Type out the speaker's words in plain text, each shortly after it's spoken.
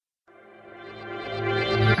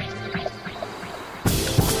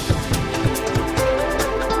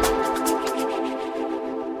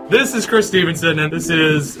This is Chris Stevenson, and this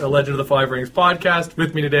is a Legend of the Five Rings podcast.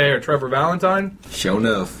 With me today are Trevor Valentine. Show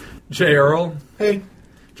enough. Jay Earl. Hey.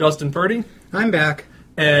 Justin Purdy. I'm back.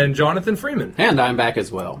 And Jonathan Freeman. And I'm back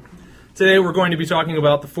as well. Today we're going to be talking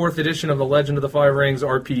about the 4th edition of the Legend of the Five Rings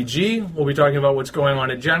RPG. We'll be talking about what's going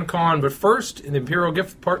on at Gen Con, but first, in Imperial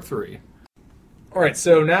Gift Part 3. Alright,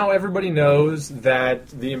 so now everybody knows that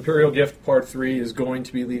the Imperial Gift Part 3 is going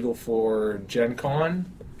to be legal for Gen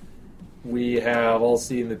Con. We have all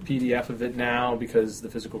seen the PDF of it now because the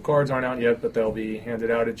physical cards aren't out yet, but they'll be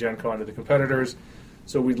handed out at Gen Con to the competitors.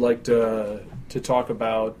 So we'd like to talk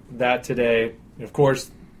about that today. And of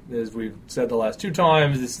course, as we've said the last two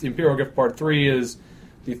times, this Imperial Gift Part 3 is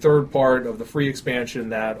the third part of the free expansion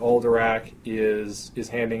that Alderac is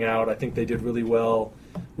handing out. I think they did really well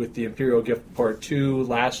with the Imperial Gift Part 2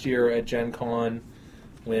 last year at Gen Con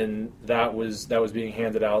when that was being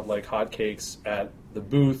handed out like hotcakes at the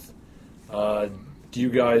booth. Do you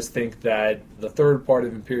guys think that the third part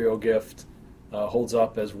of Imperial Gift holds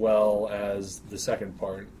up as well as the second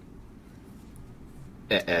part?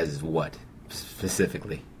 As what,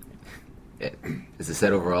 specifically? Is the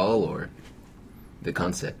set overall, or the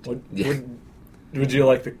concept? Would you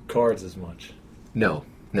like the cards as much? No.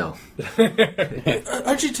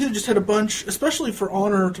 RG2 just had a bunch, especially for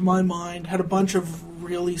Honor, to my mind, had a bunch of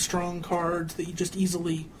really strong cards that you just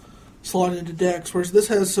easily slot into decks, whereas this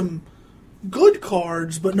has some good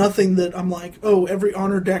cards, but nothing that I'm like, oh, every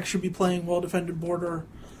Honor deck should be playing well-defended border.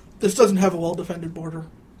 This doesn't have a well-defended border.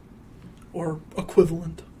 Or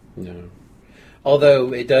equivalent. No.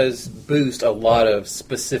 Although it does boost a lot of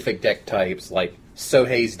specific deck types, like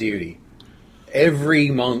Sohei's Duty. Every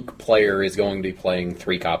Monk player is going to be playing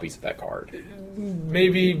 3 copies of that card.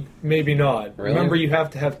 Maybe not. Really? Remember, you have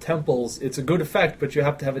to have temples. It's a good effect, but you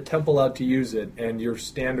have to have a temple out to use it, and your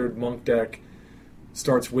standard Monk deck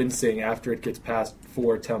starts wincing after it gets past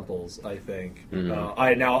 4 temples, I think. Mm-hmm.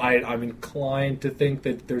 I'm inclined to think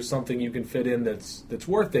that there's something you can fit in that's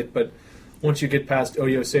worth it, but once you get past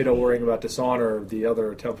Oyo Seido worrying about Dishonor, the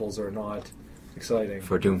other temples are not exciting.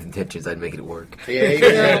 For Doomed Intentions, I'd make it work.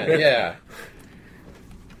 Yeah.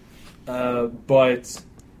 But,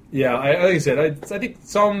 yeah, like I said, I think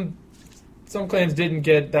some clans didn't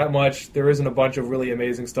get that much. There isn't a bunch of really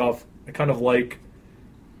amazing stuff. I kind of like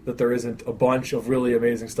that there isn't a bunch of really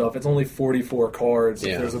amazing stuff. It's only 44 cards.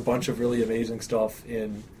 Yeah. If there's a bunch of really amazing stuff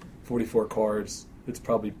in 44 cards, it's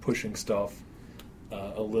probably pushing stuff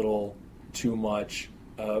a little too much.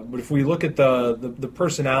 But if we look at the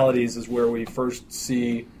personalities is where we first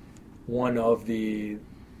see one of the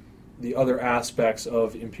other aspects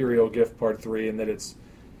of Imperial Gift Part 3, and that it's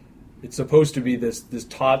supposed to be this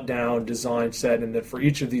top-down design set, and that for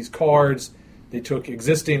each of these cards, they took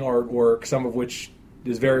existing artwork, some of which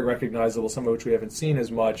is very recognizable, some of which we haven't seen as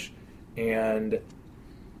much, and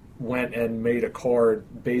went and made a card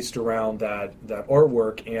based around that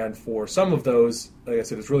artwork. And for some of those, like I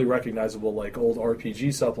said, it's really recognizable, like old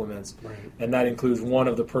RPG supplements. Right. And that includes one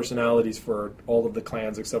of the personalities for all of the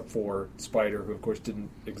clans except for Spider, who of course didn't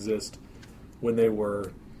exist when they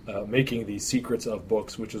were making the Secrets of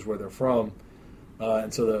books, which is where they're from.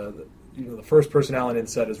 And so the first personality in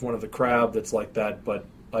set is one of the Crab that's like that, but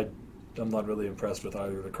I'm not really impressed with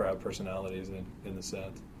either of the Crab personalities in the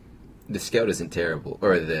set. The Scout isn't terrible,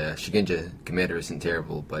 or the Shugenja Commander isn't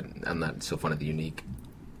terrible, but I'm not so fond of the Unique.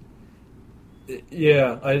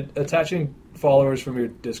 Yeah, attaching followers from your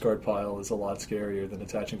discard pile is a lot scarier than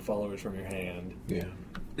attaching followers from your hand. Yeah.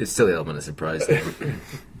 It's still the element of surprise.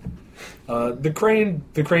 The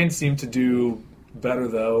crane seemed to do better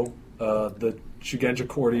though. The Shugenja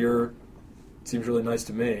Courtier seems really nice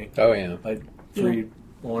to me. Oh, yeah. Free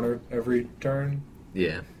honor every turn.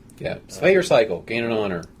 Yeah. Yeah. Slayer Cycle, gain an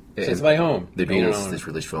honor. Send somebody home. The gain an duels honor. is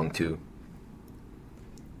really strong too.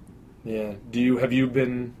 Yeah. Have you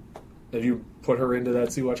put her into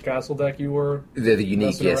that Sea-Watch Castle deck you were? The Unique,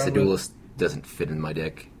 messing yes. The around with? Duelist doesn't fit in my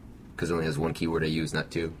deck because it only has one keyword I use,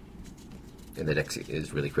 not 2. And the deck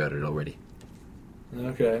is really crowded already.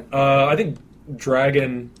 Okay. I think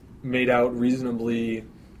Dragon made out reasonably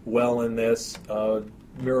well in this.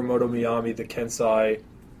 Miramoto Miyami, the Kensai,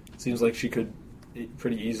 seems like she could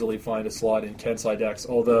pretty easily find a slot in Kensai decks,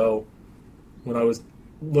 although when I was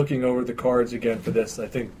looking over the cards again for this, I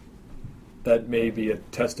think that may be a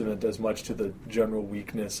testament as much to the general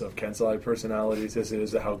weakness of Kensai personalities as it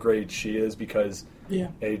is to how great she is, because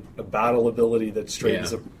a battle ability that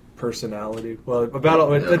straightens a personality. Well, a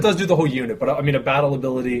battle it does do the whole unit, but I mean a battle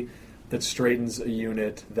ability that straightens a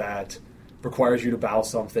unit that requires you to bow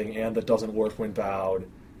something and that doesn't work when bowed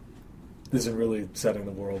isn't really setting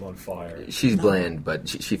the world on fire. She's bland, but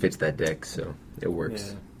she fits that deck, so it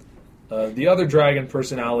works. The other dragon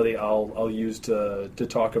personality I'll use to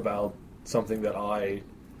talk about something that I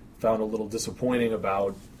found a little disappointing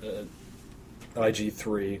about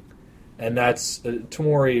IG3, and that's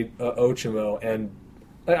Tomori Ochimo. And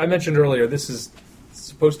I mentioned earlier, this is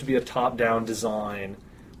supposed to be a top-down design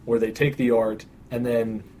where they take the art and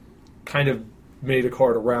then kind of made a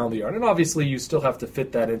card around the art. And obviously you still have to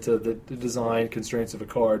fit that into the design constraints of a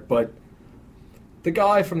card, but the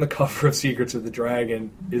guy from the cover of Secrets of the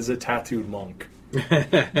Dragon is a tattooed monk.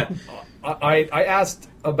 I asked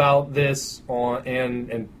about this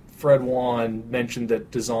and Fred Wan mentioned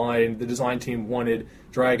that the design team wanted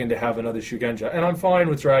Dragon to have another Shugenja, and I'm fine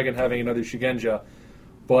with Dragon having another Shugenja,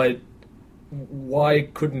 but why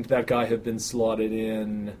couldn't that guy have been slotted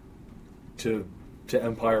in to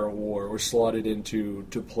Empire of War or slotted into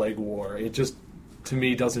Plague War? It just, to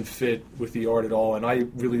me, doesn't fit with the art at all, and I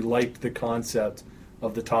really liked the concept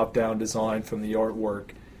of the top-down design from the artwork,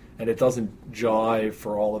 and it doesn't jive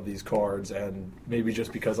for all of these cards, and maybe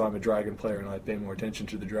just because I'm a Dragon player and I pay more attention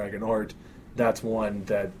to the Dragon art, that's one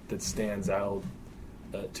that stands out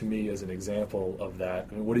to me as an example of that.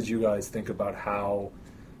 I mean, what did you guys think about how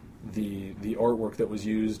the artwork that was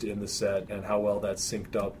used in the set and how well that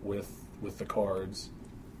synced up with the cards?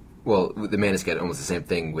 Well, the Manus got almost the same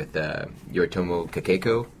thing with Yoritomo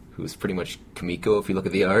Kakeko, who's pretty much Kamiko if you look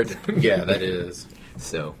at the art. Yeah, that is.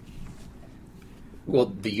 So, well,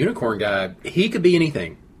 the unicorn guy, he could be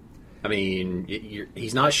anything. I mean,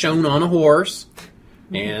 he's not shown on a horse,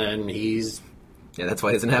 and he's... Yeah, that's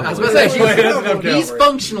why he doesn't have I was one. going to say, he's Calvary.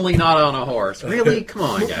 functionally not on a horse. Really? Come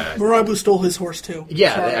on, guys. Murabu stole his horse too.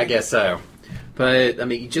 Yeah, Sorry. I guess so. But, I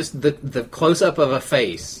mean, just the close-up of a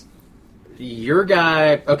face. Your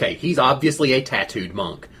guy, okay, he's obviously a tattooed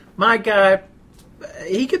monk. My guy,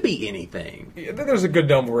 he could be anything. Yeah, there's a good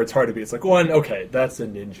number where it's hard to be. It's like, one, okay, that's a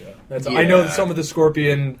ninja. I Yeah. know that some of the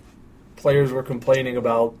Scorpion players were complaining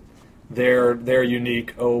about their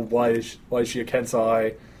unique, why is she a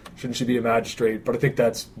Kensai? Shouldn't she be a magistrate? But I think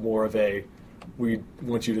that's more of a, we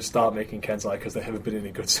want you to stop making Kensai because they haven't been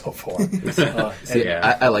any good so far. See,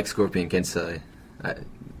 Yeah. I like Scorpion Kensai.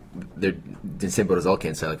 They're the same boat as all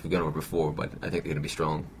Kensai, like we've gone over before, but I think they're going to be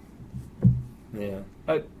strong. Yeah.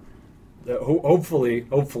 Hopefully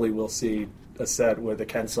we'll see a set where the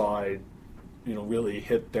Kensai, really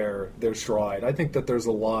hit their stride. I think that there's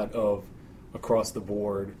a lot of across the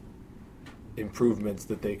board improvements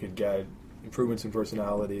that they could get, improvements in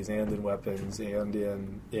personalities and in weapons and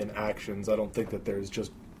in actions. I don't think that there's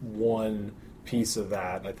just one piece of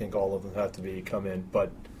that. I think all of them have to come in,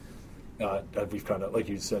 but we've kind of, like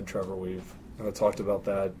you said, Trevor, we've talked about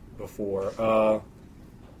that before.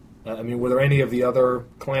 I mean, were there any of the other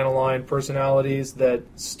Clan-aligned personalities that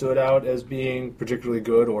stood out as being particularly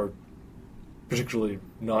good or particularly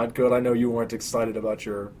not good? I know you weren't excited about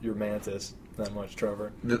your Mantis that much,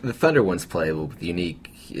 Trevor. The Thunder one's playable, but the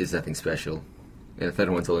Unique is nothing special. And the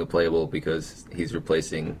Thunder one's only playable because he's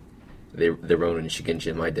replacing the Ronin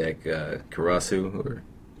Shigenja in my deck, Karasu.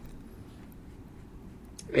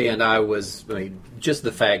 And just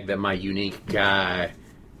the fact that my unique guy,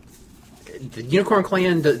 the Unicorn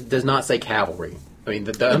Clan does not say cavalry. I mean,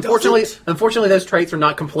 unfortunately, those traits are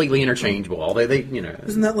not completely interchangeable. Although they,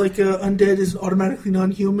 Isn't that like undead is automatically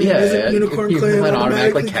non-human? yeah, Isn't Unicorn Clan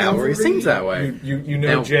automatically cavalry. It seems that way. You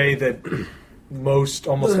know, Now- Jay, that almost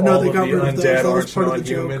all of the they got rid of those. undead That was are part of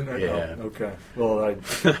the non-human. Yeah. Oh, okay. Well,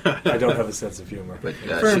 I don't have a sense of humor. But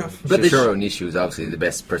Fair enough. But the Shishiro Nishu is obviously the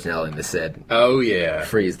best personality in the set. Oh yeah,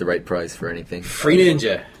 Free is the right price for anything. free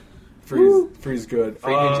ninja. Free's good.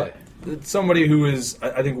 Free ninja. Somebody who is,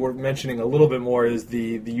 I think we're mentioning a little bit more, is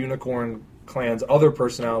the Unicorn Clan's other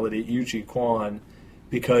personality, Yuchi Kwan,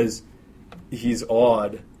 because he's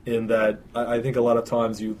odd in that I think a lot of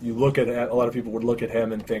times you look at a lot of people would look at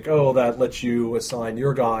him and think, oh, that lets you assign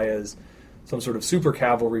your guy as some sort of super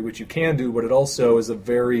cavalry, which you can do, but it also is a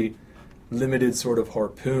very limited sort of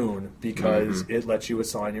harpoon because it lets you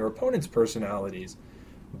assign your opponent's personalities.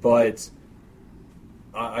 But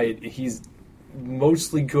he's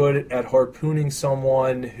mostly good at harpooning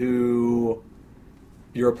someone who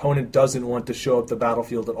your opponent doesn't want to show up the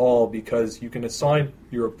battlefield at all, because you can assign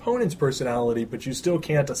your opponent's personality, but you still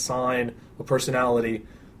can't assign a personality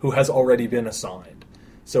who has already been assigned.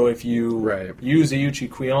 So if you use a Yuchi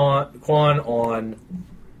Kwan on,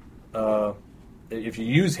 if you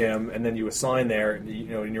use him and then you assign there,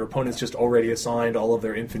 and your opponent's just already assigned all of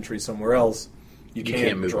their infantry somewhere else, you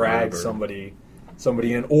can't drag somebody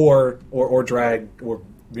in, or drag or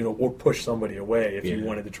push somebody away if you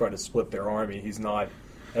wanted to try to split their army. He's not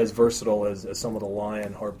as versatile as some of the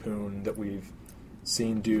Lion Harpoon that we've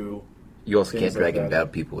seen do You also things can't drag like and that.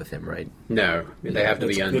 bout people with him, right? No, they have to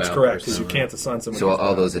be unbound. That's correct, because first. you can't assign someone. So who's all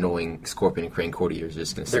bound. those annoying Scorpion and Crane courtiers are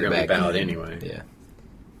just going to They're sit going to back. be valid anyway.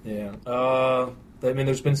 Yeah. Yeah. I mean,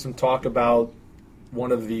 there's been some talk about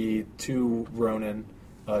one of the two Ronin,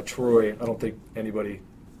 Troy. I don't think anybody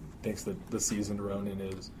thinks that the seasoned Ronin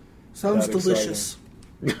is. Sounds that delicious.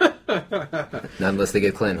 Not unless they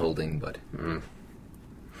get clan holding, but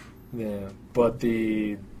Yeah, but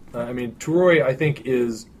Troy, I think,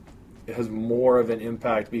 has more of an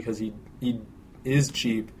impact because he is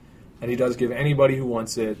cheap, and he does give anybody who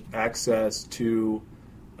wants it access to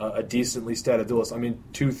a decently statted duelist. I mean,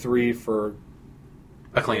 2-3 for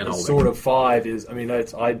A clan holding. sort of 5 is. I mean,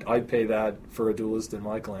 I'd pay that for a duelist in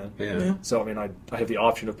my clan. Yeah. Yeah. So I mean, I have the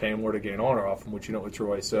option of paying more to gain honor off him, which you know with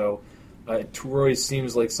Troy. So Troy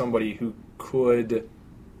seems like somebody who could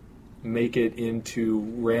make it into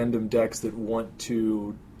random decks that want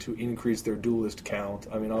to increase their duelist count.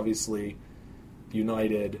 I mean, obviously,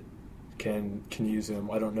 United can use him.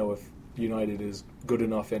 I don't know if United is good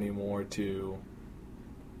enough anymore to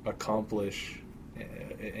accomplish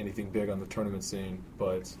anything big on the tournament scene,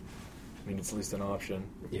 but I mean, it's at least an option.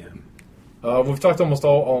 Yeah. We've talked almost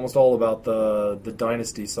all about the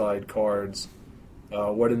Dynasty side cards.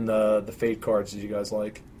 What in the Fate cards did you guys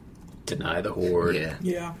like? Deny the Horde. yeah.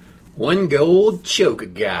 Yeah. 1 gold choke a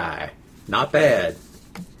guy. Not bad.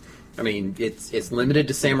 I mean, it's limited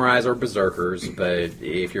to samurais or berserkers, but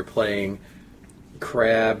if you're playing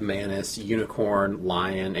crab, manus, unicorn,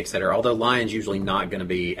 lion, etc., although lion's usually not going to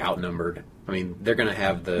be outnumbered. I mean, they're going to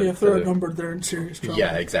have the... Yeah, if they're the- outnumbered, they're in serious trouble.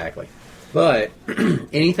 Yeah, exactly. But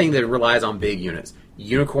anything that relies on big units,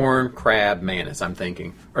 unicorn, crab, manus, I'm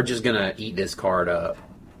thinking, are just going to eat this card up.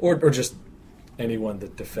 Or just anyone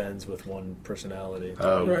that defends with one personality.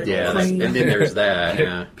 Oh, Right. yeah. Crane. And then there's that,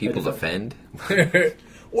 yeah. People defend.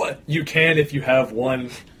 What? You can if you have one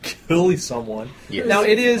kill someone. Yes. Now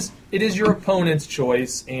it is your opponent's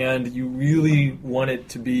choice, and you really want it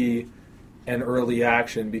to be an early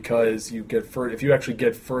action because you get if you actually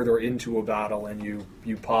get further into a battle and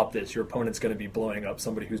you pop this, your opponent's going to be blowing up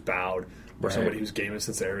somebody who's bowed, or Right. somebody who's game of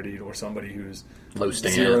sincerity, or somebody who's Low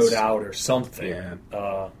stance. zeroed out, or something.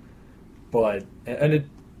 Yeah. But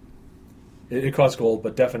it costs gold,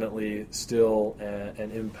 but definitely still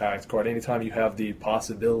an impact card. Anytime you have the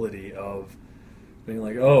possibility of being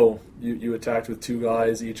like, oh, you attacked with 2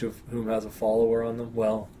 guys, each of whom has a follower on them,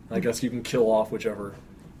 well, I guess you can kill off whichever.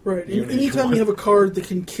 Right. Unit Anytime you you have a card that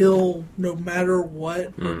can kill no matter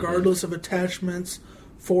what, Mm-hmm. regardless of attachments,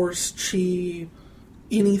 force, chi,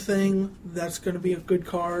 anything, that's going to be a good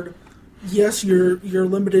card. Yes, you're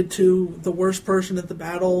limited to the worst person at the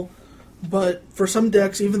battle, but for some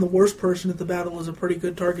decks, even the worst person at the battle is a pretty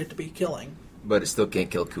good target to be killing. But it still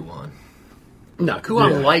can't kill Kuan. No,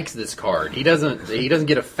 Kuan Yeah. likes this card. He doesn't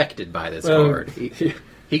get affected by this Well, card.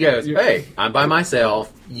 He goes, hey, I'm by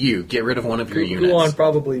myself. You, get rid of one of your units. Kuan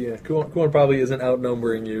probably isn't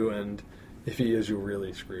outnumbering you, and if he is, you're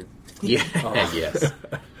really screwed. Yeah, yes.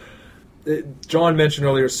 John mentioned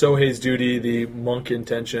earlier Sohei's Duty, the monk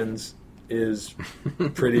intentions is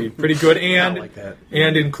pretty good, and like that.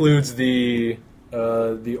 and includes the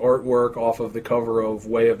artwork off of the cover of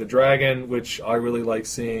Way of the Dragon, which I really like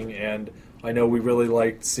seeing, and I know we really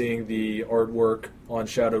liked seeing the artwork on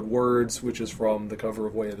Shadowed Words, which is from the cover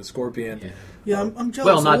of Way of the Scorpion. Yeah. Yeah, I'm jealous.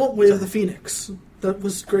 Well, I not- want Way of the Phoenix. That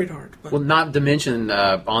was great art. But Well, not to mention,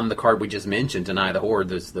 on the card we just mentioned, Deny the Horde,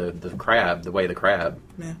 there's the crab, the Way of the Crab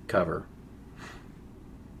yeah. cover.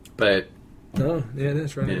 But Oh, yeah, it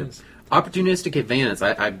is right. yeah. It is. Opportunistic Advance,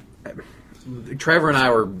 Trevor and I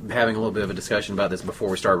were having a little bit of a discussion about this before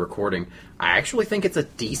we started recording. I actually think it's a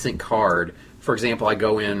decent card. For example, I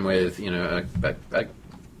go in with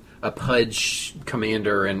a Pudge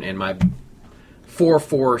commander and my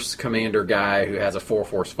 4-force commander guy who has a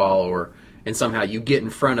 4-force follower, and somehow you get in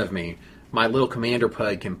front of me. My little commander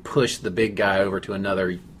Pud can push the big guy over to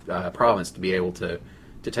another province to be able to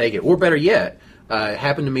take it. Or better yet, it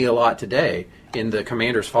happened to me a lot today in the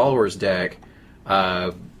commander's followers deck.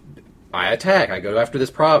 I attack. I go after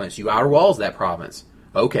this province. You outer walls that province.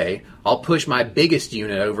 Okay, I'll push my biggest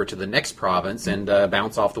unit over to the next province and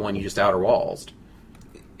bounce off the one you just outer walls.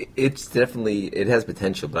 It's definitely, it has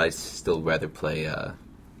potential, but I still rather play.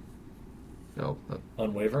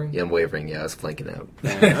 Unwavering. Yeah, Unwavering. Yeah, I was flanking out.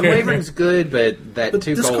 Unwavering's good, but that But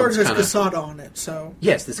 2 this gold card has kinda... Casada on it, so...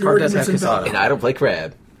 Yes, this your card does have argument's invalid. Casada. And I don't play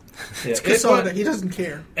Crab. Yeah. It's Casada. He doesn't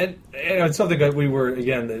care. And it's something that we were,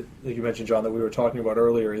 again, that you mentioned, John, that we were talking about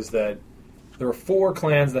earlier, is that there are 4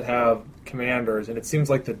 clans that have commanders, and it seems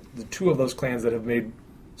like the 2 of those clans that have made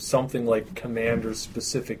something like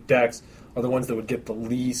commander-specific decks are the ones that would get the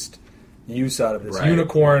least use out of this. Right.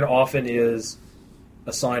 Unicorn often is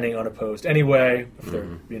assigning unopposed anyway, if they're,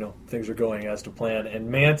 things are going as to plan. And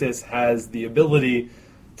Mantis has the ability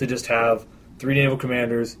to just have 3 naval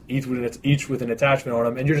commanders, each with an attachment on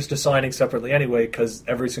them, and you're just assigning separately anyway because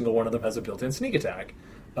every single one of them has a built-in sneak attack.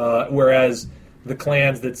 Whereas the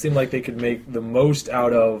clans that seem like they could make the most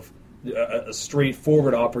out of a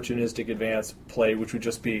straightforward opportunistic advance play, which would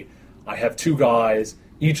just be, I have 2 guys,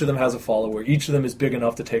 each of them has a follower, each of them is big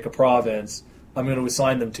enough to take a province, I'm going to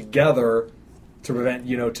assign them together to prevent,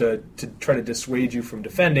 to try to dissuade you from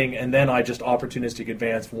defending, and then I just opportunistic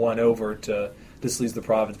advance one over to displease the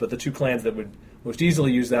province. But the 2 clans that would most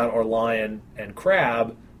easily use that are Lion and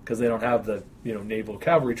Crab, because they don't have the naval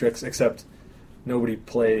cavalry tricks, except nobody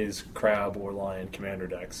plays Crab or Lion commander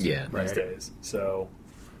decks these days. So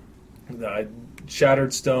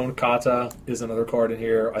Shattered Stone Kata is another card in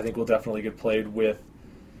here. I think will definitely get played with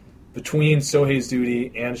between Sohei's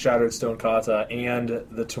Duty and Shattered Stone Kata and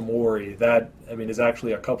the Tamori. That, is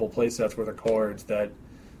actually a couple playsets worth of cards that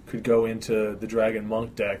could go into the Dragon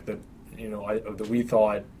Monk deck that that we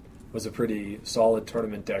thought was a pretty solid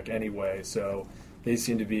tournament deck anyway. So that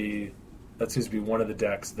seems to be one of the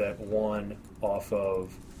decks that won off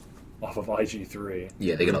of IG3.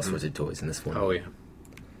 Yeah, they got all sorts of toys in this one. Oh yeah.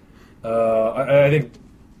 I think,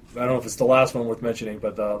 I don't know if it's the last one worth mentioning,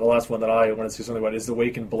 but the last one that I want to say something about is the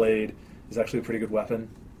Awakened Blade. Is actually a pretty good weapon.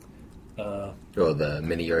 The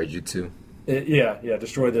mini yard jutsu.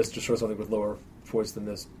 Destroy something with lower force than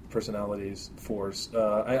this personality's force.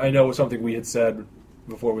 I know something we had said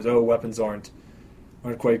before was, weapons aren't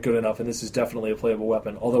quite good enough, and this is definitely a playable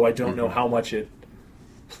weapon, although I don't know how much it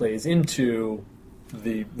plays into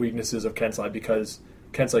the weaknesses of Kensai, because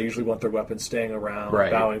Kensai usually want their weapons staying around,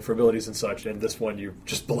 bowing for abilities and such, and this one you've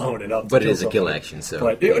just blown it up. But it is a kill action, so.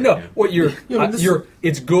 But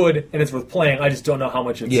it's good and it's worth playing. I just don't know how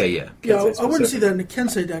much it's. I wouldn't see that in a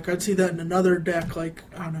Kensei deck. I'd see that in another deck, like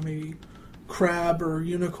I don't know, maybe Crab or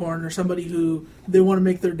Unicorn or somebody who they want to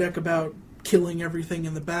make their deck about killing everything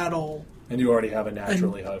in the battle. And you already have a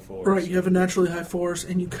naturally high force. Right, you have a naturally high force,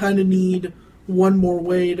 and you kind of need one more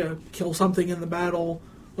way to kill something in the battle,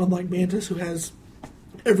 unlike Mantis, who has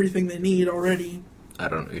everything they need already. I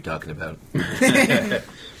don't know what you're talking about.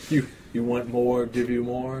 You want more, give you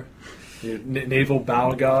more? Your naval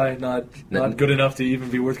bow guy, not good enough to even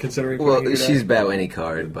be worth considering? Well, she's bow any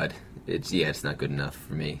card, but it's not good enough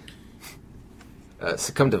for me.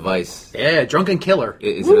 Succumb to Vice. Yeah, Drunken Killer.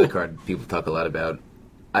 Is another card people talk a lot about.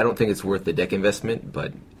 I don't think it's worth the deck investment,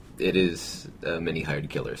 but it is a mini hired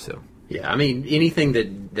killer, so. Yeah,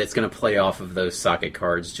 anything that's going to play off of those Sake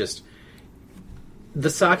cards, just... The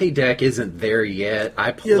Sake deck isn't there yet.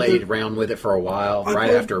 I played around with it for a while,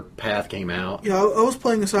 after Path came out. Yeah, I was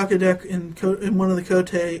playing a Sake deck in one of the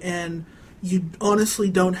Kotei, and you honestly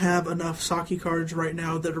don't have enough Sake cards right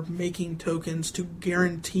now that are making tokens to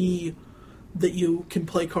guarantee that you can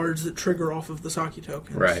play cards that trigger off of the Sake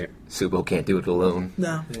tokens. Right. Subo can't do it alone.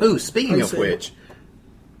 No. Ooh, speaking of which,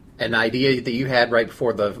 an idea that you had right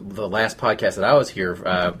before the last podcast that I was here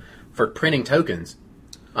for printing tokens.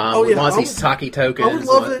 We want these Sake tokens. I would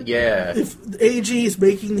love it. Yeah. If AG is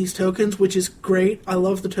making these tokens, which is great. I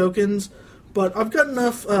love the tokens. But I've got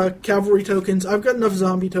enough cavalry tokens. I've got enough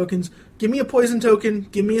zombie tokens. Give me a poison token.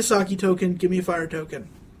 Give me a Sake token. Give me a fire token.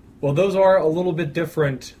 Well, those are a little bit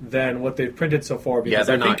different than what they've printed so far, because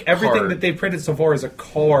they're I think not everything card. that they've printed so far is a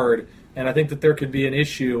card, and I think that there could be an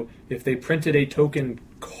issue if they printed a token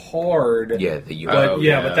card. Yeah,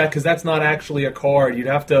 but because that's not actually a card. You'd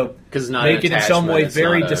have to make it in some way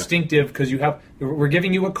very distinctive, because we're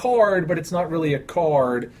giving you a card, but it's not really a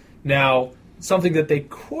card. Now, something that they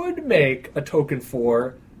could make a token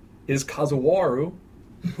for is Kazuwaru,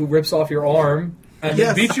 who rips off your arm and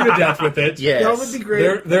beats you to death with it. Yes. That would be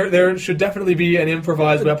great. There should definitely be an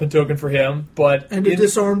improvised weapon token for him, and a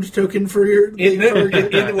disarmed token for your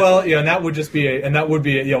target. and that would just be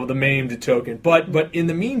the maimed token. But in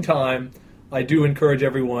the meantime, I do encourage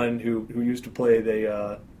everyone who used to play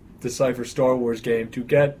the Decipher Star Wars game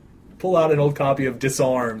to pull out an old copy of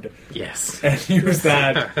Disarmed. Yes. And use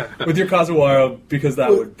that with your Kazuwaru, because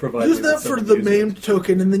that would provide. Use that for the maimed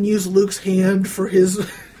token, and then use Luke's hand for his.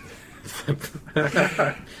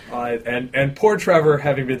 And poor Trevor,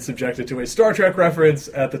 having been subjected to a Star Trek reference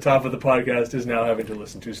at the top of the podcast, is now having to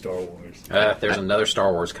listen to Star Wars. There's another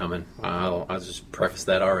Star Wars coming. I'll just preface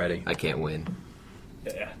that already. I can't win.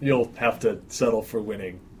 Yeah, you'll have to settle for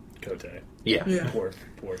winning Kotei. Yeah. Poor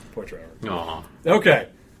Trevor. Aw. Okay,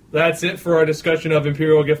 that's it for our discussion of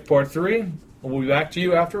Imperial Gift Part 3. We'll be back to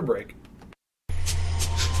you after a break.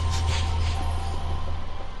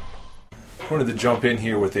 Wanted to jump in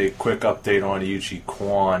here with a quick update on Yuuchi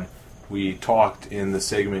Kwan. We talked in the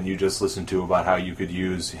segment you just listened to about how you could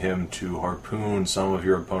use him to harpoon some of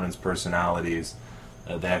your opponent's personalities.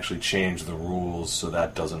 They actually changed the rules, so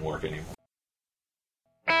that doesn't work anymore.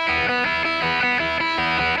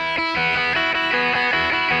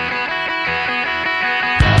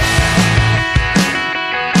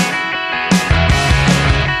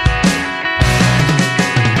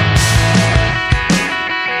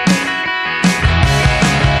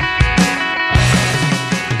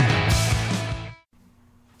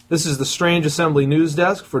 This is the Strange Assembly News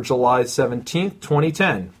Desk for July 17th,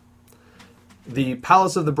 2010. The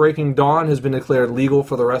Palace of the Breaking Dawn has been declared legal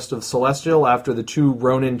for the rest of Celestial after the 2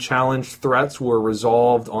 Ronin Challenge threats were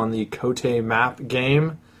resolved on the Kote map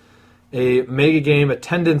game. A mega game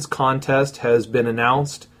attendance contest has been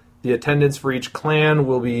announced. The attendance for each clan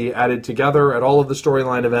will be added together at all of the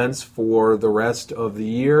storyline events for the rest of the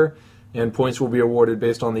year, and points will be awarded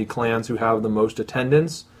based on the clans who have the most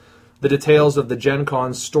attendance. The details of the Gen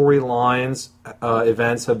Con storylines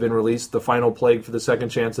events have been released. The Final Plague for the Second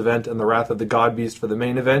Chance event and the Wrath of the God Beast for the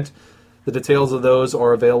main event. The details of those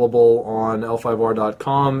are available on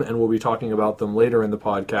L5R.com, and we'll be talking about them later in the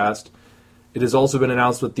podcast. It has also been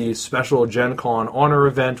announced that the special Gen Con Honor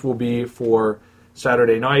event will be for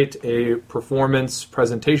Saturday night, a performance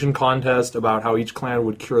presentation contest about how each clan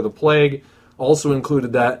would cure the plague. Also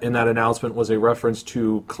included that in that announcement was a reference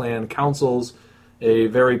to clan councils, a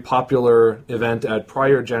very popular event at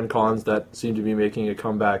prior Gen Cons that seem to be making a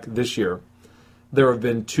comeback this year. There have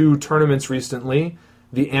been 2 tournaments recently.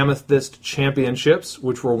 The Amethyst Championships,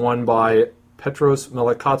 which were won by Petros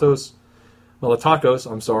Militakos,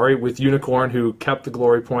 with Unicorn, who kept the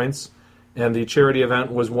glory points. And the charity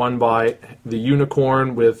event was won by the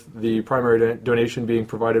Unicorn, with the primary donation being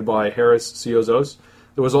provided by Harris Ciozos.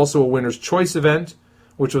 There was also a Winner's Choice event,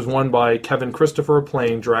 which was won by Kevin Christopher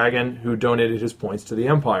playing Dragon, who donated his points to the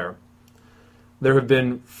Empire. There have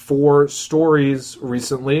been 4 stories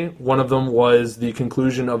recently. One of them was the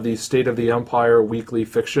conclusion of the State of the Empire weekly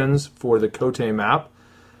fictions for the Kote map.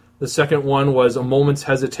 The second one was A Moment's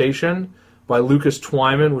Hesitation by Lucas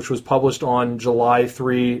Twyman, which was published on July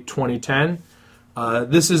 3, 2010.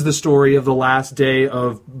 This is the story of the last day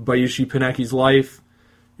of Bayushi Paneki's life.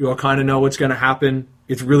 You all kind of know what's going to happen.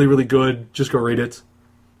 It's really, really good. Just go read it.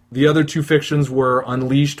 The other 2 fictions were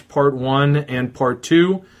Unleashed Part 1 and Part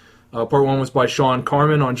 2. Part 1 was by Sean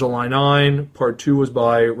Carman on July 9. Part 2 was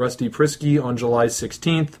by Rusty Prisky on July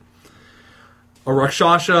 16th. A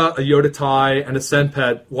Rakshasha, a Yodatai, and a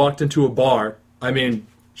Senpet walked into a bar,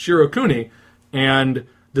 Shirokuni, and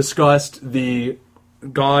discussed the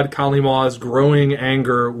god Kalima's growing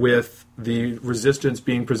anger with the resistance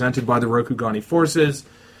being presented by the Rokugani forces.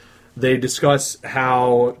 They discuss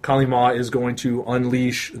how Kalima is going to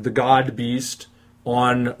unleash the God Beast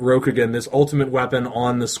on Rokugan, this ultimate weapon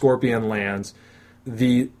on the Scorpion lands.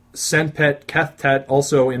 The Senpet Kethtet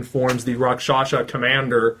also informs the Rakshasha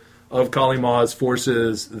commander of Kalima's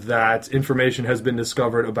forces that information has been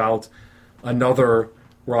discovered about another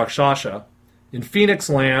Rakshasha. In Phoenix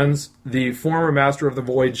lands, the former Master of the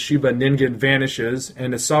Void, Shiba Ningen, vanishes,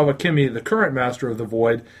 and Isawa Kimi, the current Master of the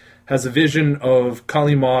Void, has a vision of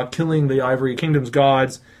Kalima killing the Ivory Kingdom's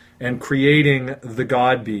gods and creating the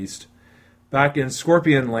God Beast. Back in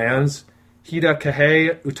Scorpion lands, Hida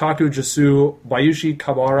Kahei, Utaku Jasu, Bayushi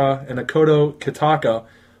Kabara, and Akoto Kitaka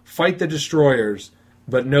fight the destroyers,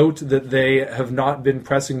 but note that they have not been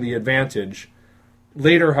pressing the advantage.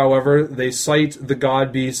 Later, however, they sight the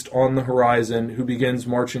God Beast on the horizon, who begins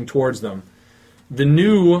marching towards them. The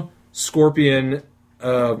new Scorpion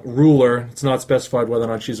ruler, it's not specified whether or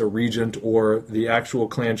not she's a regent or the actual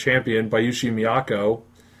clan champion, Bayushi Miyako,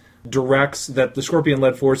 directs that the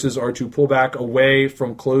Scorpion-led forces are to pull back away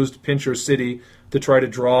from closed Pincher City to try to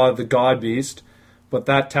draw the God Beast, but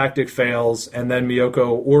that tactic fails, and then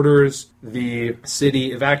Miyako orders the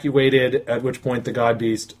city evacuated, at which point the God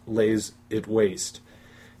Beast lays it waste.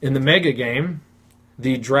 In the Mega Game,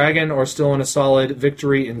 the Dragon are still in a solid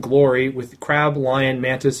victory in glory, with Crab, Lion,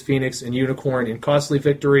 Mantis, Phoenix, and Unicorn in costly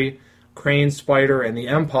victory, Crane, Spider, and the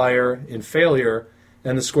Empire in failure,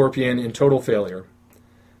 and the Scorpion in total failure.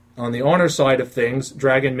 On the honor side of things,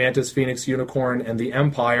 Dragon, Mantis, Phoenix, Unicorn, and the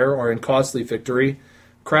Empire are in costly victory,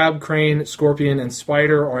 Crab, Crane, Scorpion, and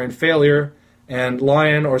Spider are in failure, and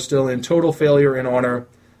Lion are still in total failure in honor,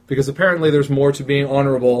 because apparently there's more to being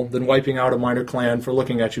honorable than wiping out a minor clan for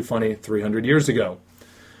looking at you funny 300 years ago.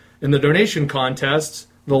 In the donation contests,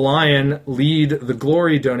 the Lion lead the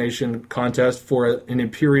Glory donation contest for an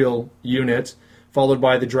Imperial unit, followed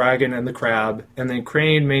by the Dragon and the Crab, and then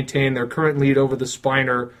Crane maintain their current lead over the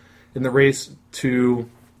Spiner in the race to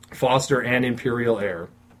foster an Imperial heir.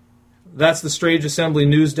 That's the Strange Assembly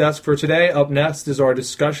news desk for today. Up next is our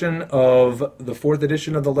discussion of the 4th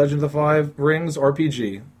edition of the Legend of the Five Rings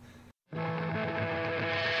RPG.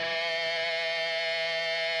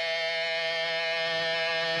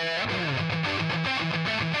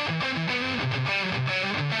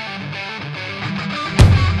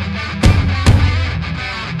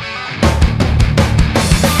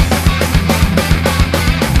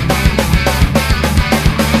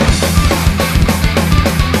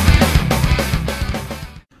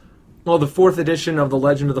 Well, the 4th edition of the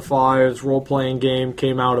Legend of the Fives role-playing game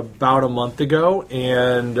came out about a month ago,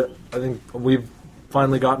 and I think we've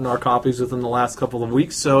finally gotten our copies within the last couple of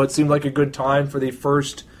weeks, so it seemed like a good time for the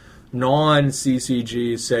first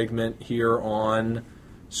non-CCG segment here on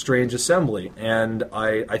Strange Assembly. And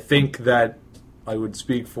I think that I would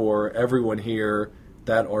speak for everyone here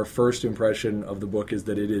that our first impression of the book is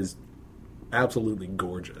that it is absolutely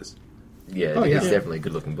gorgeous. Yeah, Oh, yeah. it's definitely a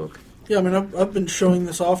good-looking book. Yeah, I mean, I've been showing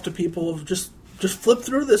this off to people. Of just flip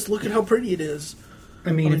through this. Look at how pretty it is.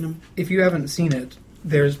 I mean, if you haven't seen it,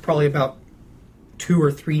 there's probably about 2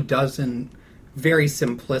 or 3 dozen very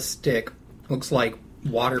simplistic, looks like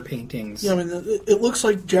water paintings Yeah, I mean, it looks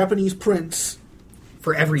like Japanese prints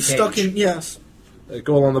for every page. stuck in. Yes.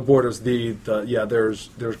 Go along the borders. There's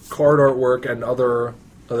card artwork and other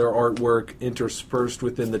artwork interspersed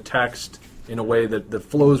within the text in a way that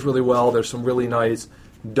flows really well. There's some really nice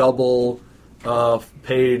double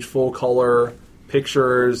page full color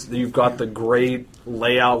pictures. You've got the great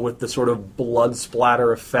layout with the sort of blood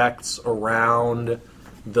splatter effects around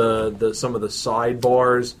the some of the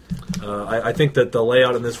sidebars. I think that the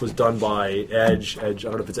layout in this was done by Edge. I don't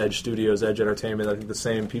know if it's Edge Studios, Edge Entertainment. I think the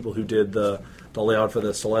same people who did the layout for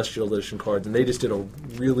the Celestial Edition cards, and they just did a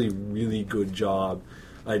really, really good job.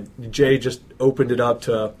 Jay just opened it up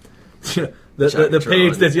to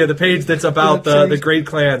the page that's about the great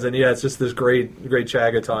clans, and it's just this great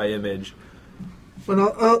Chagatai image. But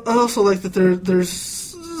I also like that there's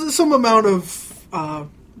some amount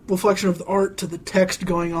of reflection of the art to the text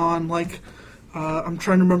going on. Like, I'm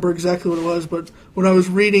trying to remember exactly what it was, but when I was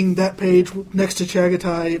reading that page next to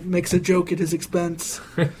Chagatai, it makes a joke at his expense.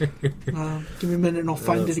 Give me a minute and I'll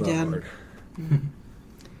find it again.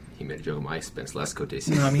 He made a joke at my expense last Kote.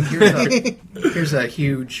 No, I mean, here's a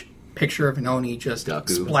huge picture of an Oni just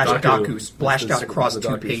splashed out across The 2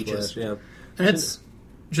 Daku pages. splash, yeah. And it's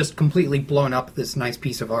just completely blown up this nice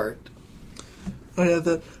piece of art. Oh yeah,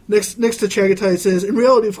 the next to Chagatai it says, in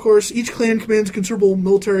reality, of course, each clan commands considerable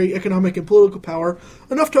military, economic, and political power,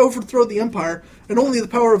 enough to overthrow the empire, and only the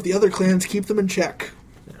power of the other clans keep them in check.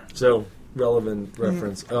 So, relevant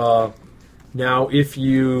reference. Now, if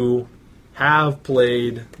you have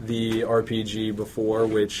played the RPG before,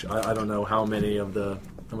 which I don't know how much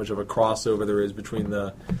of a crossover there is between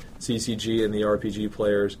the CCG and the RPG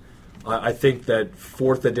players, I think that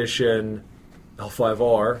 4th edition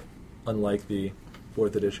L5R, unlike the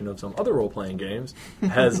 4th edition of some other role-playing games,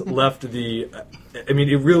 has left the... I mean,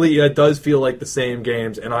 it does feel like the same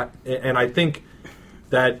games, and I think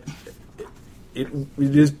that it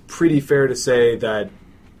is pretty fair to say that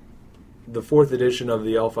the 4th edition of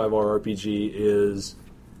the L5R RPG is...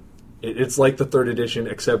 It's like the 3rd edition,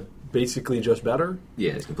 except basically just better.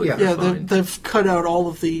 Yeah, it's completely Yeah, refined. they've cut out all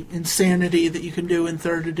of the insanity that you can do in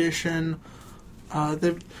 3rd edition.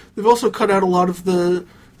 They've also cut out a lot of the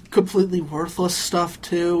completely worthless stuff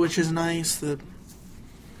too, which is nice. I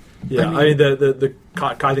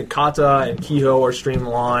think Kata and Kiho are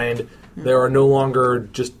streamlined. There are no longer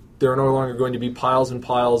going to be piles and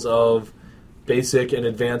piles of basic and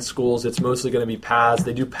advanced schools. It's mostly going to be paths.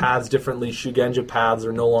 They do paths differently. Shugenja paths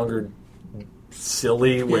are no longer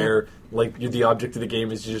silly, where like the object of the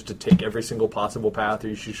game is just to take every single possible path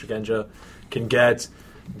your Shugenja can get.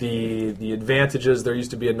 The advantages, there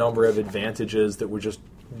used to be a number of advantages that were just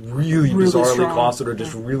really bizarrely strong. costed or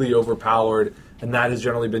just really overpowered, and that has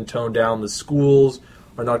generally been toned down. The schools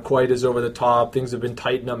are not quite as over the top. Things have been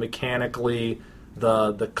tightened up mechanically.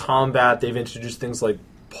 The combat, they've introduced things like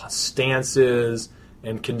stances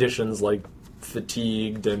and conditions like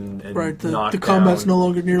fatigued and Right, knocked the combat's down. no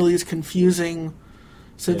longer nearly as confusing,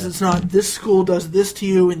 since it's not this school does this to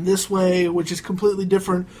you in this way, which is completely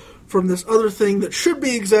different from this other thing that should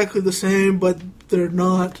be exactly the same, but they're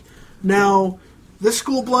not. Now, this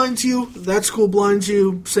school blinds you, that school blinds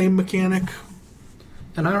you, same mechanic.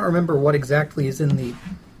 And I don't remember what exactly is in the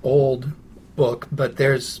old book, but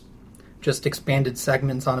there's just expanded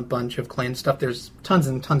segments on a bunch of clan stuff. There's tons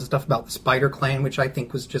and tons of stuff about the Spider Clan, which I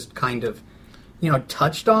think was just kind of,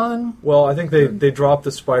 touched on. Well, I think they dropped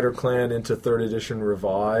the Spider Clan into 3rd edition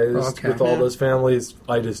revised Okay. with all Yeah. those families.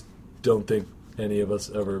 I just don't think any of us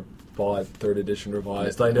ever bought Third Edition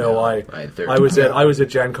Revised. I know I had third. I was at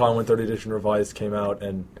Gen Con when Third Edition Revised came out,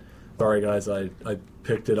 and sorry guys, I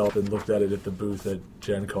picked it up and looked at it at the booth at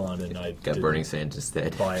Gen Con, and I Got didn't Burning Sands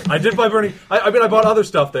instead. buy it. I did buy Burning. I mean, I bought other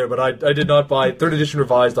stuff there, but I did not buy Third Edition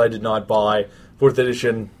Revised. I did not buy Fourth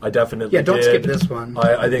Edition. I definitely Yeah, don't did. skip this one.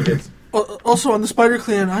 I think it's. Also, on the Spider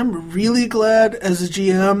Clan, I'm really glad as a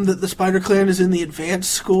GM that the Spider Clan is in the advanced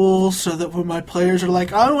school, so that when my players are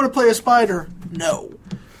like, I want to play a spider, no.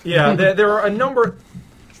 Yeah, there are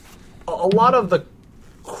a lot of the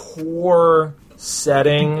core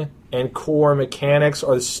setting and core mechanics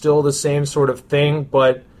are still the same sort of thing,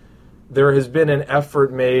 but there has been an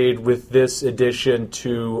effort made with this edition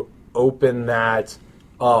to open that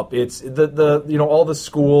up. It's the all the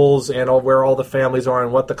schools and where all the families are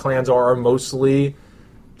and what the clans are mostly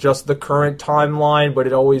just the current timeline, but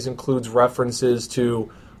it always includes references to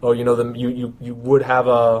you would have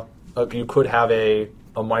you could have a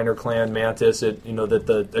minor clan Mantis, that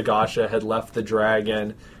the Agasha had left the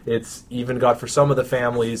dragon. It's even got, for some of the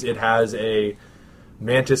families, it has a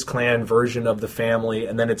Mantis clan version of the family,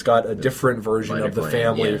 and then it's got a different version Minor of the clan,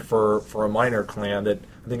 family yeah. for a minor clan that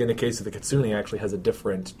I think in the case of the Kitsune actually has a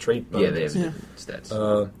different trait bonus. Yeah, they have different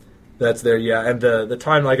stats. That's there, yeah. And the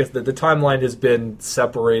time, I guess the timeline has been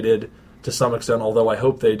separated to some extent, although I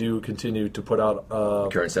hope they do continue to put out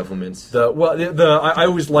Current supplements. I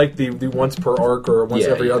always like the once per arc or once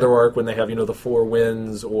every yeah. other arc when they have the Four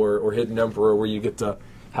Winds or Hidden Emperor, where you get to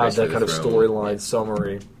have Rise that to the kind of Throne. storyline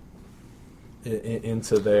summary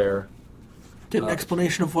into there. Get an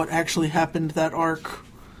explanation of what actually happened that arc,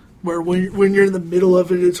 where when you're in the middle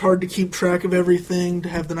of it, it's hard to keep track of everything, to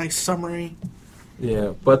have the nice summary.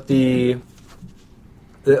 Yeah, but like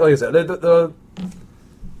I said,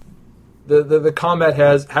 the combat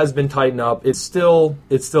has been tightened up. It's still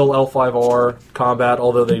L5R combat,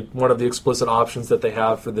 although one of the explicit options that they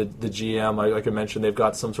have for the GM, like I mentioned, they've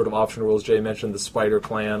got some sort of optional rules. Jay mentioned the Spider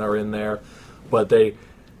Clan are in there, but they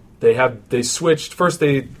switched first.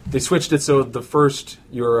 They switched it so the first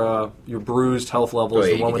your bruised health level is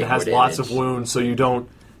yeah, the one you that can has take lots more of wounds, so you don't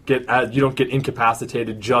get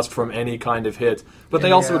incapacitated just from any kind of hit. But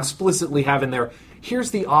they also explicitly have in there,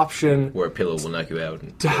 here's the option Where a pillow will knock you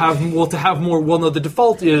out. to have more. Well, no, the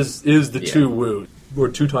default is the 2 wound or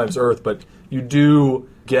 2 times Earth, but you do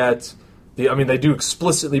get they do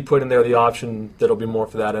explicitly put in there the option that'll be more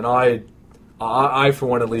for that. And I for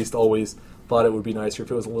one at least always thought it would be nicer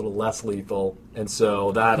if it was a little less lethal, and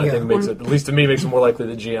so that I think makes it, at least to me, makes it more likely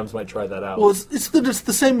that GMs might try that out. Well, it's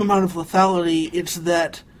the same amount of lethality. It's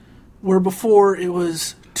that where before it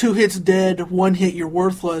was 2 hits dead, 1 hit you're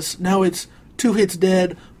worthless. Now it's 2 hits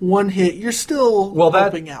dead, 1 hit you're still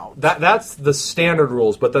helping out. That's the standard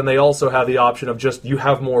rules, but then they also have the option of just you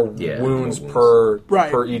have more wounds per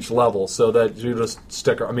each level, so that you just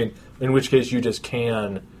stick. I mean, in which case you just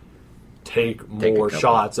can take more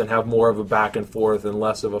shots and have more of a back and forth and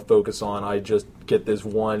less of a focus on I just get this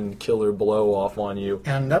one killer blow off on you.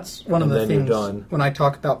 And that's one of the things when I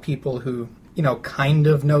talk about people who, kind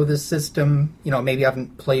of know this system, maybe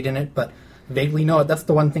haven't played in it, but vaguely know it. That's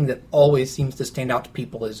the one thing that always seems to stand out to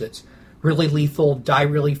people is it's really lethal, die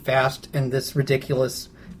really fast, and this ridiculous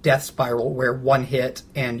death spiral where 1 hit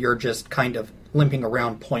and you're just kind of limping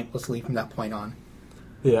around pointlessly from that point on.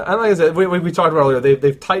 Yeah, and like I said, we talked about earlier,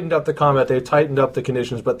 they've tightened up the combat, they've tightened up the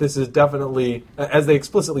conditions, but this is definitely, as they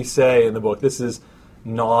explicitly say in the book, this is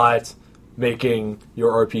not making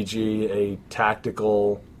your RPG a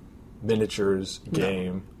tactical miniatures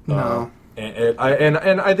game. No. And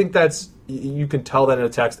I think that's, you can tell that in a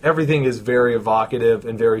text. Everything is very evocative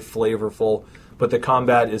and very flavorful, but the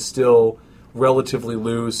combat is still relatively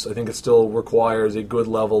loose. I think it still requires a good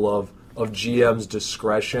level of GM's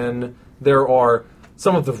discretion. There are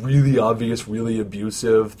some of the really obvious, really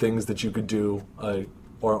abusive things that you could do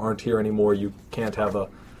aren't here anymore. You can't have a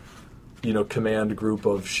command group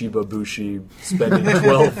of Shiba Bushi spending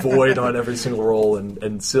 12 void on every single roll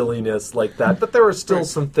and silliness like that. But there are still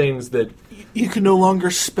some things that... You can no longer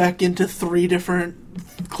spec into 3 different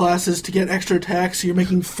classes to get extra attacks, so you're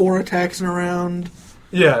making 4 attacks in a round.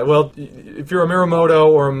 Yeah, well, if you're a Miramoto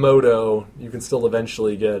or a Moto, you can still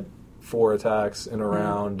eventually get 4 attacks in a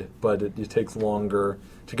round, but it takes longer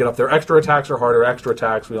to get up there. Extra attacks are harder. Extra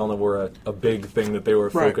attacks, we all know, were a big thing that they were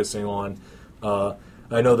focusing on.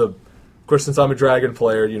 I know of course, since I'm a Dragon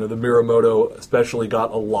player, the Miramoto especially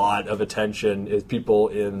got a lot of attention. As people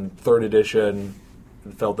in 3rd edition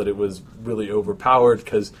felt that it was really overpowered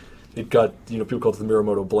because it got, people called it the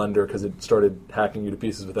Miramoto Blender because it started hacking you to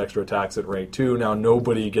pieces with extra attacks at rank 2. Now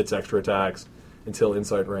nobody gets extra attacks until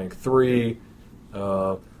inside rank 3.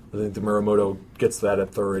 I think the Muramoto gets that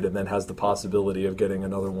at 3rd, and then has the possibility of getting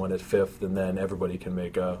another one at 5th, and then everybody can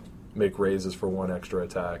make raises for 1 extra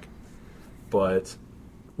attack. But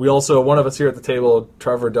we also, one of us here at the table,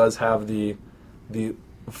 Trevor, does have the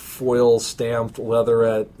foil stamped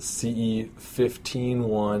leatherette CE 15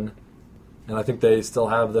 one, and I think they still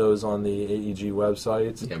have those on the AEG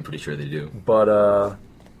website. Yeah, I'm pretty sure they do. But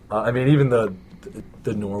I mean, even the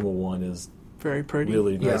normal one is Very pretty.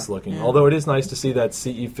 really nice looking. Yeah. Although it is nice to see that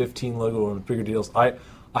CE 15 logo on bigger deals. I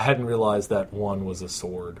hadn't realized that one was a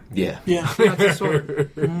sword. Yeah. Yeah. That's a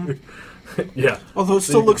sword. Yeah. Although it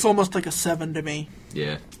still looks almost like a 7 to me.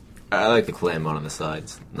 Yeah. I like the clam on the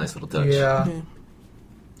sides. Nice little touch. Yeah. Yeah.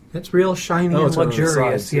 It's real shiny Oh, and it's on the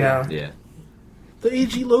luxurious, sides, yeah. Yeah. The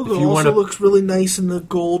AG logo If you also wanna- looks really nice in the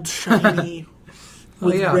gold shiny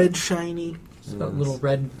with yeah. red shiny. It's that little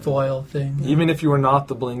red foil thing. Even if you are not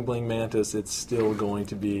the Bling Bling Mantis, it's still going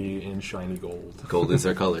to be in shiny gold. Gold is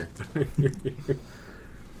their color.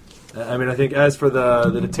 I mean, I think as for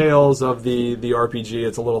the details of the RPG,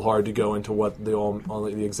 it's a little hard to go into what all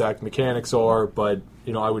the exact mechanics are, but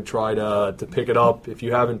I would try to pick it up. If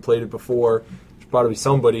you haven't played it before, there's probably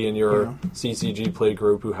somebody in your CCG play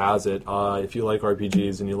group who has it. If you like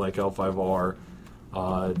RPGs and you like L5R,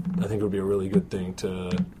 I think it would be a really good thing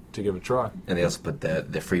to give it a try. And they also put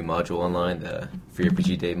the free module online, the free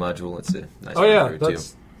RPG Day module. It's a nice Oh yeah, one too.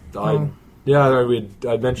 that's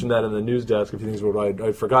I mentioned that in the news desk a few things, but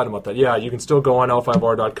I'd forgotten about that. Yeah, you can still go on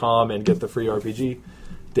L5R.com and get the free RPG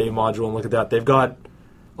Day module and look at that. They've got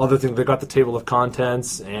other things. They've got the table of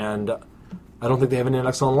contents, and I don't think they have an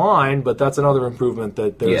index online, but that's another improvement.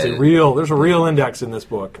 That there's a real index in this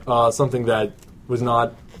book. Something that was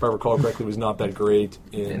not, if I recall correctly, was not that great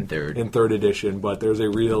in third edition, but there's a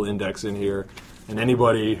real index in here. And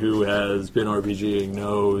anybody who has been RPGing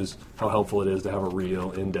knows how helpful it is to have a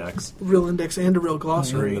real index. Real index and a real In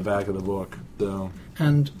glossary. the back of the book. So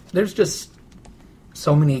And there's just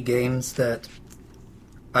so many games that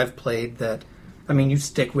I've played that, I mean, you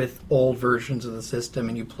stick with old versions of the system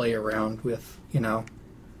and you play around with,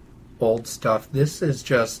 old stuff. This is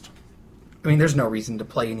just, I mean, there's no reason to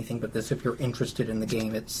play anything but this. If you're interested in the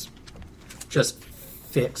game, it's just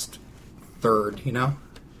fixed third,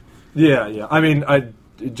 Yeah. I mean, I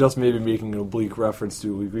just maybe making an oblique reference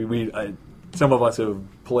to some of us have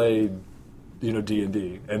played,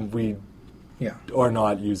 D&D, and we are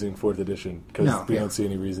not using 4th edition because we don't see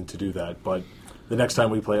any reason to do that. But the next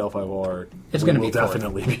time we play L5R, It's we gonna will be 4th.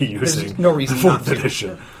 definitely be using There's no reason 4th not to.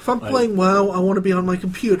 edition. If I'm playing WoW, I want to be on my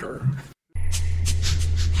computer.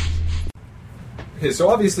 Okay, so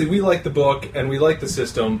obviously we like the book and we like the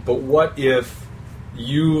system, but what if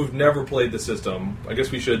you've never played the system? I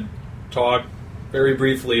guess we should talk very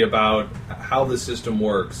briefly about how the system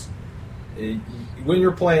works. When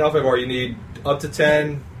you're playing L5R, you need up to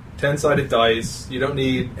 10-sided dice. You don't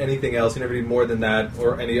need anything else. You never need more than that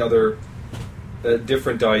or any other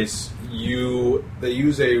different dice. They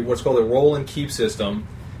use what's called a roll and keep system.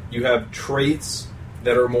 You have traits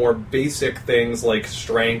that are more basic things like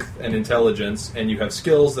strength and intelligence, and you have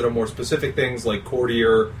skills that are more specific things like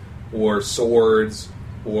courtier or swords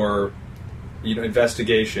or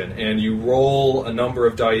investigation. And you roll a number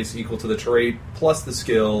of dice equal to the trait plus the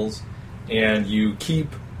skills, and you keep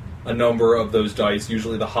a number of those dice,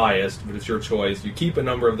 usually the highest, but it's your choice. You keep a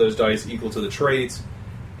number of those dice equal to the traits,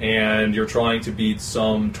 and you're trying to beat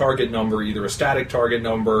some target number, either a static target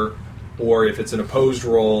number, or if it's an opposed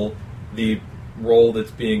roll, the roll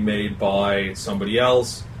that's being made by somebody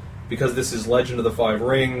else. Because this is Legend of the Five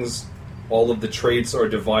Rings, all of the traits are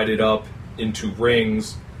divided up into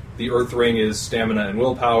rings. The Earth Ring is stamina and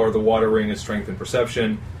willpower, the Water Ring is strength and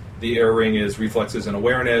perception, the Air Ring is reflexes and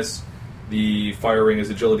awareness, the Fire Ring is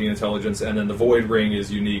agility and intelligence, and then the Void Ring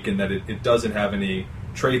is unique in that it doesn't have any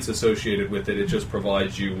traits associated with it. It just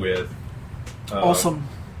provides you with Awesome.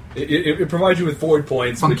 It provides you with void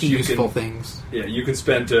points, funky, which you useful can, things. yeah, you can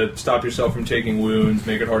spend to stop yourself from taking wounds,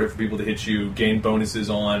 make it harder for people to hit you, gain bonuses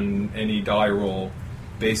on any die roll.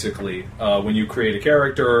 Basically, when you create a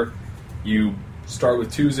character, you start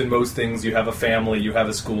with 2s in most things. You have a family, you have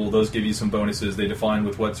a school. Those give you some bonuses. They define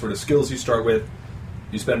with what sort of skills you start with.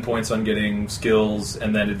 You spend points on getting skills,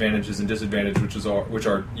 and then advantages and disadvantages, which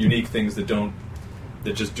are unique things that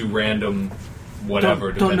just do random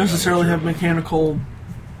whatever. Don't necessarily have mechanical,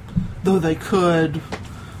 though they could.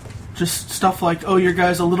 Just stuff like, oh, your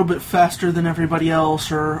guy's a little bit faster than everybody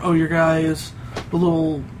else, or oh, your guy is a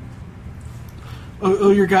little.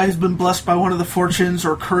 Oh, your guy's been blessed by one of the fortunes,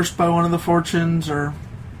 or cursed by one of the fortunes, or.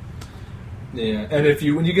 Yeah,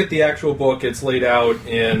 and when you get the actual book, it's laid out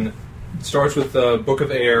in. It starts with the Book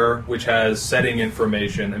of Air, which has setting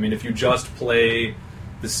information. I mean, if you just play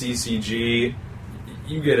the CCG,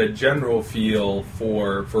 you get a general feel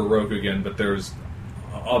for Rokugan, but there's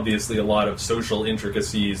obviously a lot of social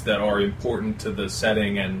intricacies that are important to the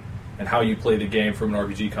setting and how you play the game from an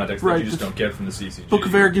RPG context that you just don't get from the CCG. Book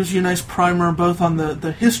of Air gives you a nice primer both on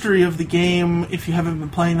the history of the game, if you haven't been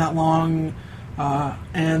playing that long,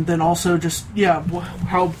 and then also just,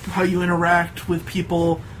 how you interact with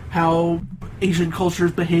people, how Asian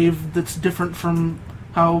cultures behave that's different from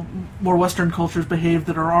how more Western cultures behave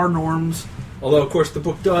that are our norms. Although, of course, the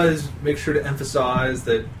book does make sure to emphasize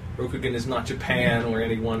that Rokugan is not Japan or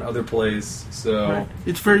any one other place, so... Right.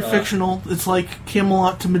 It's very fictional. It's like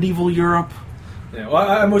Camelot to medieval Europe. Yeah, well,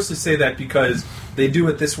 I mostly say that because they do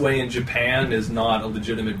it this way in Japan is not a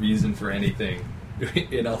legitimate reason for anything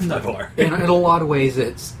in L5R. In a lot of ways,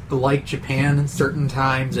 it's like Japan at certain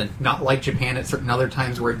times and not like Japan at certain other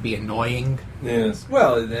times where it'd be annoying. Yes.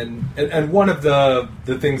 Well, and one of the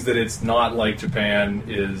things that it's not like Japan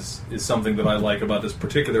is something that I like about this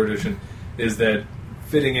particular edition is that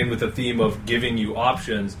fitting in with the theme of giving you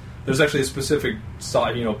options, there's actually a specific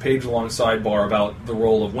page-long sidebar about the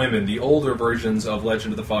role of women. The older versions of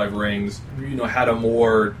Legend of the Five Rings, had a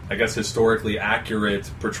more, I guess, historically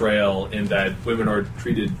accurate portrayal in that women are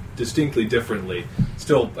treated distinctly differently.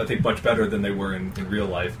 Still, I think, much better than they were in real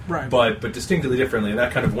life. Right. But distinctly differently, and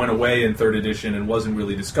that kind of went away in 3rd edition and wasn't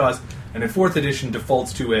really discussed. And in 4th edition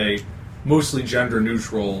defaults to a mostly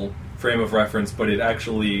gender-neutral frame of reference, but it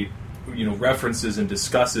actually references and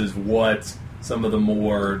discusses what some of the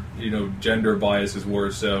more gender biases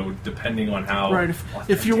were. So depending on how right,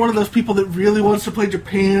 if you're one of those people that really wants to play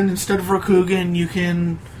Japan instead of Rokugan, you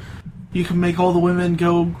can make all the women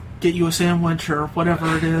go get you a sandwich or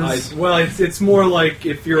whatever it is. It's more like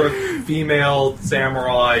if you're a female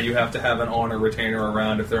samurai, you have to have an honor retainer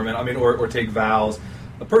around if they're a man. Or take vows.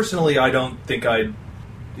 Personally, I don't think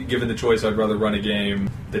given the choice, I'd rather run a game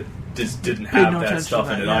that just didn't have that stuff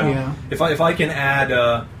in it. Yeah. If I can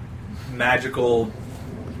add magical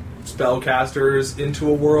spellcasters into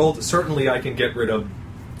a world, certainly I can get rid of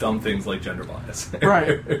dumb things like gender bias.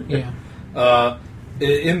 Right. Yeah.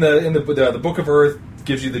 In the Book of Earth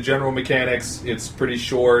gives you the general mechanics. It's pretty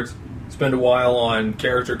short. Spend a while on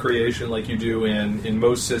character creation like you do in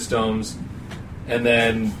most systems, and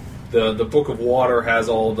then the Book of Water has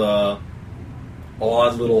all the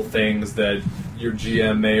odd little things that your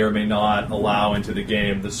GM may or may not allow into the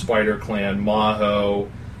game. The Spider Clan, Maho,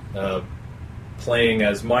 playing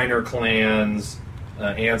as minor clans,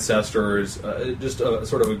 ancestors, just a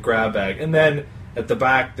sort of a grab bag. And then at the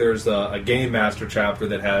back there's a Game Master chapter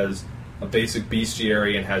that has a basic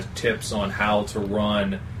bestiary and has tips on how to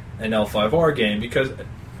run an L5R game, because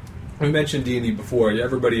we mentioned D&D before.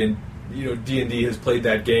 Everybody in D&D has played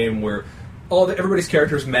that game where everybody's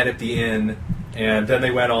characters met at the inn, and then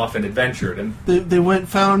they went off and adventured. And they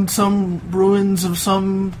found some ruins of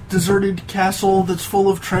some deserted castle that's full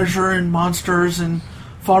of treasure and monsters, and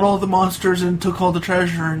fought all the monsters and took all the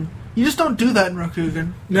treasure. And you just don't do that in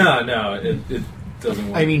Rokugan. No, it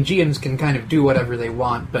doesn't work. GMs can kind of do whatever they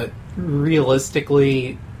want, but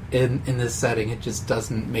realistically, in this setting, it just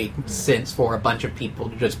doesn't make sense for a bunch of people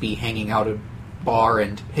to just be hanging out at a bar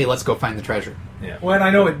and, hey, let's go find the treasure. Yeah. Well, and I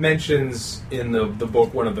know it mentions in the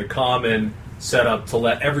book one of the common setup to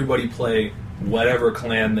let everybody play whatever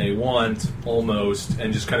clan they want, almost,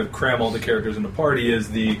 and just kind of cram all the characters in the party is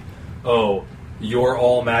you're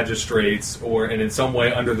all magistrates, and in some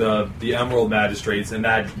way under the Emerald Magistrates, and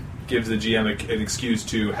that gives the GM an excuse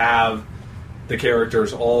to have the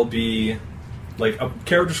characters all be,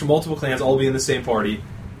 characters from multiple clans all be in the same party,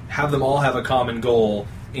 have them all have a common goal,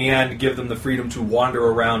 and give them the freedom to wander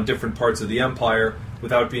around different parts of the Empire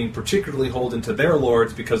without being particularly holden to their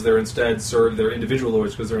lords because they're instead their individual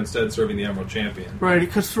lords because they're instead serving the Emerald Champion. Right, it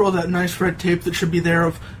cuts through all that nice red tape that should be there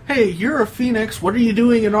of, hey, you're a phoenix, what are you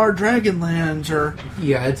doing in our Dragonlands? Or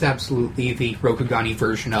yeah, it's absolutely the Rokugani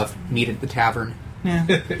version of meet at the tavern. Yeah.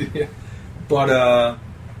 Yeah. But,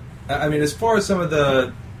 as far as some of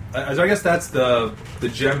the... I guess that's the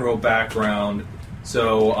general background.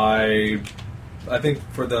 So I think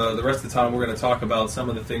for the rest of the time we're going to talk about some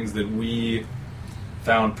of the things that we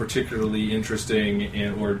found particularly interesting,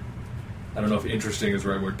 or I don't know if interesting is the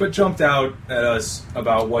right word, but jumped out at us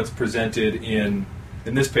about what's presented in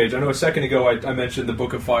this page. I know a second ago I mentioned the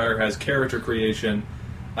Book of Fire has character creation.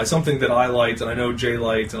 Something that I liked, and I know Jay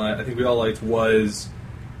liked, and I think we all liked, was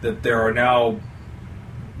that there are now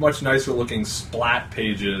much nicer looking splat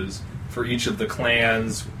pages for each of the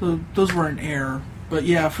clans. Those were an error, but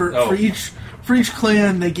yeah, for each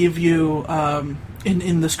clan they give you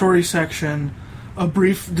in the story section a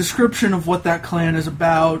brief description of what that clan is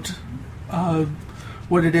about,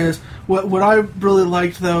 what it is. What I really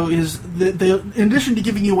liked, though, is that they, in addition to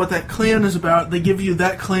giving you what that clan is about, they give you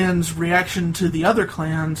that clan's reaction to the other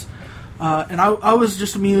clans. And I was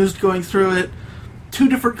just amused going through it. 2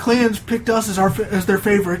 different clans picked us as their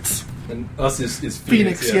favorites. And us is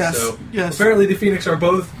Phoenix, yes. So Yes. apparently the Phoenix are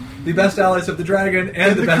both the best allies of the dragon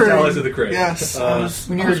and the best Crane. allies of the Crane. Yes.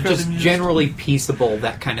 When I you're was quite just amused. generally peaceable,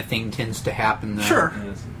 that kind of thing tends to happen. Though. Sure.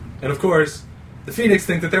 Yes. And of course, the Phoenix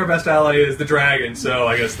think that their best ally is the dragon, so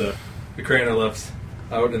I guess the Crane are left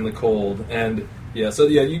out in the cold. And you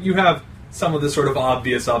have some of the sort of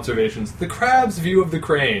obvious observations. The Crab's view of the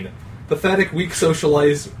Crane: pathetic, weak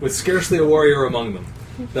socialites with scarcely a warrior among them.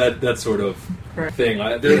 That sort of thing.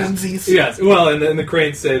 Pansies. Yes. Well, and the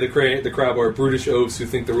Cranes say the Crab are brutish oafs who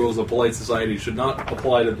think the rules of polite society should not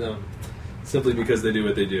apply to them simply because they do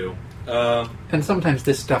what they do. And sometimes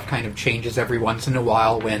this stuff kind of changes every once in a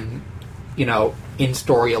while when,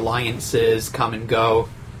 in-story alliances come and go.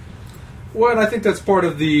 Well, and I think that's part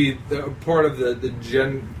of the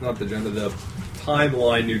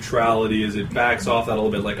timeline neutrality. Is it backs off that a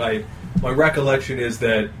little bit? Like my recollection is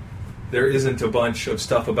that there isn't a bunch of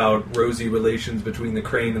stuff about rosy relations between the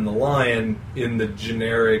Crane and the Lion in the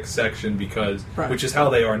generic section because, Right. which is how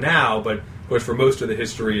they are now. But of course, for most of the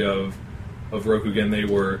history of Rokugan, they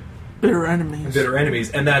were Bitter enemies. bitter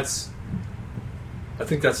enemies, and I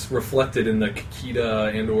think that's reflected in the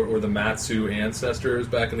Kikita and or the Matsu ancestors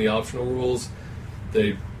back in the optional rules.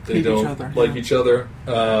 They Hate don't each other, like yeah. each other.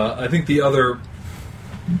 I think a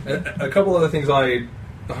couple other things I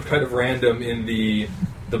kind of random in the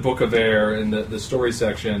Book of Air in the story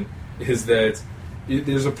section is that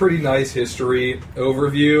there's a pretty nice history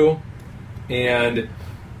overview, and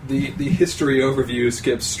the history overview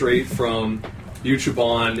skips straight from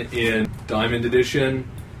Yuchibon in Diamond Edition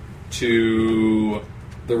to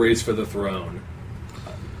the Race for the Throne.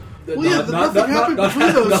 Well, yeah, nothing happened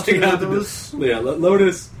between those nothing two. happened. There was- Yeah,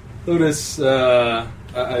 Lotus.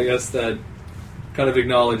 I guess that kind of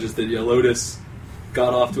acknowledges that Lotus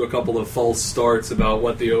got off to a couple of false starts about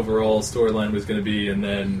what the overall storyline was going to be, and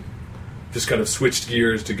then just kind of switched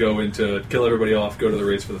gears to go into kill everybody off, go to the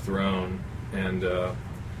Race for the Throne, and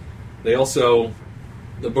they also.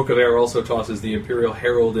 The Book of Air also tosses the Imperial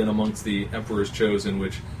Herald in amongst the Emperor's Chosen,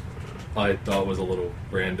 which I thought was a little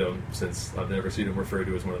random, since I've never seen him referred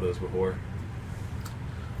to as one of those before.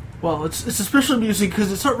 Well, it's especially amusing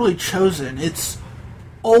because it's not really chosen. It's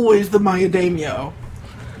always the Maya Daimyo.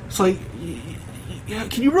 It's like,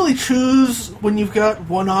 can you really choose when you've got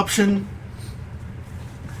one option?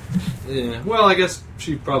 Yeah. Well, I guess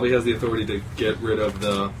she probably has the authority to get rid of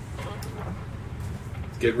the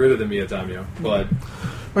Miyadaimyo, but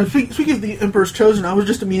Speaking of the Emperor's Chosen, I was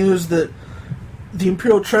just amused that the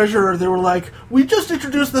Imperial Treasurer, they were like, we just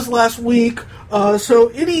introduced this last week, so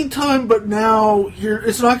any time but now,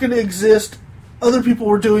 it's not going to exist. Other people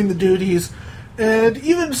were doing the duties. And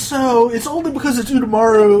even so, it's only because it's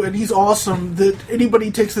Udamaru and he's awesome that anybody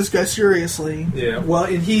takes this guy seriously. yeah. Well,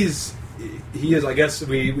 and he is. I guess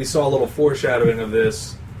we saw a little foreshadowing of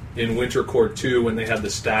this in Winter Court 2 when they had the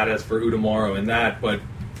status for Udamaru and that, but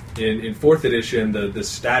in 4th edition, the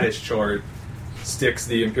status chart sticks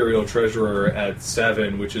the Imperial Treasurer at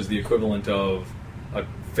 7, which is the equivalent of a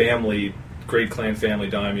great clan family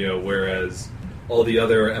daimyo, whereas all the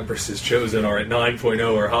other Empresses Chosen are at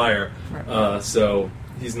 9.0 or higher. So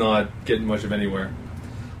he's not getting much of anywhere.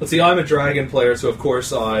 Let's see, I'm a dragon player, so of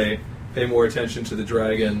course I pay more attention to the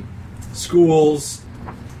dragon schools.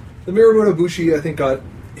 The Mirumoto Bushi, I think, got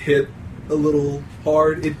hit a little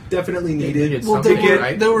hard. It definitely needed Well, to they, get...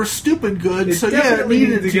 right? they were stupid good, It so yeah, it definitely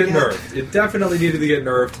needed to get get nerfed. It definitely needed to get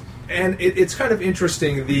nerfed, and it's kind of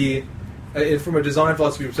interesting. From a design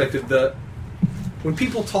philosophy perspective, when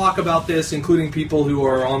people talk about this, including people who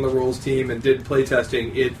are on the rules team and did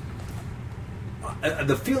playtesting,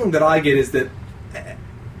 the feeling that I get is that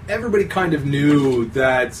everybody kind of knew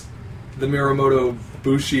that the Mirumoto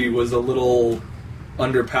Bushi was a little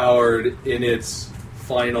underpowered in its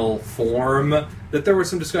final form. That there was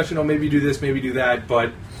some discussion, maybe do this, maybe do that,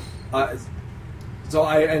 but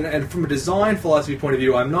and from a design philosophy point of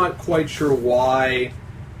view, I'm not quite sure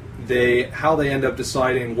how they end up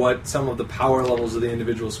deciding what some of the power levels of the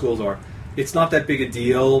individual schools are. It's not that big a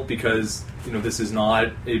deal because this is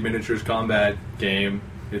not a miniatures combat game.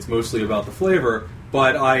 It's mostly about the flavor.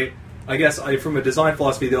 But I guess from a design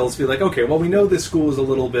philosophy, they'll just be like, okay, well, we know this school is a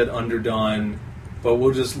little bit underdone, but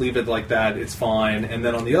we'll just leave it like that. It's fine. And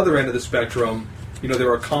then on the other end of the spectrum,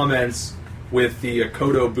 there are comments with the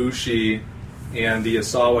Akodo Bushi and the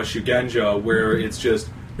Asawa Shugenja where it's just,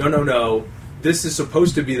 no, this is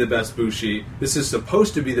supposed to be the best Bushi. This is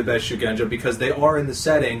supposed to be the best Shugenja because they are in the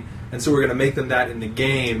setting, and so we're going to make them that in the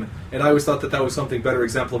game. And I always thought that was something better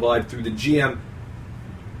exemplified through the GM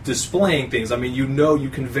displaying things. I mean, you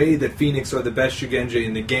convey that Phoenix are the best Shugenja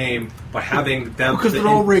in the game by having them... Because they're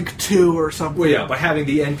all rank 2 or something. Well, yeah, by having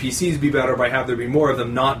the NPCs be better, by having there be more of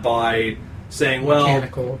them, not by saying, well,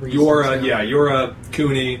 Mechanical reasons, you're a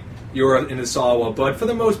Kuni, you're an Isawa, but for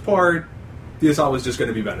the most part, the Isawa's just going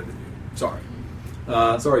to be better than you. Sorry.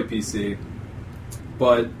 Sorry, PC.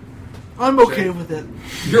 But... I'm okay with it.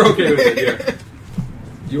 You're okay with it, yeah.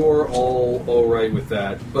 You're all right with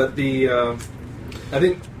that. But I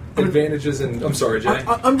think advantages and... I'm sorry, Jay.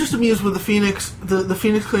 I'm just amused with the Phoenix. The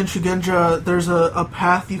Phoenix Clan Shugenja, there's a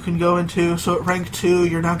path you can go into, so at rank 2,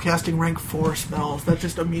 you're now casting rank 4 spells. That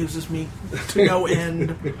just amuses me to no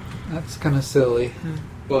end. That's kind of silly.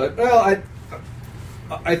 But, well,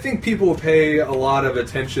 I think people will pay a lot of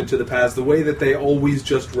attention to the paths, the way that they always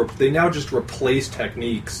they now just replace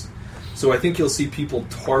techniques. So I think you'll see people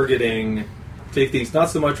targeting techniques, not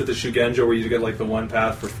so much with the Shugenja where you get like the one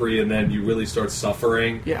path for free and then you really start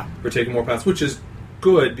suffering for taking more paths, which is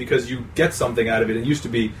good because you get something out of it. It used to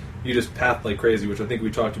be you just path like crazy, which I think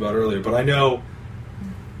we talked about earlier. But I know,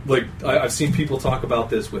 like, I've seen people talk about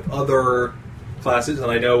this with other classes,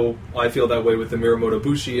 and I know I feel that way with the Miramoto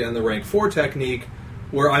Bushi and the rank 4 technique,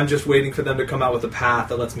 where I'm just waiting for them to come out with a path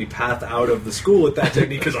that lets me path out of the school with that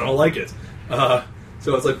technique because I don't like it.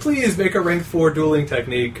 So it's like, please make a rank 4 dueling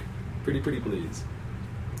technique. Pretty please.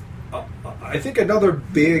 I think another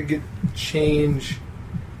big change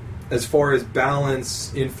as far as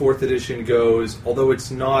balance in 4th edition goes, although it's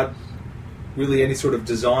not really any sort of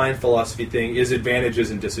design philosophy thing, is advantages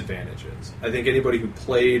and disadvantages. I think anybody who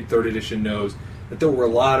played 3rd edition knows that there were a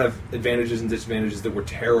lot of advantages and disadvantages that were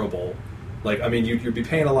terrible. Like, I mean, you'd be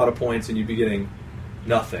paying a lot of points and you'd be getting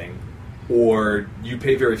nothing. Or you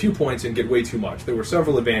pay very few points and get way too much. There were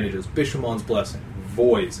several advantages. Bishamon's Blessing,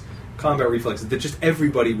 Voice, combat reflexes that just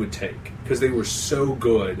everybody would take because they were so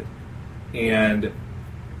good. And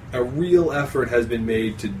a real effort has been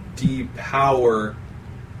made to depower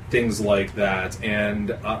things like that.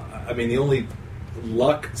 And, I mean, the only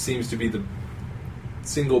luck seems to be the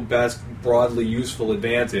single best broadly useful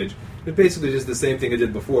advantage. It basically just the same thing it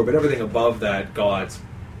did before, but everything above that got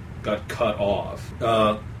cut off.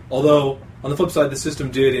 Although, on the flip side, the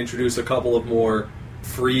system did introduce a couple of more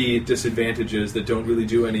free disadvantages that don't really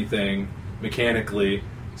do anything mechanically.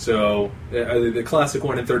 So, the classic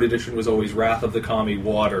one in 3rd edition was always Wrath of the Kami,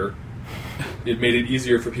 Water. It made it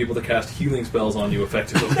easier for people to cast healing spells on you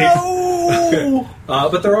effectively. No!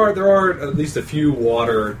 But there are at least a few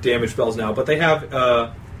water damage spells now. But they have...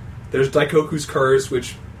 there's Daikoku's Curse,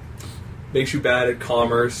 which makes you bad at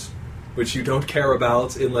commerce, which you don't care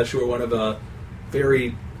about unless you're one of a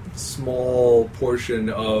very small portion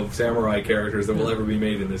of samurai characters that will ever be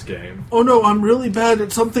made in this game. Oh no, I'm really bad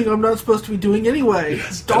at something I'm not supposed to be doing anyway.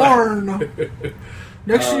 Yes. Darn!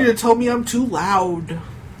 Next you're going to tell me I'm too loud.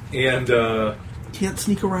 And can't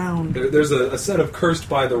sneak around. There's a set of Cursed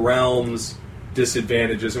by the Realms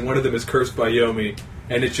disadvantages, and one of them is Cursed by Yomi,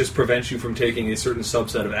 and it just prevents you from taking a certain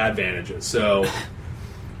subset of advantages. So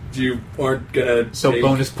you aren't gonna take...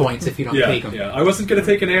 bonus points if you don't take them. Yeah, I wasn't gonna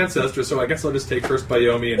take an Ancestor, so I guess I'll just take Cursed by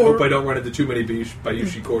Yomi and hope I don't run into too many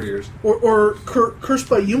Bayushi courtiers. Or Cursed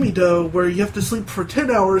by Yumido, where you have to sleep for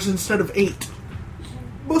 10 hours instead of 8.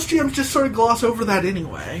 Most GMs just sort of gloss over that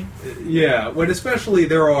anyway. Yeah, when especially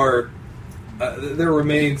there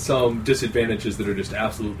remain some disadvantages that are just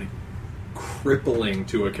absolutely crippling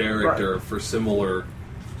to a character for similar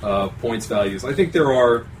points values. I think there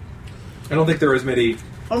are... I don't think there are as many...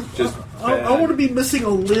 I want to be missing a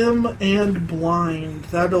limb and blind.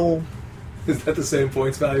 Is that the same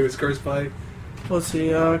points value as Cursed by? Let's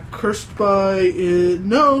see. Cursed by is...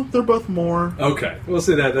 No, they're both more. Okay, we'll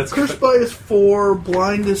say that. That's Cursed by is 4,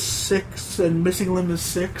 blind is 6, and missing limb is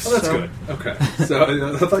 6. Oh, that's good. Okay.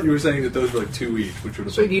 So I thought you were saying that those were like 2 each, which would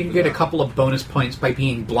have... So you can get a couple of bonus points by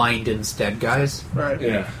being blind instead, guys. Right.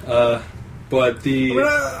 Yeah. But the...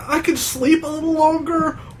 I could sleep a little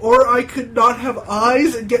longer, or I could not have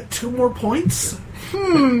eyes and get 2 more points.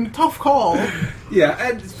 Tough call.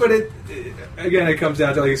 Yeah, but again, it comes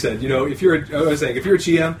down to, like you said, if you're a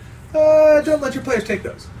GM, don't let your players take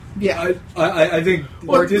those. Yeah. I think...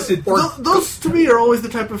 those, to me, are always the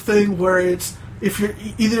type of thing where it's, if you're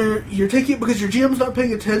either you're taking it because your GM's not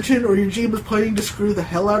paying attention, or your GM is planning to screw the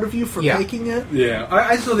hell out of you for taking it. Yeah,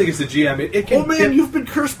 I still think it's the GM. It can, oh man, you've been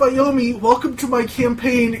cursed by Yomi. Welcome to my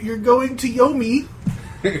campaign. You're going to Yomi.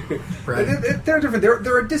 Right. They're different.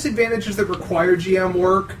 There are disadvantages that require GM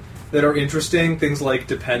work that are interesting. Things like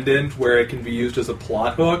Dependent, where it can be used as a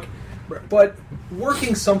plot hook. But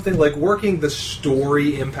working the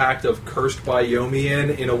story impact of Cursed by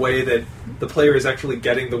Yomi in a way that the player is actually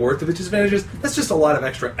getting the worth of its advantages, that's just a lot of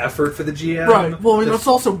extra effort for the GM. Right. Well, I mean, that's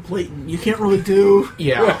also blatant. You can't really do...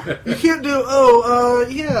 Yeah. You can't do,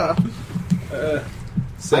 yeah.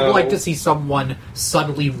 So, I'd like to see someone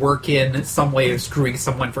subtly work in some way of screwing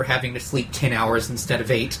someone for having to sleep 10 hours instead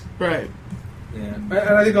of 8. Right. Yeah. And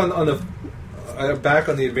I think on the... back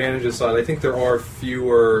on the advantages side, I think there are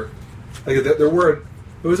fewer... Like, there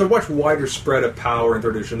was a much wider spread of power in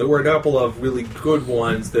 3rd edition. There were a couple of really good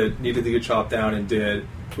ones that needed to get chopped down and did,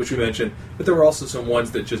 which we mentioned. But there were also some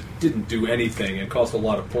ones that just didn't do anything and cost a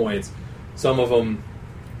lot of points. Some of them,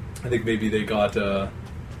 I think maybe they got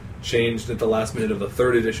changed at the last minute of the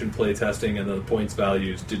 3rd edition playtesting, and the points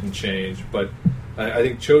values didn't change. But I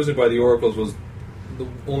think Chosen by the Oracles was the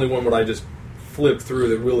only one when I just flipped through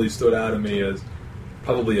that really stood out to me as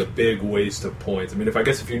probably a big waste of points. I mean,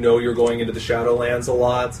 if you know you're going into the Shadowlands a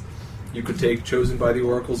lot, you could take Chosen by the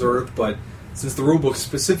Oracle's Earth, but since the rulebook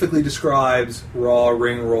specifically describes raw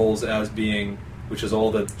ring rolls as being, which is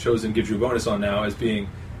all that Chosen gives you a bonus on now, as being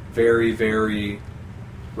very, very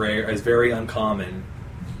rare, as very uncommon,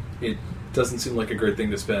 it doesn't seem like a great thing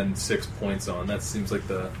to spend 6 points on. That seems like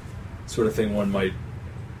the sort of thing one might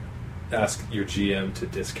ask your GM to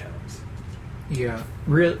discount. Yeah.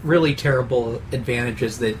 Really terrible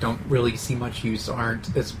advantages that don't really see much use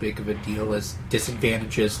aren't as big of a deal as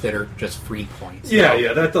disadvantages that are just free points.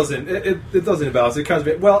 Yeah, that doesn't... It doesn't imbalance. It kind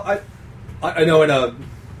of... Well, I know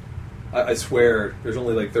I swear there's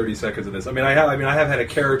only like 30 seconds of this. I have had a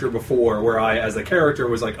character before where I, as a character,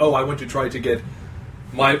 was like, I want to try to get...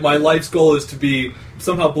 My life's goal is to be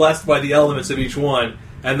somehow blessed by the elements of each one,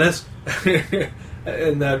 and this...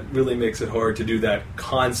 And that really makes it hard to do that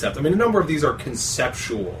concept. I mean, a number of these are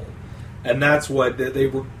conceptual, and that's what they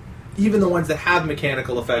were. Even the ones that have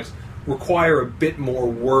mechanical effects require a bit more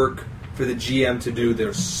work for the GM to do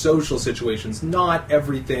their social situations. Not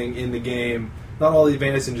everything in the game, not all the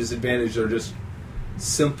advantages and disadvantages are just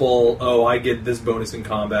simple, I get this bonus in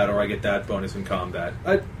combat, or I get that bonus in combat.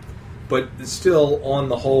 But still, on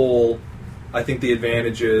the whole, I think the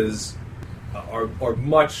advantages are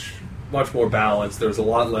much more balanced. There's a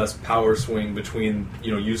lot less power swing between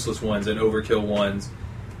useless ones and overkill ones,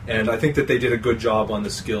 and I think that they did a good job on the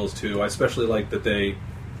skills too. I especially like that they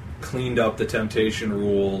cleaned up the temptation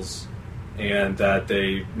rules and that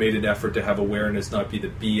they made an effort to have awareness not be the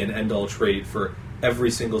be and end all trait for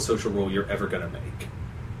every single social role you're ever going to make.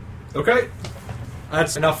 Okay,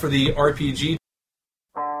 that's enough for the RPG.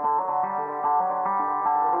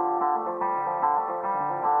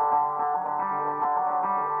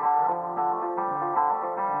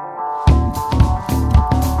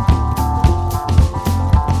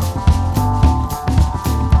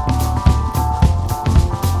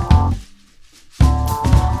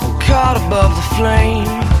 Above the flame,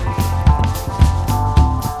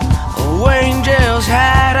 angels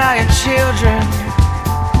hide all your children.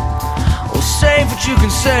 Well, save what you can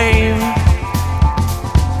save.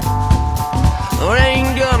 There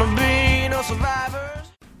ain't gonna be no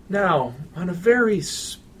survivors. Now, on a very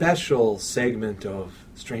special segment of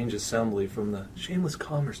Strange Assembly from the Shameless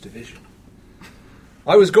Commerce Division,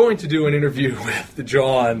 I was going to do an interview with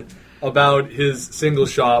John about his single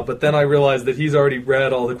shop, but then I realized that he's already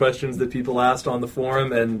read all the questions that people asked on the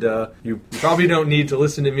forum, and you probably don't need to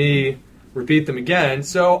listen to me repeat them again,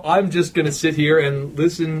 so I'm just going to sit here and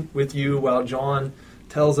listen with you while John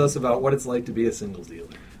tells us about what it's like to be a singles dealer.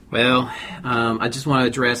 Well, I just want to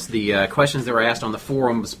address the questions that were asked on the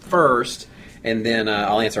forums first, and then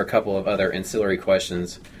I'll answer a couple of other ancillary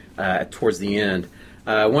questions towards the end.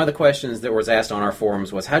 One of the questions that was asked on our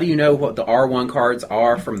forums was, how do you know what the R1 cards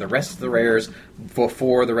are from the rest of the rares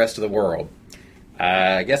before the rest of the world?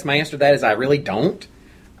 I guess my answer to that is I really don't.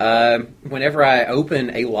 Whenever I open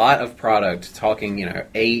a lot of product, talking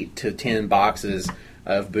 8 to 10 boxes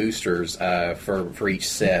of boosters for each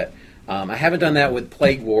set, I haven't done that with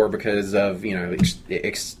Plague War because of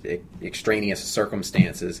extraneous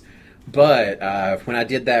circumstances. But when I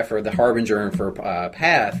did that for the Harbinger and for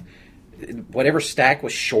Path, whatever stack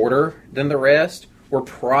was shorter than the rest were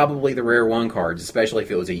probably the rare 1 cards, especially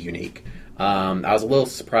if it was a unique. I was a little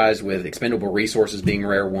surprised with Expendable Resources being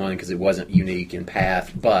rare 1 because it wasn't unique in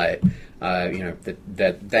Path, but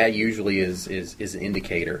that usually is an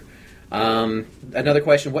indicator. Another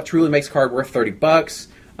question: what truly makes a card worth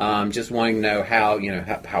 $30? Just wanting to know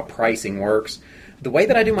how pricing works. The way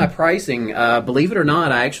that I do my pricing, believe it or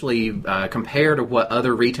not, I actually compare to what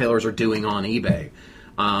other retailers are doing on eBay.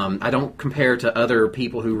 I don't compare to other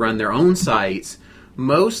people who run their own sites,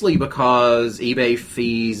 mostly because eBay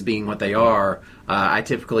fees being what they are I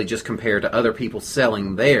typically just compare to other people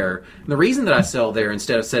selling there. And the reason that I sell there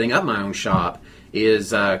instead of setting up my own shop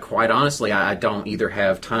is, quite honestly, I don't either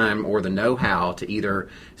have time or the know-how to either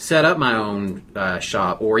set up my own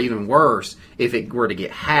shop, or even worse, if it were to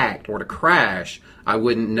get hacked or to crash, I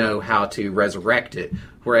wouldn't know how to resurrect it.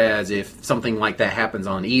 Whereas if something like that happens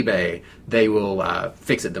on eBay, they will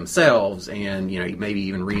fix it themselves and maybe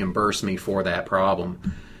even reimburse me for that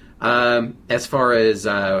problem. As far as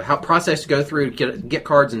how process to go through to get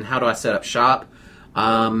cards and how do I set up shop,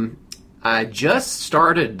 I just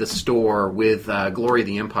started the store with Glory of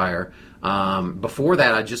the Empire. Before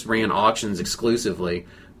that, I just ran auctions exclusively,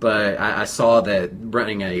 but I saw that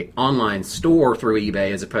running a online store through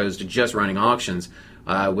eBay as opposed to just running auctions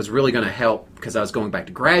was really going to help because I was going back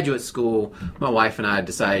to graduate school. My wife and I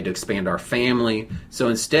decided to expand our family, so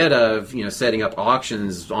instead of setting up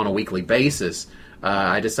auctions on a weekly basis,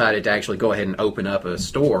 I decided to actually go ahead and open up a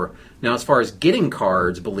store. Now, as far as getting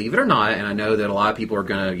cards, believe it or not, and I know that a lot of people are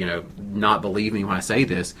going to, not believe me when I say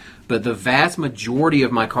this, but the vast majority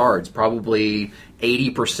of my cards, probably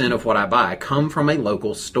 80% of what I buy, come from a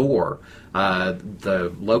local store.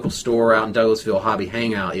 The local store out in Douglasville, Hobby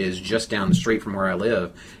Hangout, is just down the street from where I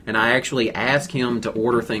live, and I actually ask him to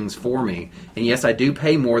order things for me. And yes, I do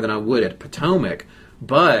pay more than I would at Potomac,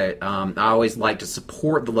 but I always like to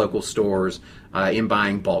support the local stores in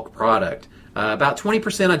buying bulk product. About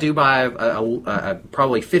 20% I do buy,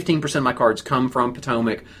 probably 15% of my cards come from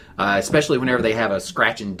Potomac, especially whenever they have a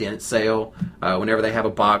scratch and dent sale. Whenever they have a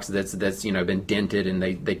box that's been dented and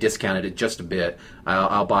they discounted it just a bit,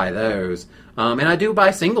 I'll buy those. And I do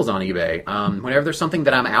buy singles on eBay. Whenever there's something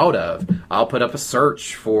that I'm out of, I'll put up a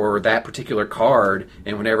search for that particular card,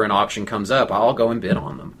 and whenever an auction comes up, I'll go and bid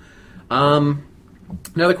on them.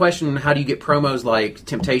 Another question, how do you get promos like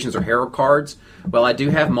Temptations or Herald cards? Well, I do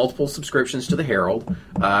have multiple subscriptions to the Herald.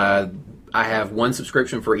 I have one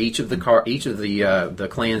subscription for each of the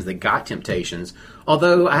clans that got Temptations,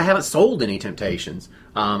 although I haven't sold any Temptations.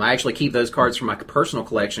 I actually keep those cards for my personal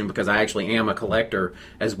collection because I actually am a collector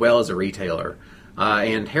as well as a retailer.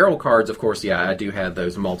 And Herald cards, of course, yeah, I do have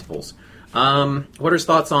those multiples. What are his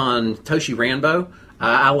thoughts on Toshi Ranbo?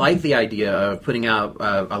 I like the idea of putting out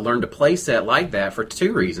a Learn to Play set like that for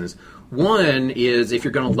two reasons. One is if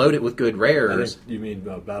you're going to load it with good rares. I think you mean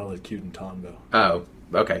Battle at Cute and Tonbo. Oh,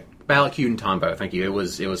 okay. Battle at Cute and Tombo, thank you. It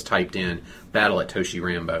was typed in Battle at Toshi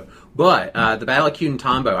Ranbo. But the Battle at Cute and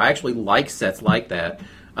Tombo, I actually like sets like that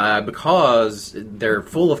because they're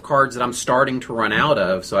full of cards that I'm starting to run out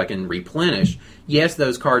of so I can replenish. Yes,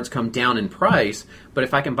 those cards come down in price, but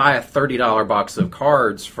if I can buy a $30 box of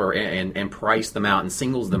cards and price them out and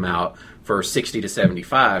singles them out for $60 to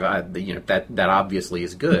 $75, that obviously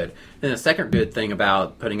is good. And the second good thing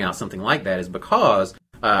about putting out something like that is because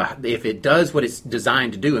if it does what it's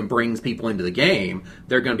designed to do and brings people into the game,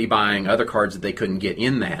 they're going to be buying other cards that they couldn't get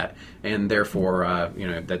in that, and therefore,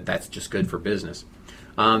 that's just good for business.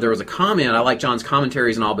 There was a comment, I like John's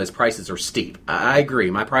commentaries and all, but his prices are steep. I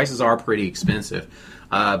agree, my prices are pretty expensive.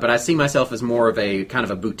 But I see myself as more of a kind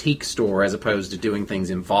of a boutique store as opposed to doing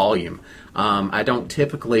things in volume. I don't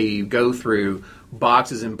typically go through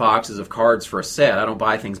boxes and boxes of cards for a set. I don't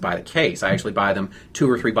buy things by the case. I actually buy them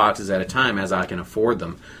 2 or 3 boxes at a time as I can afford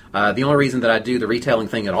them. The only reason that I do the retailing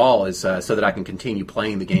thing at all is so that I can continue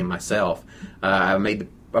playing the game myself. I made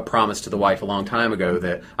a promise to the wife a long time ago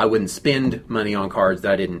that I wouldn't spend money on cards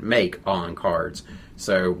that I didn't make on cards.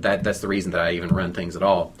 So that's the reason that I even run things at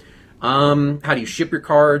all. How do you ship your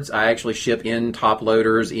cards? I actually ship in top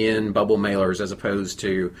loaders, in bubble mailers, as opposed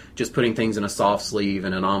to just putting things in a soft sleeve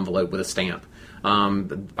and an envelope with a stamp.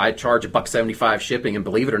 I charge $1.75 shipping, and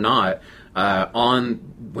believe it or not,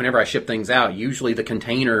 whenever I ship things out, usually the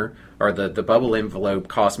container or the bubble envelope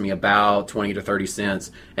costs me about 20 to 30 cents,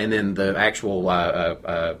 and then the actual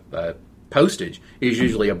postage is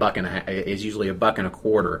usually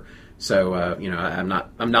 $1.25. So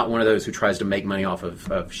I'm not one of those who tries to make money off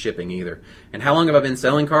of shipping either. And how long have I been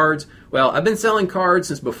selling cards? Well, I've been selling cards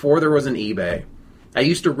since before there was an eBay. I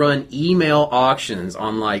used to run email auctions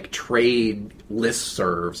on like trade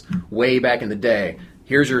listservs way back in the day.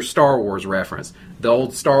 Here's your Star Wars reference. The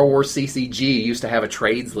old Star Wars CCG used to have a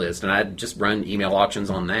trades list, and I'd just run email auctions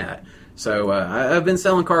on that. So I've been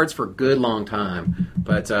selling cards for a good long time.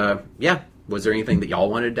 But yeah, was there anything that y'all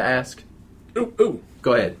wanted to ask? Ooh.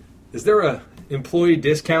 Go ahead. Is there a employee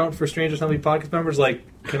discount for Stranger Assembly podcast members? Like,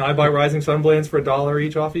 can I buy Rising Sunblades for $1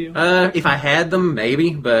 each off of you? If I had them,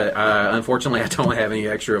 maybe, but unfortunately I don't have any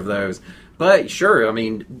extra of those. But sure, I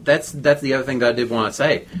mean, that's the other thing that I did want to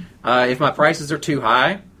say. If my prices are too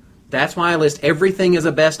high, that's why I list everything as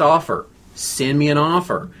a best offer. send me an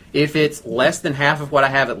offer. If it's less than half of what I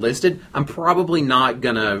have it listed, I'm probably not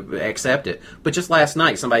going to accept it. But just last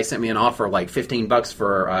night, somebody sent me an offer of like $15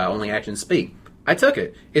 for Only Actions Speak. I took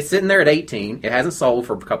it. It's sitting there at 18. It hasn't sold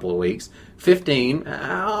for a couple of weeks. 15,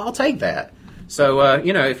 I'll take that. So,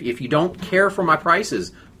 if you don't care for my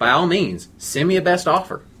prices, by all means, send me a best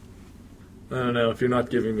offer. I don't know. If you're not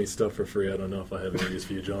giving me stuff for free, I don't know if I have any use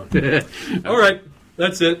for you, John. All right.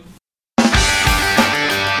 That's it.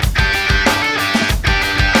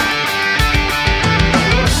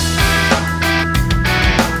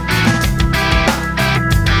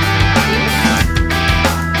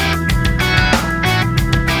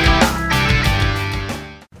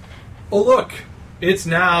 Oh, look. It's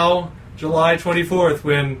now July 24th,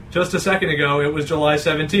 when just a second ago it was July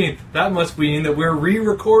 17th. That must mean that we're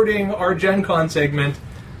re-recording our Gen Con segment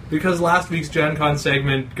because last week's Gen Con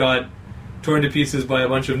segment got torn to pieces by a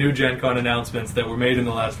bunch of new Gen Con announcements that were made in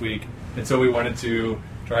the last week, and so we wanted to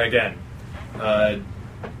try again.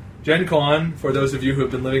 Gen Con, for those of you who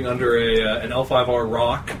have been living under an L5R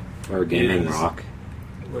rock, or gaming rock,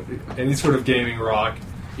 any sort of gaming rock,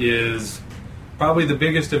 is probably the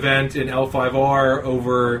biggest event in L5R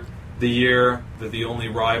over the year. The only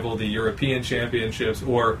rival, the European Championships,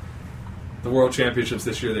 or the World Championships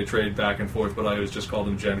this year, they trade back and forth, but I always just call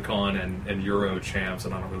them Gen Con and Euro Champs,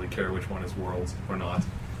 and I don't really care which one is Worlds or not.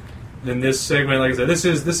 In this segment, like I said, this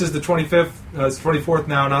is the 25th, it's 24th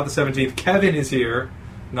now, not the 17th. Kevin is here,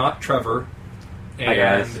 not Trevor. And, hi,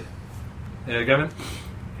 guys. Kevin?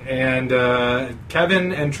 And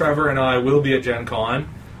Kevin and Trevor and I will be at Gen Con.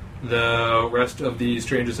 The rest of the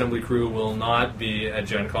Strange Assembly crew will not be at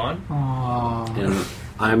Gen Con. Aww. And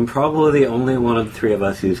I'm probably the only one of the three of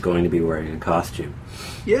us who's going to be wearing a costume.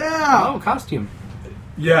 Yeah. Oh, costume.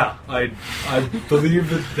 Yeah, I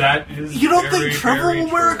believe that is. You don't very, think Trevor very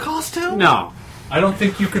will wear a true. costume? No. I don't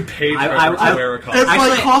think you could pay Trevor I- to wear a As costume. like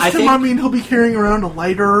Actually, costume, I I think- mean, he'll be carrying around a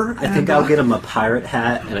lighter. I think I'll get him a pirate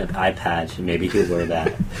hat and an eye patch, and maybe he'll wear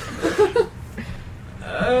that.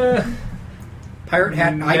 Pirate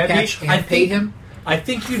hat and eye Maybe. patch and I pay think- him? I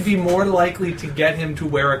think you'd be more likely to get him to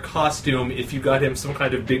wear a costume if you got him some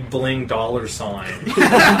kind of big bling dollar sign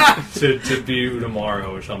to view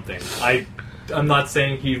tomorrow or something. I'm not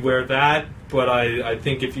saying he'd wear that, but I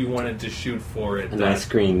think if you wanted to shoot for it, A that nice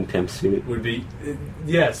green pimp suit. would be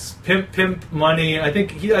yes, pimp money. I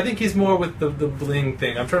think he's more with the bling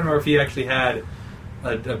thing. I'm trying to remember if he actually had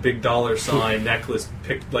a big dollar sign necklace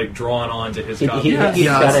drawn onto his copy. He's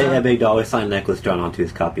Yeah. got a big dollar sign necklace drawn onto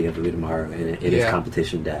his copy of Blue Tomorrow in his Yeah.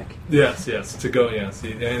 competition deck. Yes, to go. Yes,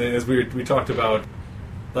 and as we talked about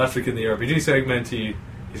last week in the RPG segment,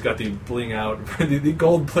 he's got the bling out, the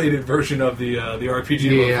gold plated version of the RPG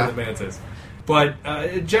logo Yeah. for the Mantis. But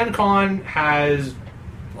Gen Con has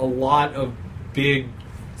a lot of big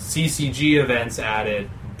CCG events at it,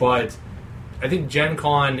 but I think Gen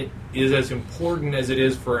Con is as important as it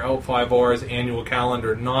is for L5R's annual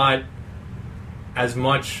calendar, not as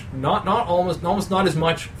much, almost not as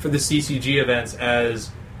much for the CCG events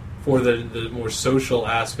as for the more social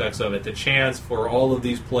aspects of it. The chance for all of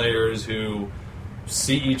these players who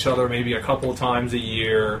see each other maybe a couple of times a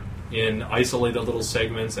year in isolated little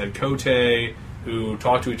segments at Kote, who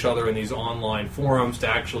talk to each other in these online forums to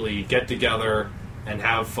actually get together and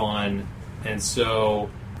have fun. And so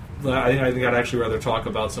I think I'd actually rather talk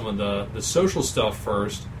about some of the social stuff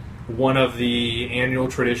first. One of the annual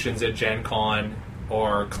traditions at Gen Con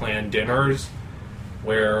are clan dinners,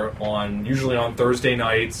 where usually on Thursday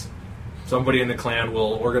nights, somebody in the clan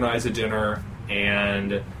will organize a dinner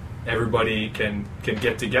and everybody can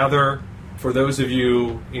get together. For those of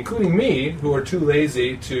you, including me, who are too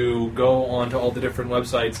lazy to go onto all the different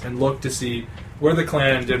websites and look to see where the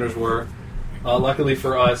clan dinners were, luckily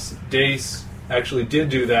for us, Dace actually did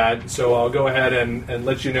do that, so I'll go ahead and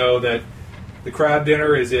let you know that the crab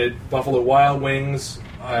dinner is at Buffalo Wild Wings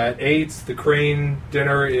at 8. The crane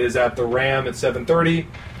dinner is at the Ram at 7:30.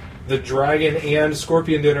 The dragon and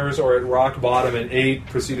scorpion dinners are at Rock Bottom at 8,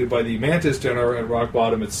 preceded by the mantis dinner at Rock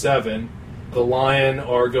Bottom at 7. The lion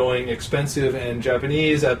are going expensive and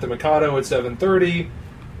Japanese at the Mikado at 7:30.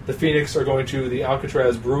 The Phoenix are going to the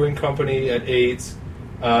Alcatraz Brewing Company at 8.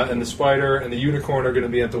 And the Spider and the Unicorn are going to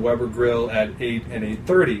be at the Weber Grill at 8 and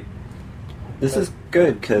 8:30. This is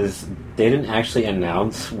good because they didn't actually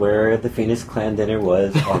announce where the Phoenix Clan dinner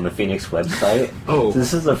was on the Phoenix website. Oh.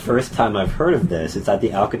 This is the first time I've heard of this. It's at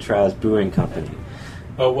the Alcatraz Brewing Company.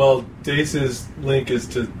 Oh, well, Dace's link is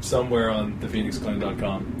to somewhere on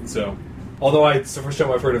thephoenixclan.com. So, although it's the first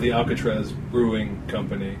time I've heard of the Alcatraz Brewing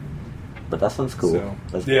Company. But that sounds cool. So,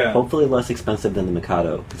 That's yeah. hopefully less expensive than the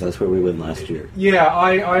Mikado, because that's where we went last year. Yeah,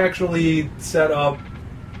 I actually set up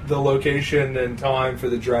the location and time for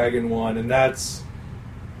the Dragon one, and that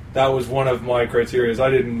was one of my criteria.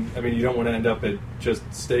 You don't want to end up at just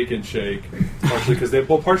Steak and Shake, partially because they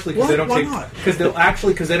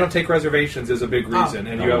don't take reservations is a big reason,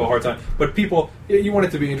 and you have a hard time. But people, you want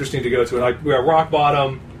it to be interesting to go to, and Rock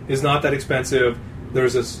Bottom is not that expensive.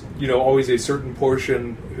 There's always a certain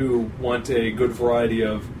portion who want a good variety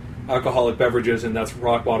of alcoholic beverages, and that's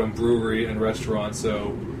Rock Bottom Brewery and Restaurant.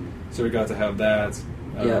 So we got to have that.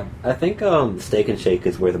 Yeah, I think Steak and Shake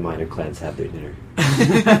is where the minor clans have their dinner.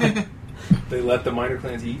 They let the minor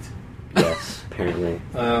clans eat? Yes, apparently.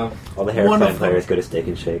 All the Hair Wonderful. Clan players go to Steak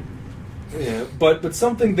and Shake. Yeah, but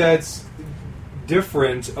something that's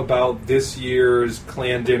different about this year's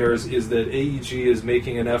clan dinners is that AEG is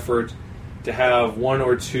making an effort to have one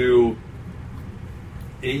or two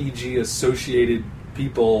AEG-associated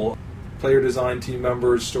people, player design team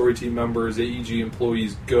members, story team members, AEG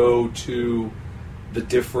employees, go to the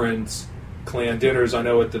different clan dinners. I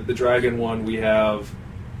know at the Dragon one we have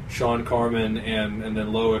Sean Carmen and then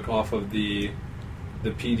Loic off of the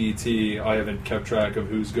PDT. I haven't kept track of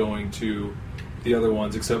who's going to the other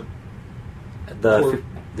ones except The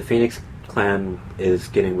Phoenix clan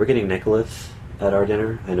we're getting Nicholas at our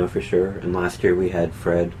dinner, I know for sure. And last year we had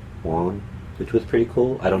Fred Wong, which was pretty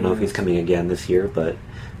cool. I don't know if he's coming again this year, but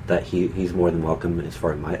that he's more than welcome as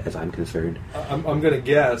far as I'm concerned. I'm going to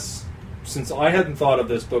guess, since I hadn't thought of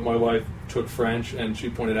this, but my wife took French, and she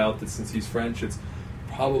pointed out that since he's French, it's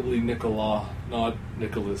probably Nicolas, not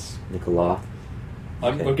Nicholas. Nicolas.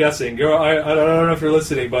 I'm Okay. guessing. I don't know if you're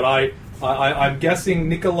listening, but I'm guessing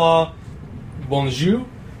Nicolas Bonjour.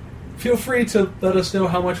 Feel free to let us know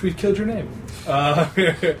how much we've killed your name.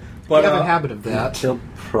 But I have a habit of that. He'll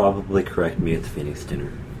probably correct me at the Phoenix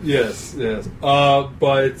dinner. Yes.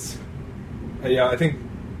 But I think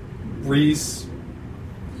Reese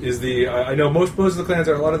is the. I know most of the clans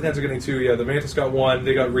a lot of the clans are getting two. Yeah, the Mantis got one.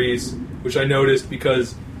 They got Reese, which I noticed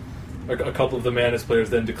because a couple of the Mantis players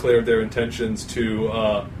then declared their intentions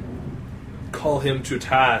to call him to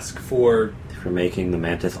task for making the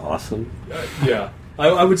Mantis awesome. Yeah.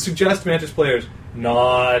 I would suggest Mantis players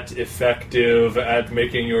not effective at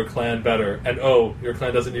making your clan better. And your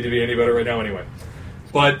clan doesn't need to be any better right now anyway.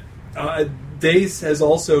 But Dace has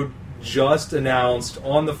also just announced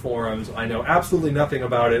on the forums, I know absolutely nothing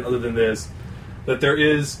about it other than this, that there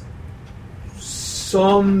is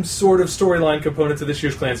some sort of storyline component to this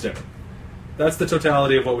year's Clans Dinner. That's the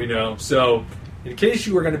totality of what we know. So, in case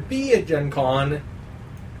you were going to be at Gen Con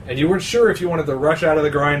and you weren't sure if you wanted to rush out of the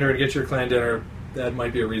grinder and get your clan dinner, that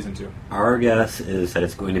might be a reason to. Our guess is that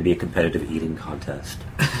it's going to be a competitive eating contest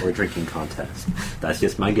or drinking contest. That's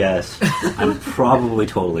just my guess. I'm probably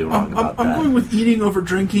totally wrong about I'm that. going with eating over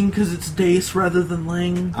drinking because it's Dace rather than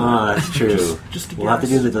Lang. That's true. Just a We'll have to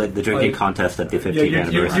guess. do the drinking contest at the 15th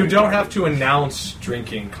anniversary. You don't have to announce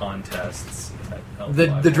drinking contests.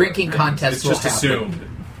 The drinking contest It's will just happen. assumed.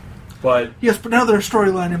 But Yes, but now there are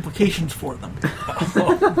storyline implications for them.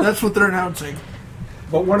 That's what they're announcing.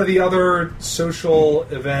 But one of the other social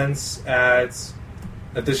events at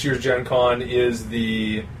this year's Gen Con is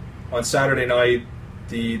on Saturday night,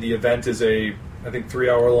 the event is a, I think,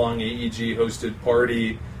 3-hour-long AEG hosted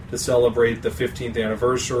party to celebrate the 15th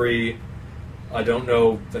anniversary. I don't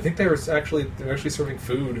know. I think they're actually serving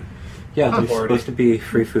food. Yeah, at the there's party. supposed to be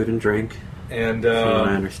free food and drink. And From what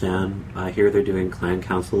I understand, I hear they're doing clan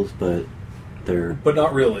councils, but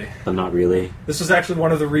not really. But not really. This was actually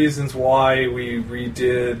one of the reasons why we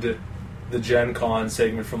redid the Gen Con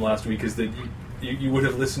segment from last week, is that you would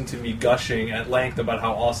have listened to me gushing at length about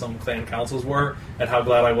how awesome clan councils were and how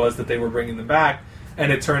glad I was that they were bringing them back.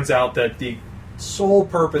 And it turns out that the sole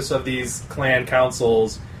purpose of these clan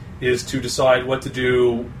councils is to decide what to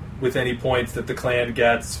do with any points that the clan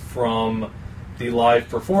gets from the live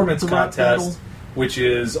performance The rap contest, battle. which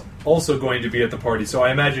is also going to be at the party. So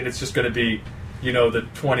I imagine it's just going to be, the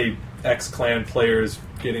 20 ex-clan players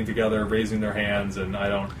getting together, raising their hands, and I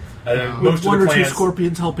think most One of the or two clans.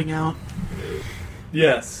 scorpions helping out.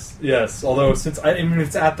 Yes. Although since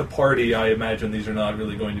it's at the party, I imagine these are not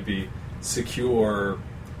really going to be secure,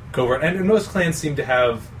 covert. And most clans seem to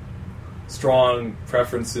have strong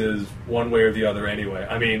preferences one way or the other anyway.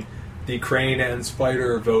 I mean, the Crane and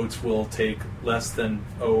Spider votes will take less than,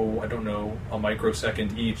 a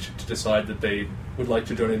microsecond each to decide that they would like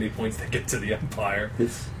to donate any points they get to the Empire.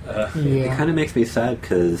 It kind of makes me sad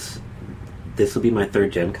because this will be my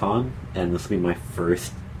third Gen Con, and this will be my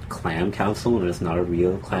first clan council, and it's not a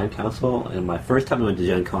real clan council. And my first time I went to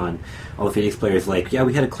Gen Con, all the Phoenix players were like, yeah,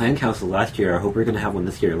 we had a clan council last year. I hope we're going to have one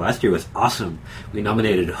this year. Last year was awesome. We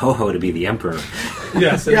nominated Ho-Ho to be the emperor.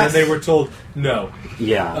 Yes, and Yes. then they were told no.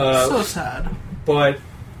 Yeah. So sad. But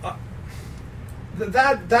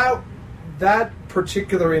that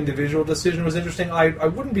particular individual decision was interesting. I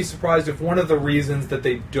wouldn't be surprised if one of the reasons that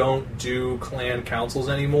they don't do clan councils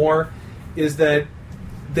anymore is that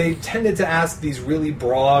they tended to ask these really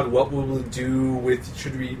broad, what will we do with,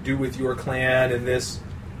 should we do with your clan in this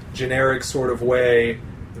generic sort of way,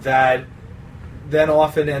 that then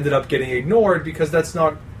often ended up getting ignored because that's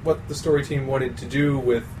not what the story team wanted to do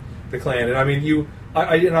with the clan. And I mean,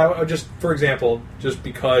 I just, for example, just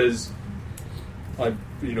because I'm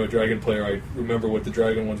a dragon player, I remember what the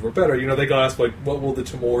dragon ones were better. They got asked, like, what will the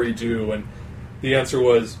Tamori do? And the answer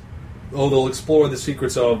was, they'll explore the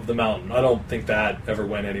secrets of the mountain. I don't think that ever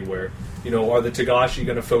went anywhere. Are the Togashi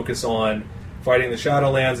going to focus on fighting the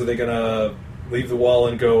Shadowlands? Are they going to leave the wall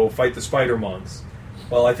and go fight the Spider Monks?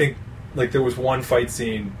 Well, I think there was one fight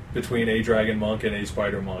scene between a Dragon Monk and a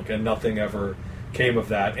Spider Monk, and nothing ever came of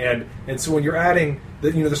that. And so when you're adding,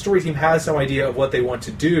 the story team has some idea of what they want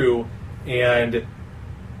to do, and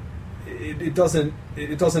it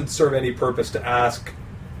doesn't serve any purpose to ask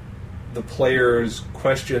the players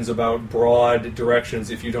questions about broad directions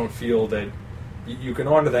if you don't feel that you can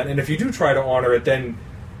honor that. And if you do try to honor it, then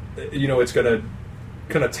it's going to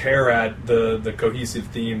kind of tear at the cohesive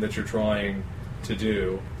theme that you're trying to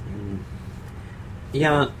do.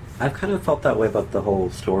 Yeah, I've kind of felt that way about the whole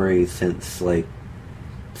story since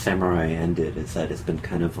Samurai ended, is that it's been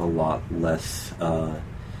kind of a lot less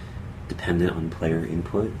dependent on player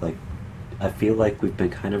input. I feel like we've been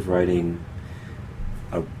kind of writing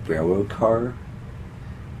a railroad car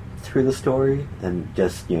through the story, and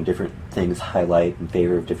just different things highlight in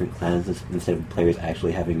favor of different clans instead of players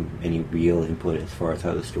actually having any real input as far as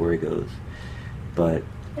how the story goes. But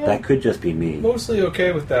that could just be me. Mostly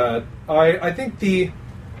okay with that. I think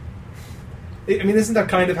isn't that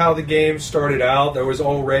kind of how the game started out? There was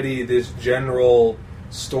already this general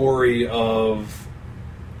story of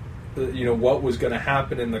what was going to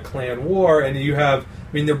happen in the clan war, and you have,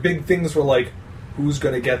 their big things were like, who's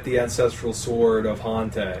going to get the ancestral sword of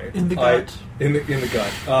Hante? In the gut. In the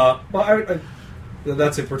gut.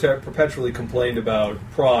 That's a perpetually complained about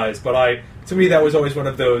prize, but to me that was always one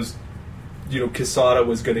of those, Kisada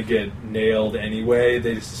was going to get nailed anyway.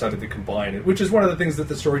 They just decided to combine it, which is one of the things that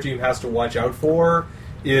the story team has to watch out for,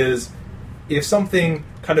 is if something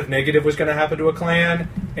kind of negative was going to happen to a clan,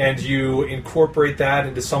 and you incorporate that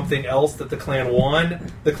into something else that the clan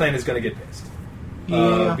won, the clan is going to get pissed.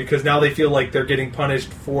 Yeah. Because now they feel like they're getting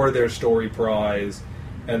punished for their story prize,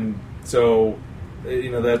 and so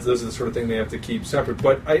those are the sort of thing they have to keep separate.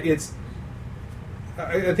 But I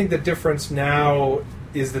think the difference now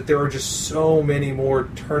is that there are just so many more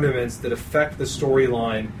tournaments that affect the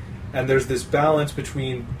storyline, and there's this balance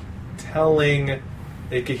between telling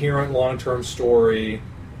a coherent long-term story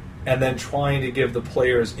and then trying to give the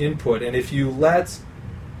players input. And if you let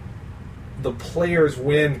the players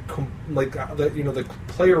win, the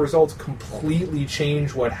player results completely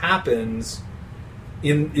change what happens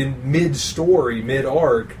in mid-story,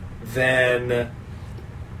 mid-arc, then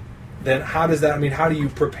how does that, how do you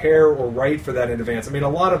prepare or write for that in advance? A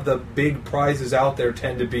lot of the big prizes out there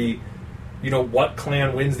tend to be, what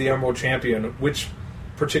clan wins the Emerald Champion, which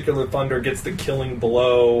particular thunder gets the killing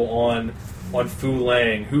blow on Fu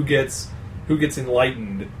Lang, who gets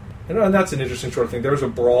enlightened. And that's an interesting sort of thing.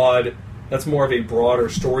 That's more of a broader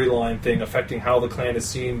storyline thing affecting how the clan is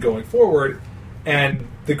seen going forward, and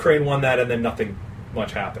the Crane won that, and then nothing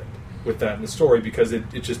much happened with that in the story because it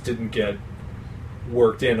just didn't get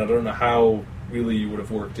worked in. I don't know how really you would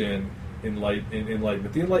have worked in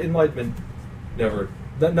Enlightenment. The Enlightenment never...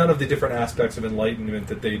 None of the different aspects of Enlightenment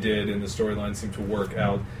that they did in the storyline seemed to work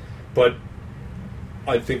out. But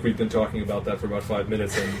I think we've been talking about that for about 5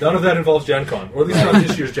 minutes, and none of that involves Gen Con, or at least not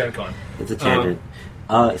this year's Gen Con. It's a tangent.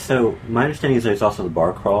 So my understanding is there's also the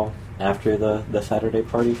bar crawl after the Saturday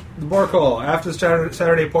party. The bar crawl after the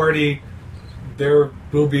Saturday party, there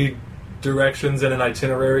will be directions and an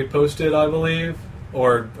itinerary posted, I believe,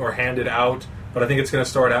 or handed out. But I think it's going to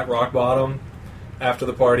start at Rock Bottom after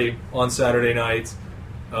the party on Saturday night.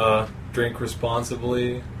 Drink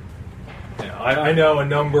responsibly. Yeah, I know a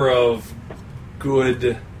number of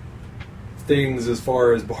good things as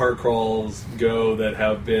far as bar crawls go that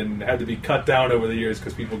had to be cut down over the years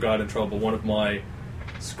because people got in trouble. One of my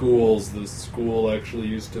schools, the school actually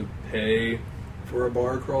used to pay for a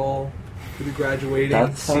bar crawl for the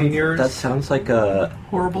graduating seniors. That sounds like a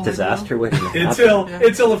horrible disaster waiting to happen.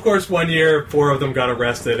 Until of course one year 4 of them got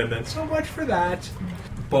arrested, and then so much for that.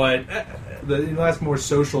 But the last more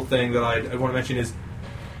social thing that I want to mention is,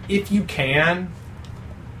 if you can,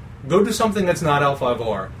 go to something that's not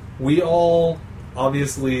L5R. We all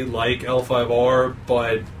obviously like L5R,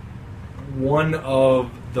 but one of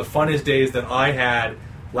the funnest days that I had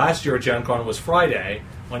last year at Gen Con was Friday,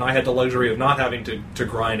 when I had the luxury of not having to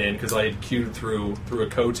grind in because I had queued through a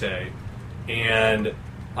Kote. And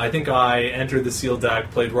I think I entered the sealed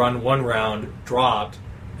deck, played one round, dropped,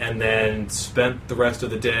 and then spent the rest of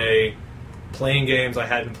the day playing games I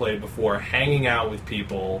hadn't played before, hanging out with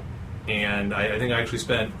people, and I think I actually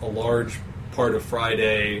spent a large part of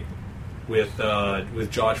Friday with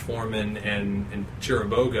Josh Foreman and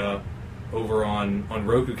Chiriboga over on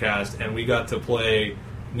RokuCast, and we got to play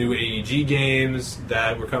new AEG games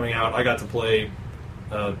that were coming out. I got to play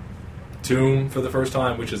Tomb for the first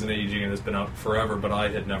time, which is an AEG game that's been out forever, but I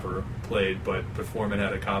had never played, but Foreman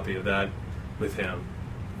had a copy of that with him.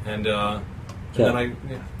 And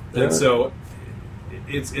so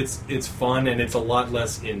it's fun, and it's a lot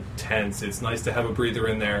less intense. It's nice to have a breather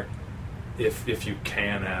in there if you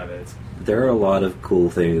can have it. There are a lot of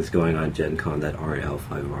cool things going on Gen Con that aren't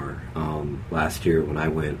L5R. Last year when I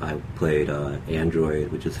went, I played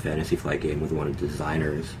Android, which is a Fantasy Flight game with one of the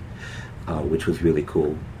designers, which was really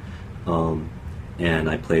cool. And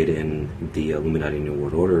I played in the Illuminati New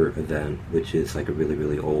World Order event, which is like a really,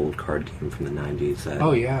 really old card game from the 90s that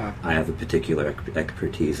I have a particular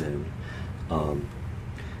expertise in.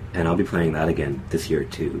 And I'll be playing that again this year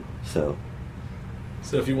too. So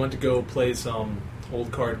if you want to go play some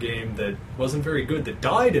old card game that wasn't very good, that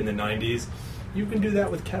died in the 90s, you can do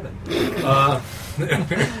that with Kevin.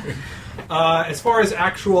 As far as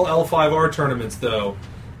actual L5R tournaments, though,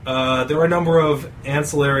 there are a number of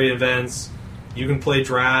ancillary events. You can play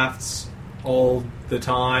drafts all the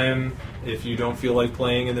time if you don't feel like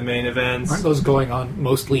playing in the main events. Aren't those going on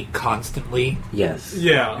mostly constantly? yes.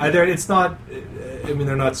 Yeah, it's not. I mean,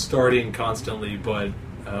 they're not starting constantly, but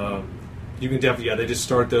you can definitely. Yeah, they just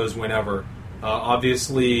start those whenever.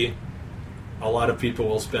 Obviously, a lot of people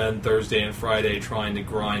will spend Thursday and Friday trying to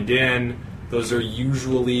grind in. Those are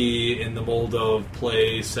usually in the mold of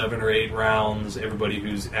play 7 or 8 rounds. Everybody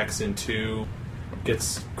who's X and 2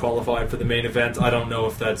 gets qualified for the main event. I don't know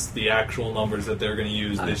if that's the actual numbers that they're going to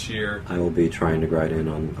use this year. I will be trying to grind in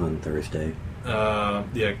on Thursday.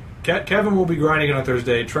 Yeah, Kevin will be grinding on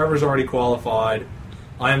Thursday. Trevor's already qualified.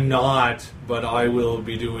 I'm not, but I will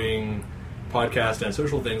be doing podcast and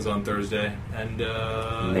social things on Thursday, and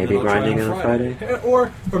maybe grinding on Friday,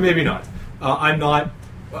 or maybe not. I'm not.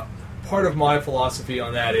 Part of my philosophy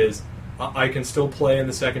on that is I can still play in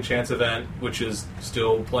the second chance event, which is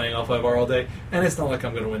still playing L5R all day, and it's not like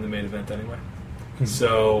I'm going to win the main event anyway.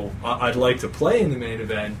 So I'd like to play in the main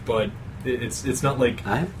event, but it's not like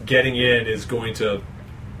getting in is going to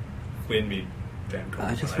win me.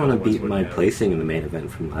 I just want to beat my placing in the main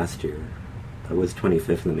event from last year. I was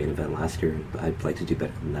 25th in the main event last year. I'd like to do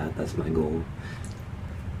better than that. That's my goal.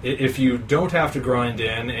 If you don't have to grind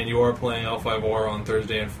in and you are playing L5R on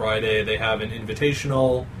Thursday and Friday, they have an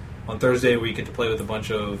invitational. On Thursday, we get to play with a bunch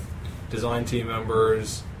of design team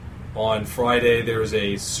members. On Friday, there's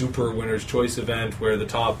a super winner's choice event where the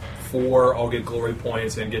top 4 all get glory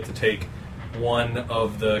points and get to take one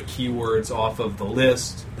of the keywords off of the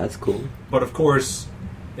list. That's cool. But of course,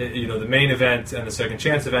 the main event and the second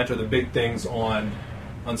chance event are the big things on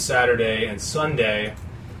Saturday and Sunday.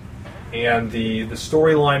 And the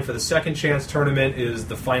storyline for the second chance tournament is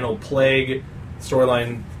the Final Plague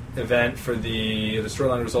storyline event. For the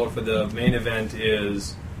storyline result for the main event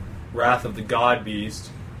is Wrath of the God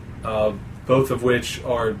Beast, both of which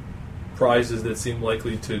are prizes that seem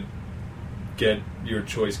likely to get your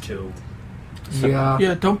choice killed.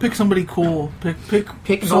 Yeah, don't pick somebody cool.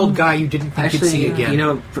 Pick an old guy you didn't think you'd see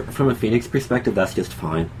again. From a Phoenix perspective, that's just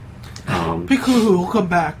fine. Pick who will come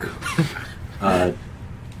back. Our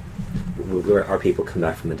people come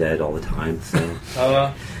back from the dead all the time,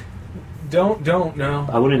 so don't no.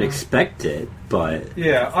 I wouldn't expect it, but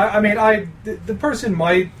yeah, I mean, the person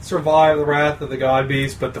might survive the Wrath of the God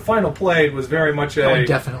Beast, but the Final Plague was very much It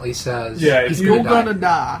definitely says he's gonna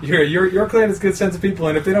die. Your clan has a good sense of people,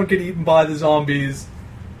 and if they don't get eaten by the zombies,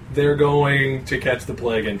 they're going to catch the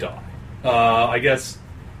plague and die. I guess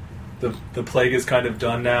the plague is kind of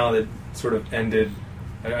done now. That sort of ended.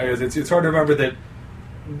 I guess it's hard to remember that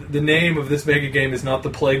the name of this mega game is not the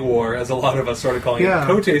Plague War, as a lot of us started calling it.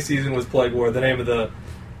 Kote season was Plague War. The name of the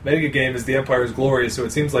mega game is The Empire's Glory, so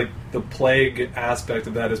it seems like the plague aspect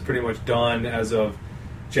of that is pretty much done as of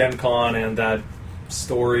Gen Con and that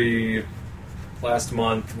story last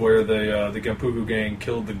month where the Gampugu gang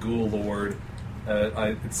killed the Ghoul Lord.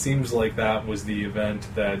 It seems like that was the event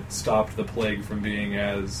that stopped the plague from being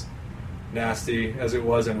as nasty as it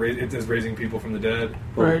was, and it is raising people from the dead.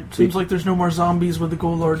 Right. Seems like there's no more zombies with the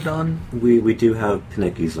Ghoul Lord done. We do have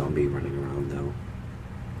Pineki Zombie running around though.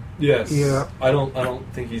 Yes. Yeah. I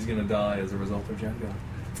don't think he's gonna die as a result of Gen Con.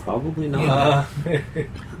 Probably not.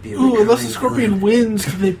 Be a Ooh, unless the recurring Scorpion villain. wins,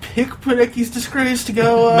 can they pick Paneki's Disgrace to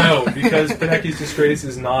go? No, because Paneki's Disgrace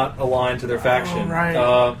is not aligned to their faction. Oh,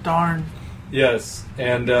 right. Darn. Yes,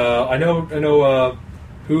 and I know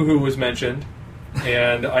Hoo was mentioned,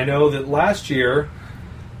 and I know that last year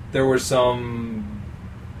there were some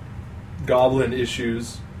goblin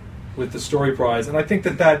issues with the story prize, and I think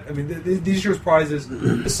these year's prizes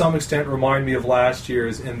to some extent remind me of last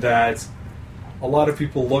year's in that a lot of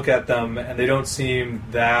people look at them and they don't seem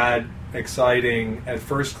that exciting at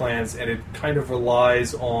first glance, and it kind of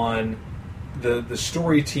relies on the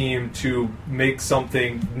story team to make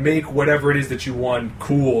whatever it is that you won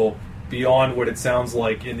cool beyond what it sounds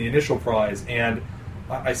like in the initial prize. And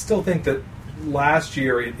I still think that last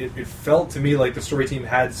year it felt to me like the story team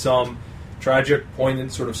had some tragic,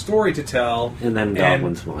 poignant sort of story to tell. And then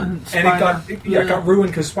Goblins won. And it got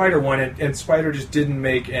ruined because Spider won, and Spider just didn't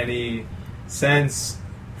make any sense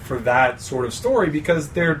for that sort of story because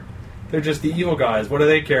they're just the evil guys. What do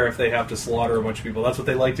they care if they have to slaughter a bunch of people? That's what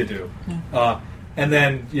they like to do. And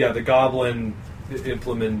then, the Goblin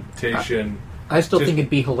implementation. I still think it'd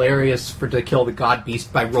be hilarious to kill the God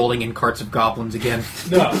Beast by rolling in carts of goblins again.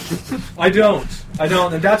 No, I don't.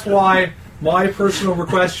 And that's why my personal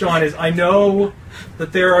request, Sean, is I know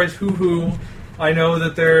that there is Hoo. I know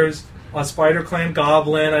that there's a Spider Clan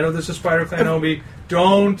Goblin. I know there's a Spider Clan Obi.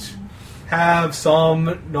 Don't have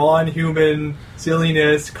some non-human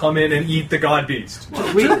silliness come in and eat the God Beast.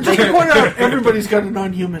 Just to point out, everybody's got a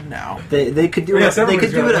non-human now. They could do Yes, it. They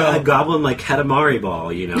could do it everybody's a goblin like Katamari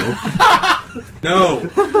ball, you know. No.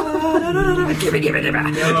 No.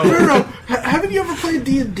 Haven't you ever played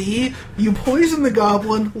D&D? You poison the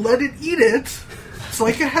goblin, let it eat it. It's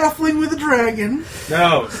like a halfling with a dragon.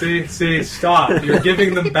 No. See, stop. You're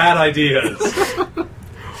giving them bad ideas.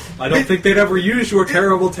 I don't think they'd ever use your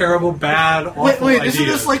terrible, bad, awful Wait, ideas. isn't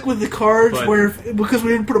this like with the cards where because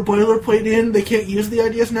we didn't put a boilerplate in, they can't use the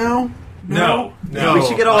ideas now? No. We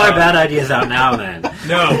should get all our bad ideas out now, then.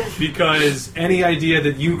 No, because any idea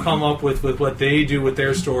that you come up with what they do with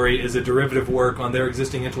their story is a derivative work on their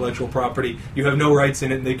existing intellectual property. You have no rights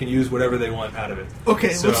in it, and they can use whatever they want out of it.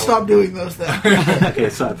 Okay, let's stop doing those then.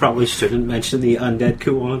 Okay, so I probably shouldn't mention the undead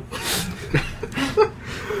Kuon.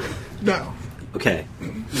 No. Okay.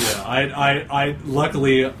 Yeah, I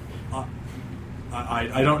luckily,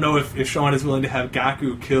 I don't know if Sean is willing to have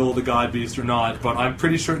Gaku kill the God Beast or not, but I'm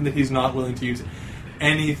pretty certain that he's not willing to use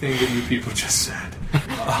anything that you people just said.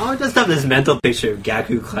 I just have this mental picture of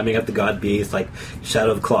Gaku climbing up the God Beast, like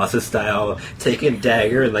Shadow of Colossus style, taking a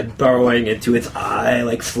dagger and like burrowing into its eye,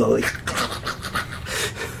 like slowly.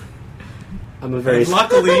 I'm a very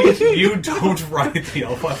Luckily, you don't write the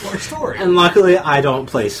L5R story. and luckily I don't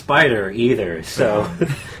play Spider either, so.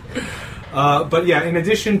 But yeah, in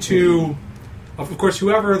addition to, of course,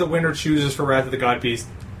 whoever the winner chooses for Wrath of the God Beast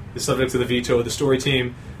is subject to the veto of the story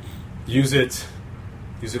team. Use it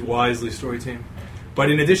wisely, story team.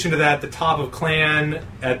 But in addition to that, the top of clan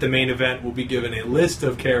at the main event will be given a list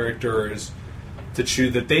of characters to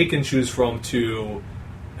choose that they can choose from to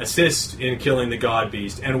assist in killing the God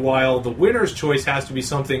Beast. And while the winner's choice has to be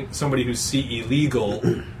somebody who's CE legal,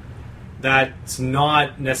 that's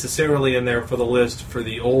not necessarily in there for the list for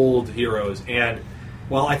the old heroes. And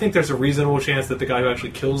while I think there's a reasonable chance that the guy who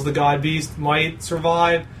actually kills the God Beast might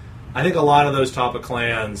survive, I think a lot of those top of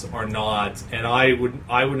clans are not. And I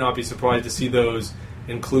would not be surprised to see those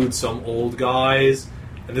include some old guys,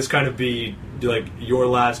 and this kind of be like your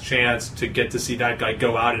last chance to get to see that guy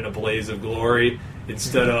go out in a blaze of glory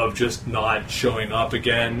instead of just not showing up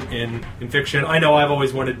again in fiction. I know I've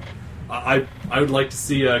always wanted... I would like to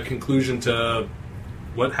see a conclusion to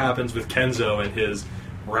what happens with Kenzo and his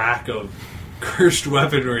rack of cursed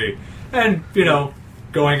weaponry. And,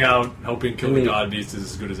 going out helping kill the God Beast is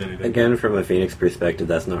as good as anything. Again, from a Phoenix perspective,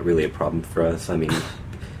 that's not really a problem for us. I mean,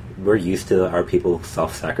 we're used to our people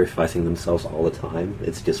self-sacrificing themselves all the time.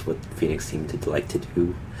 It's just what Phoenix seem to like to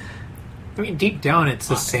do. I mean, deep down, it's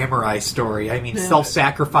a samurai story. I mean,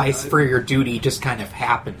 self-sacrifice for your duty just kind of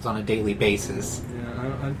happens on a daily basis.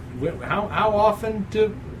 How often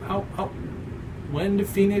when do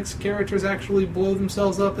Phoenix characters actually blow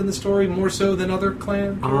themselves up in the story more so than other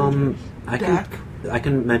clan characters? I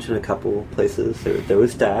can mention a couple places. There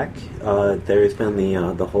was Dak. There's been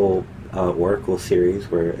the whole Oracle series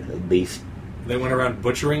where at least they went around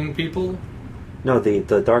butchering people. No,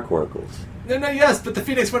 the Dark Oracles. No, yes, but the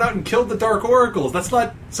Phoenix went out and killed the Dark Oracles. That's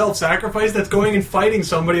not self-sacrifice. That's going and fighting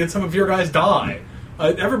somebody, and some of your guys die.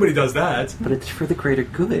 Everybody does that. But it's for the greater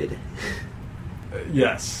good.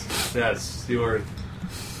 Yes, you are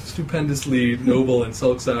stupendously noble and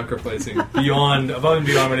self-sacrificing above and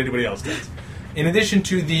beyond what anybody else does. in addition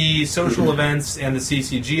to the social events and the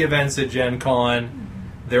CCG events at Gen Con,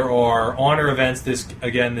 there are honor events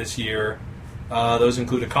this year. Those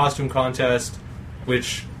include a costume contest,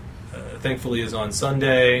 which thankfully is on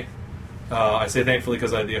Sunday. I say thankfully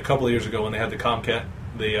because a couple of years ago when they had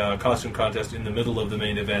the costume contest in the middle of the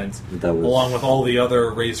main event, along with all the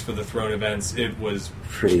other Race for the Throne events, it was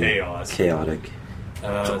pretty chaotic.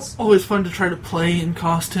 It's always fun to try to play in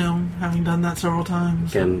costume, having done that several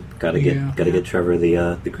times. Again, gotta get Trevor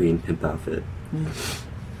the green pimp outfit.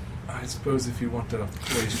 I suppose if you want to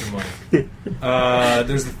waste your money.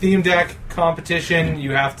 There's the theme deck competition.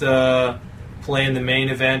 You have to play in the main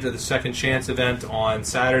event or the second chance event on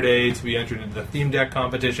Saturday to be entered into the theme deck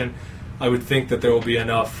competition. I would think that there will be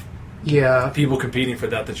enough people competing for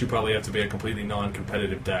that you probably have to be a completely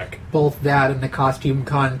non-competitive deck. Both that and the costume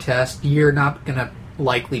contest, you're not going to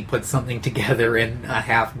likely put something together in a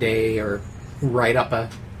half day or write up a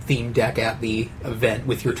theme deck at the event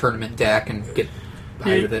with your tournament deck and get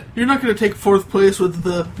by with it. You're not going to take fourth place with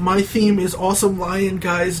the My Theme is Awesome Lion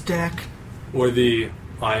Guys deck. Or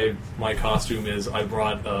my costume is I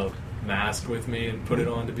brought a mask with me and put it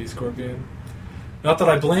on to be Scorpion. Not that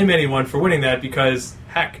I blame anyone for winning that, because,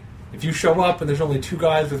 heck, if you show up and there's only 2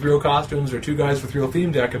 guys with real costumes or 2 guys with real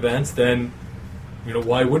theme deck events, then,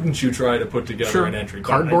 why wouldn't you try to put together an entry?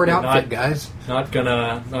 Cardboard outfit, guys. Not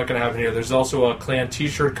gonna happen here. There's also a clan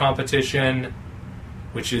T-shirt competition,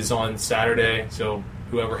 which is on Saturday, so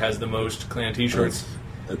whoever has the most clan T-shirts.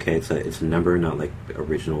 Okay, it's a number, not like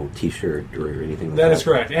original T-shirt or anything like that. That is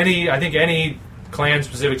correct. I think any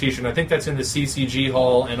clan-specific T-shirt, I think that's in the CCG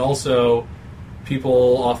hall, and also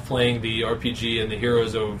people off playing the RPG and the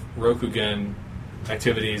Heroes of Rokugan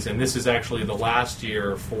activities, and this is actually the last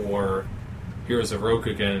year for Heroes of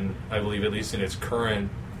Rokugan, I believe, at least in its current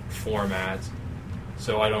format.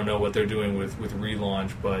 So I don't know what they're doing with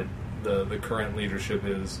relaunch, but the current leadership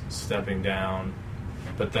is stepping down.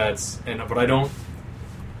 But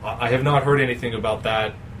I have not heard anything about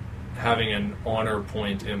that having an honor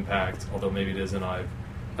point impact, although maybe it is, and I've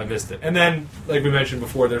missed it. And then, like we mentioned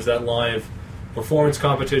before, there's that live performance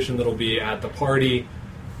competition that'll be at the party.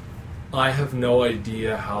 I have no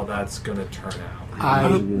idea how that's going to turn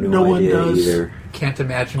out. No one does. Either. Can't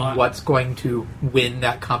imagine what's going to win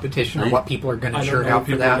that competition or what people are going to churn out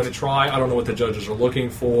for that. Are going to try. I don't know what the judges are looking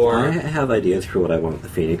for. I have ideas for what I want the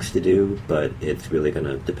Phoenix to do, but it's really going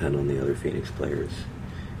to depend on the other Phoenix players.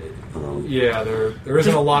 There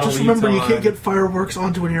isn't a lot of lead time. Just remember, you can't get fireworks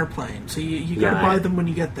onto an airplane, so you got to buy them when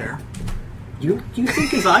you get there. You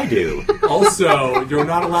think as I do. Also, you're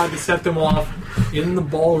not allowed to set them off in the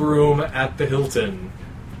ballroom at the Hilton.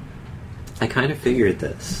 I kind of figured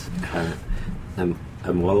this. I'm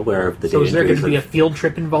well aware of the dangers. So is there going to be a field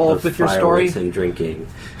trip involved with your story? And drinking.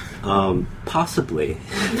 Possibly.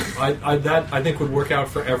 I think would work out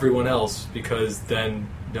for everyone else, because then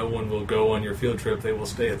no one will go on your field trip. They will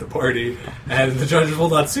stay at the party, and the judges will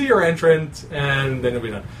not see your entrant, and then it'll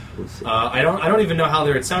be done. We'll see. I don't even know how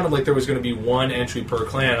it sounded like there was going to be 1 entry per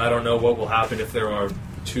clan. I don't know what will happen if there are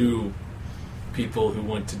 2 people who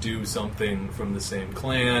want to do something from the same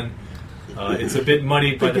clan. It's a bit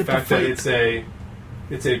muddied by the fact that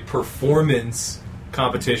it's a performance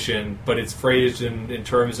competition, but it's phrased in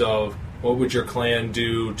terms of what would your clan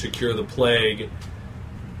do to cure the plague.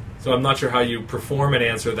 So I'm not sure how you perform and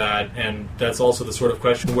answer that, and that's also the sort of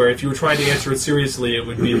question where if you were trying to answer it seriously, it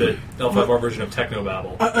would be the L5R version of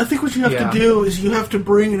Technobabble. I think what you have to do is you have to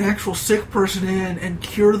bring an actual sick person in and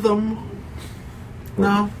cure them.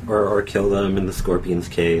 Or kill them in the Scorpion's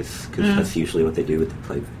case, because that's usually what they do with the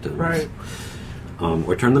plague victims. Right.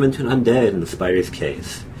 Or turn them into an undead in the Spider's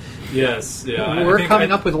case. Yes, yeah. We're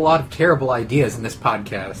coming up with a lot of terrible ideas in this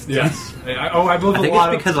podcast. Yes. I think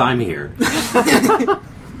it's because I'm here.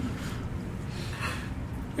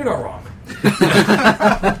 You're not wrong.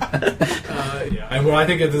 And when I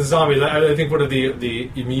think of the zombies, I think one of the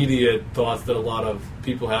immediate thoughts that a lot of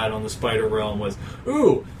people had on the Spider Realm was,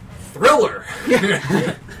 ooh, thriller.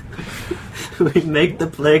 We make the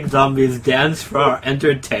plague zombies dance for our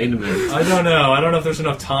entertainment. I don't know if there's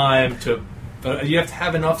enough time to... But you have to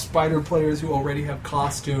have enough Spider players who already have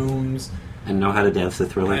costumes... And know how to dance the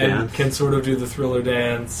thriller dance. And can sort of do the thriller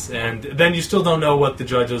dance. And then you still don't know what the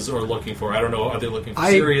judges are looking for. I don't know, are they looking for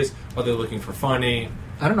serious? Are they looking for funny?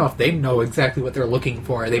 I don't know if they know exactly what they're looking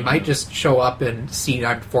for. They might just show up and see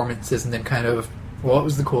our performances and then kind of, what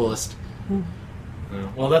was the coolest?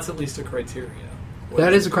 Well, that's at least a criteria.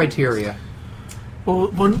 That is a criteria.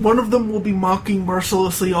 Well, one of them will be mocking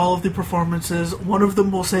mercilessly all of the performances. One of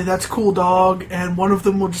them will say, "That's cool, dog," and one of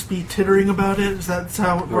them will just be tittering about it. Is that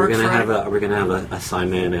how it We're works? gonna right? have a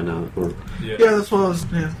Simon and a. Yeah, that's what I was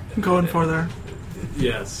going for there.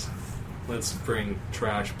 Yes. Let's bring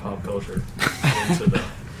trash pop culture into the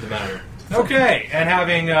matter. Okay, and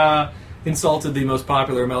having insulted the most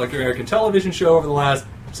popular American television show over the last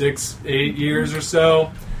 6-8 years or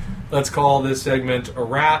so, let's call this segment a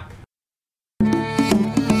wrap.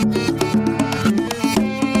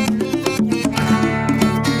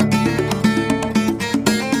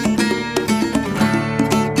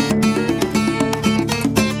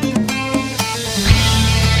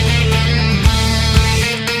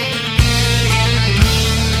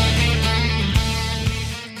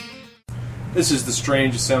 This is the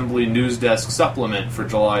Strange Assembly News Desk supplement for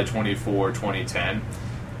July 24, 2010.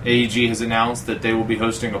 AEG has announced that they will be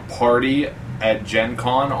hosting a party at Gen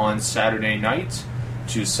Con on Saturday night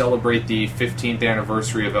to celebrate the 15th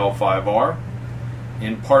anniversary of L5R.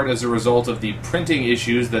 In part as a result of the printing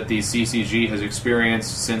issues that the CCG has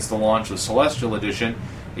experienced since the launch of Celestial Edition,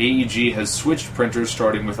 AEG has switched printers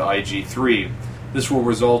starting with IG3. This will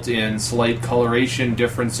result in slight coloration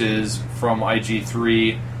differences from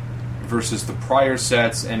IG3 versus the prior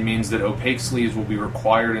sets, and means that opaque sleeves will be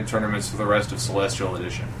required in tournaments for the rest of Celestial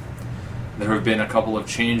Edition. There have been a couple of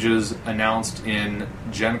changes announced in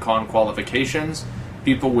Gen Con qualifications.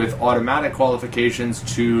 People with automatic qualifications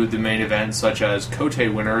to the main event, such as Kote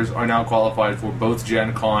winners, are now qualified for both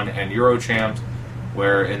Gen Con and Eurochamps,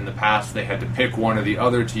 where in the past they had to pick one or the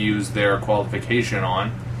other to use their qualification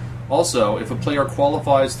on. Also, if a player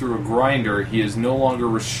qualifies through a grinder, he is no longer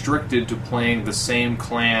restricted to playing the same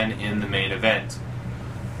clan in the main event.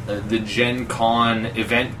 The Gen Con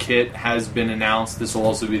event kit has been announced. This will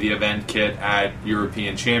also be the event kit at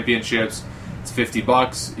European Championships. It's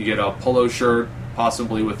 $50. You get a polo shirt,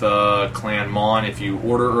 possibly with a Clan Mon if you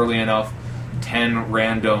order early enough, 10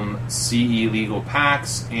 random CE legal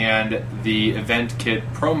packs, and the event kit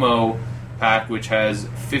promo pack, which has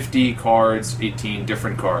 50 cards, 18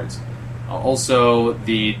 different cards. Also,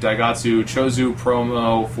 the Daigatsu Chozu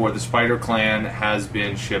promo for the Spider Clan has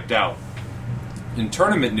been shipped out. In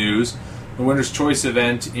tournament news, the Winner's Choice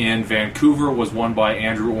event in Vancouver was won by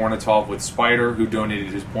Andrew Ornatov with Spider, who donated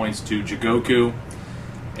his points to Jigoku.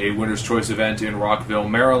 A Winner's Choice event in Rockville,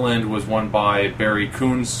 Maryland was won by Barry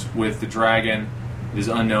Kuntz with the Dragon. It is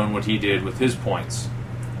unknown what he did with his points.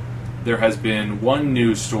 There has been one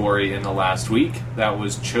news story in the last week that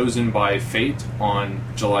was Chosen by Fate on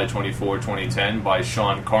July 24, 2010 by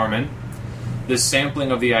Sean Carman. This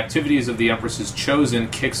sampling of the activities of the Empress's Chosen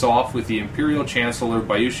kicks off with the Imperial Chancellor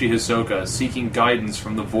Bayushi Hisoka seeking guidance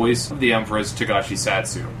from the voice of the Empress Togashi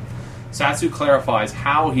Satsu. Satsu clarifies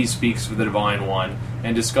how he speaks for the Divine One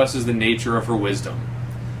and discusses the nature of her wisdom.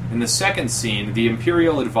 In the second scene, the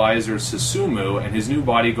Imperial advisor Susumu and his new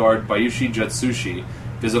bodyguard Bayushi Jutsushi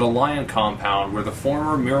visit a lion compound where the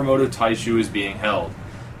former Mirumoto Taishu is being held.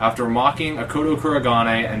 After mocking Akodo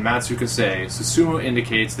Kuragane and Matsukase, Susumu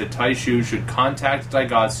indicates that Taishu should contact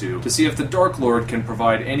Daigatsu to see if the Dark Lord can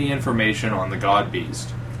provide any information on the God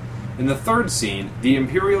Beast. In the third scene, the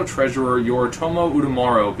Imperial Treasurer Yoritomo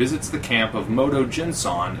Udamaro visits the camp of Moto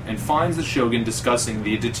Jinsan and finds the Shogun discussing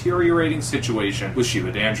the deteriorating situation with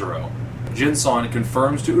Shiba Danjiro. Jinsan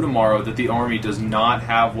confirms to Udamaro that the army does not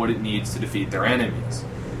have what it needs to defeat their enemies.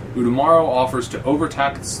 Udamaro offers to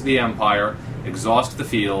overtax the empire, exhaust the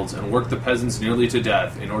fields, and work the peasants nearly to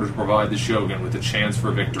death in order to provide the shogun with a chance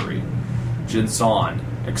for victory. Jinsan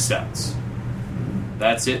accepts.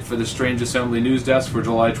 That's it for the Strange Assembly News Desk for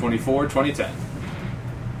July 24, 2010.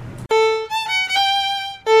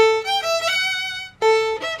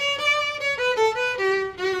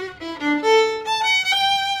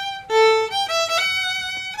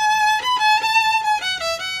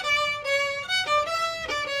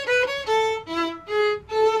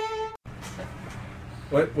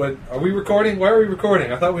 What are we recording? Why are we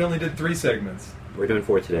recording? I thought we only did 3 segments. We're doing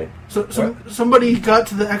 4 today. So somebody got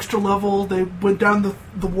to the extra level. They went down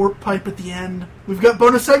the warp pipe at the end. We've got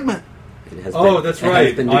bonus segment. That's right. It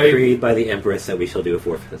has been decreed by the Empress that we shall do a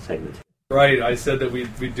 4th segment. Right, I said that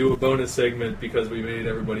we'd do a bonus segment because we made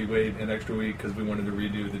everybody wait an extra week because we wanted to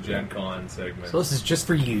redo the Gen Con segment. So this is just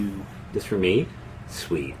for you. Just for me?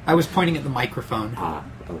 Sweet. I was pointing at the microphone. Ah,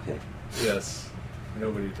 okay. Yes.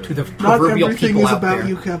 Nobody does. To the Not proverbial everything people is out about there.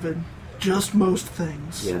 you, Kevin. Just most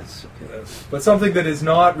things. Yes, okay. Yes. But something that is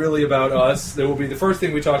not really about us, that will be the first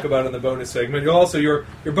thing we talk about in the bonus segment. Also, your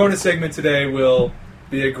bonus segment today will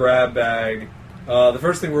be a grab bag. The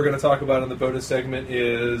first thing we're going to talk about in the bonus segment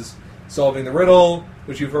is Solving the Riddle,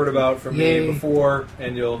 which you've heard about from Yay. me before,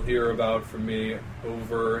 and you'll hear about from me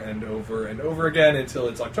over and over and over again until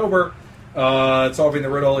it's October. Solving the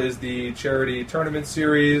Riddle is the charity tournament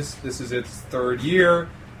series. This is its third year,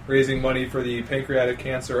 raising money for the Pancreatic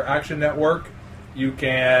Cancer Action Network. You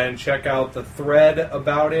can check out the thread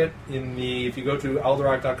about it if you go to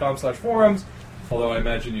alderac.com/forums, although I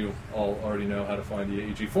imagine you all already know how to find the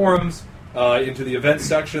AEG forums. Into the events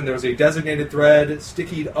section, there's a designated thread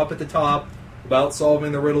stickied up at the top about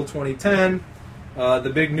Solving the Riddle 2010.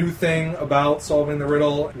 The big new thing about Solving the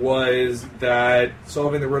Riddle was that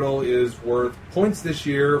Solving the Riddle is worth points this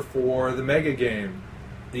year for the mega game.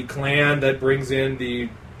 The clan that brings in the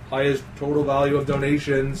highest total value of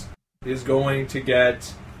donations is going to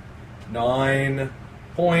get 9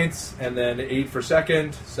 points, and then 8 for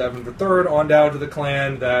second, 7 for third, on down to the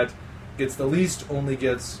clan that gets the least only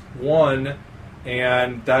gets 1,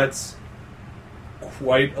 and that's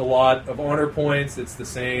quite a lot of honor points. It's the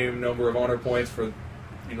same number of honor points for,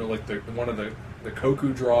 like one of the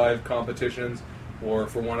Koku Drive competitions, or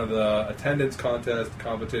for one of the attendance contest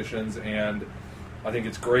competitions, and I think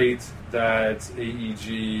it's great that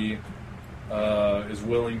AEG is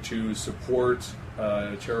willing to support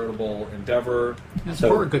a charitable endeavor. It's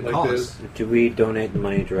for a good like cause. this. Do we donate the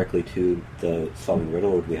money directly to the Solving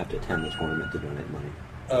Riddle, or do we have to attend the tournament to donate money?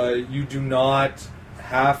 You do not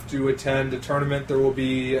have to attend a tournament. There will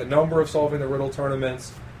be a number of Solving the Riddle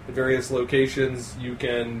tournaments at various locations. You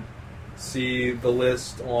can see the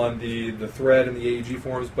list on the thread in the AEG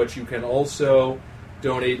forums, but you can also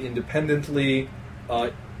donate independently.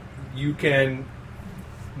 You can,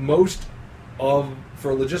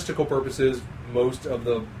 for logistical purposes, most of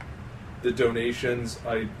the donations,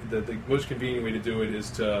 the most convenient way to do it is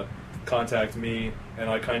to contact me, and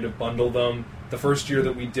I kind of bundle them. The first year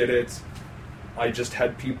that we did it, I just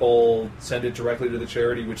had people send it directly to the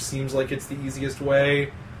charity, which seems like it's the easiest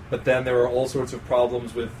way, but then there are all sorts of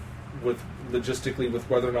problems with logistically with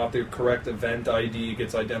whether or not the correct event ID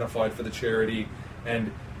gets identified for the charity, and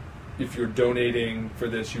if you're donating for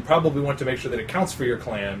this, you probably want to make sure that it counts for your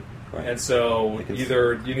clan. Right. And so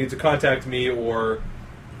either you need to contact me, or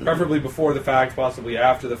preferably before the fact, possibly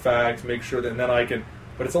after the fact, make sure that, and then I can,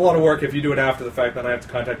 but it's a lot of work if you do it after the fact. Then I have to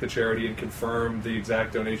contact the charity and confirm the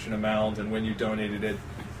exact donation amount and when you donated it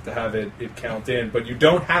to have it count in. But you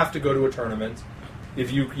don't have to go to a tournament.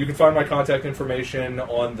 If you can find my contact information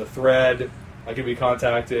on the thread. I can be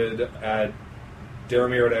contacted at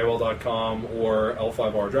Daramir@AOL.com or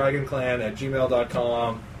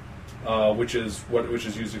L5RDragonClan@gmail.com, which is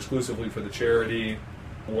used exclusively for the charity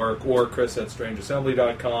work, or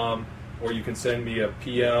Chris@StrangeAssembly.com, or you can send me a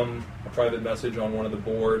PM, a private message on one of the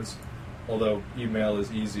boards, although email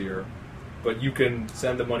is easier. But you can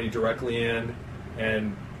send the money directly in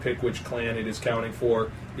and pick which clan it is counting for.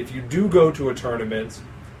 If you do go to a tournament,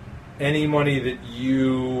 any money that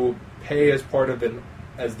you pay as part of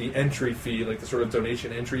as the entry fee, like the sort of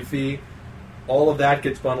donation entry fee, all of that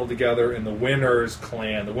gets bundled together, and the winner's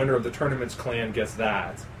clan, the winner of the tournament's clan, gets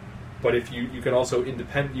that. But if you can also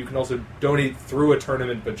you can also donate through a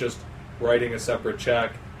tournament, but just writing a separate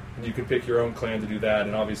check, and you can pick your own clan to do that.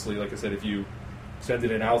 And obviously, like I said, if you send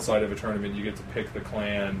it in outside of a tournament, you get to pick the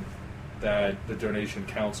clan that the donation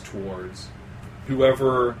counts towards.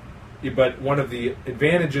 But one of the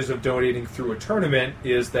advantages of donating through a tournament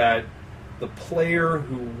is that the player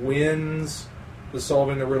who wins the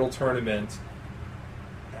Solving the Riddle tournament,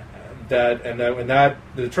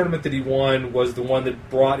 the tournament that he won was the one that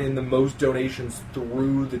brought in the most donations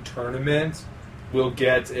through the tournament, will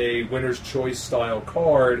get a winner's choice style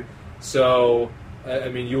card. So,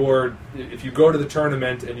 if you go to the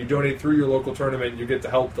tournament and you donate through your local tournament, you get to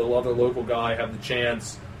help the other local guy have the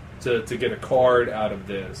chance to get a card out of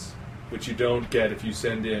this, which you don't get if you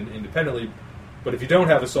send in independently. But if you don't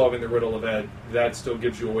have a Solving the Riddle event, that still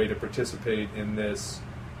gives you a way to participate in this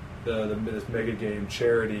mega game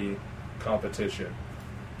charity competition.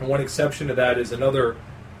 And one exception to that is another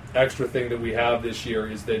extra thing that we have this year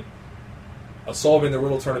is that a Solving the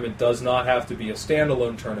Riddle tournament does not have to be a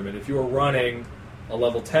standalone tournament. If you're running a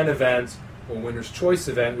level 10 event or winner's choice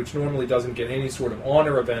event, which normally doesn't get any sort of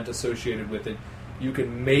honor event associated with it, you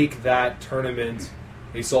can make that tournament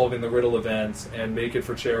a Solving the Riddle event and make it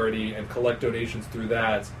for charity and collect donations through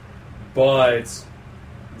that. But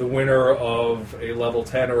the winner of a level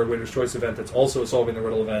 10 or a winner's choice event that's also a Solving the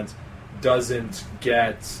Riddle event doesn't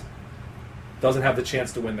have the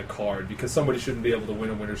chance to win the card, because somebody shouldn't be able to win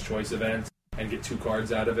a winner's choice event and get 2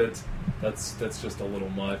 cards out of it. That's just a little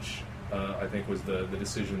much, I think, was the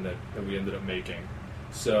decision that we ended up making.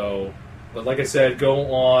 So, but like I said,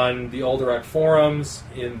 go on the Alderac forums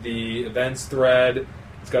in the events thread.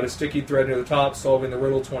 It's got a sticky thread near the top, solving the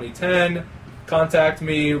riddle 2010. Contact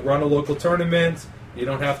me, run a local tournament. You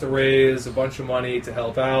don't have to raise a bunch of money to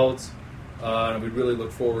help out. And we'd really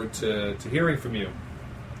look forward to hearing from you.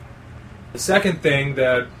 The second thing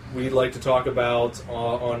that we'd like to talk about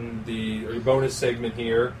on the bonus segment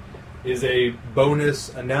here is a bonus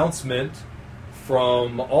announcement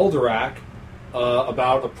from Alderac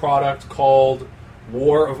about a product called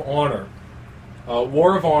War of Honor.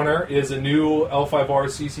 War of Honor is a new L5R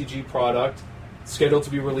CCG product scheduled to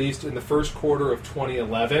be released in the first quarter of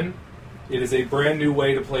 2011. It is a brand new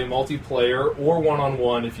way to play multiplayer, or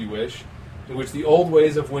one-on-one if you wish, in which the old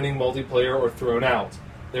ways of winning multiplayer are thrown out.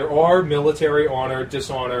 There are military honor,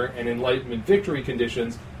 dishonor, and enlightenment victory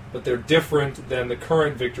conditions, but they're different than the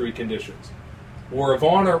current victory conditions. War of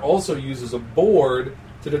Honor also uses a board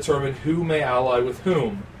to determine who may ally with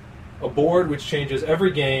whom. A board which changes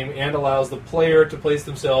every game and allows the player to place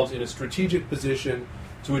themselves in a strategic position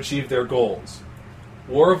to achieve their goals.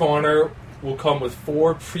 War of Honor will come with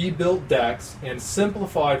 4 pre-built decks and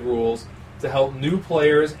simplified rules to help new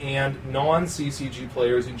players and non-CCG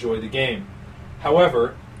players enjoy the game.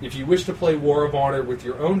 However, if you wish to play War of Honor with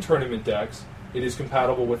your own tournament decks, it is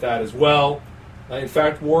compatible with that as well. In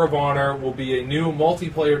fact, War of Honor will be a new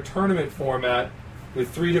multiplayer tournament format with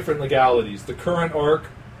 3 different legalities: the current arc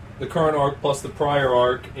plus the prior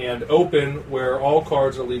arc, and open, where all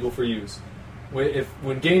cards are legal for use.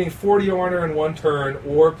 When gaining 40 honor in one turn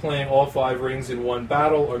or playing all 5 rings in one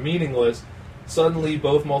battle are meaningless, suddenly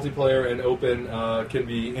both multiplayer and open can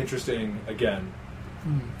be interesting again.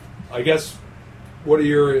 I guess, what are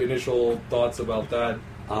your initial thoughts about that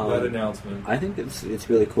announcement? I think it's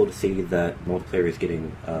really cool to see that multiplayer is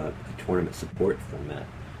getting a tournament support format,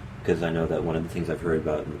 because I know that one of the things I've heard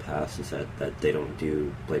about in the past is that they don't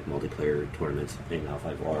do like multiplayer tournaments in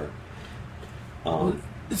L5R.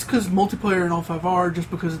 It's because multiplayer in L5R, just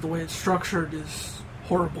because of the way it's structured, is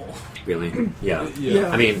horrible. Really? Yeah.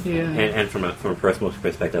 I mean, and from a personal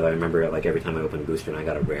perspective, I remember like every time I opened a booster and I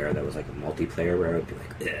got a rare that was like a multiplayer rare, I'd be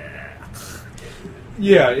like,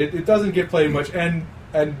 yeah, it doesn't get played much, and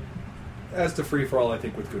as to free for all, I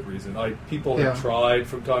think with good reason. People have tried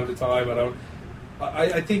from time to time.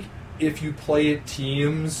 I think if you play it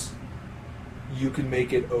teams, you can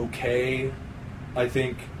make it okay. I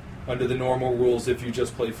think under the normal rules, if you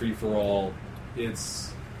just play free for all,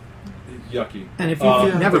 it's yucky. And if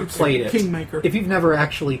you've never played it, Kingmaker. If you've never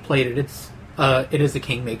actually played it, it is a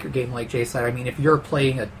Kingmaker game, like Jay said. I mean, if you're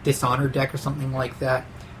playing a Dishonor deck or something like that,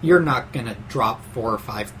 you're not going to drop 4 or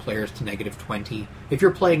 5 players to -20. If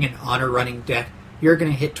you're playing an honor running deck, you're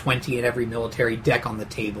going to hit 20, and every military deck on the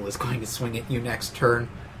table is going to swing at you next turn.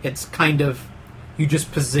 It's kind of, you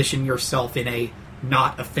just position yourself in a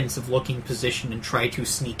not offensive looking position and try to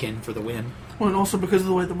sneak in for the win. Well, and also because of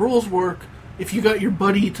the way the rules work, if you got your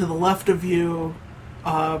buddy to the left of you,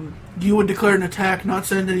 you would declare an attack, not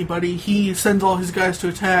send anybody. He sends all his guys to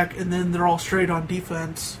attack, and then they're all straight on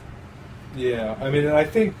defense. Yeah, I mean, and I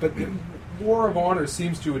think, but War of Honor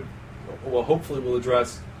seems to, well, hopefully will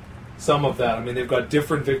address some of that. I mean, they've got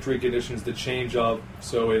different victory conditions that change up,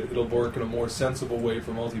 so it'll work in a more sensible way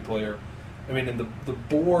for multiplayer. I mean, and the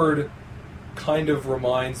board kind of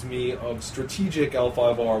reminds me of Strategic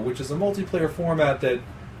L5R, which is a multiplayer format that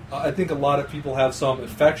I think a lot of people have some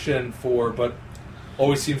affection for, but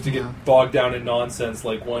always seems to get bogged down in nonsense,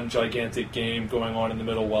 like one gigantic game going on in the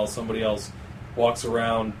middle while somebody else walks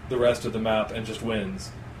around the rest of the map and just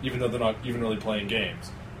wins, even though they're not even really playing games.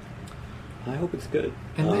 I hope it's good.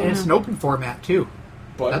 And it's an open format, too.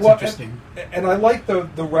 But, that's interesting. And I like the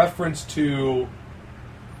reference to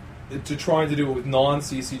trying to do it with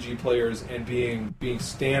non-CCG players and being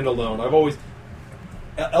standalone. I've always...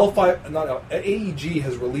 AEG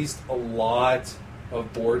has released a lot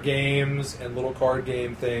of board games and little card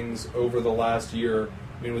game things over the last year.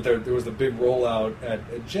 I mean, there was the big rollout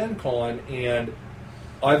at Gen Con, and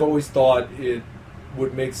I've always thought it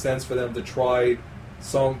would make sense for them to try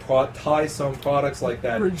tie some products like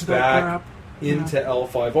that back into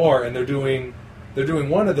L5R, and they're doing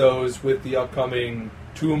one of those with the upcoming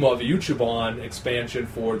Tomb of Ichiban expansion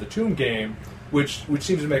for the Tomb game, which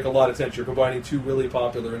seems to make a lot of sense. You're combining 2 really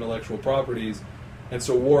popular intellectual properties, and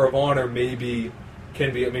so War of Honor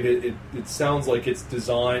can be. I mean, it sounds like it's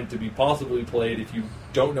designed to be possibly played if you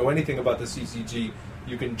don't know anything about the CCG.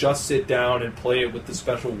 You can just sit down and play it with the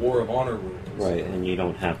special War of Honor rules. Right, and you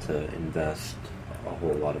don't have to invest a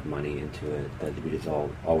whole lot of money into it. That is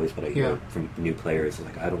always what I hear from new players.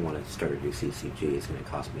 Like, I don't want to start a new CCG. It's going to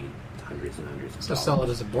cost me hundreds and hundreds of dollars. So sell it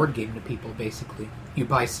as a board game to people, basically. You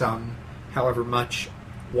buy some, however much,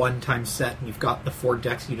 one-time set, and you've got the 4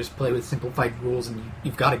 decks. You just play with simplified rules, and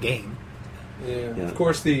you've got a game. Yeah. Yeah. Of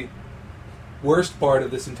course, the worst part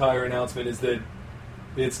of this entire announcement is that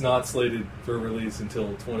it's not slated for release until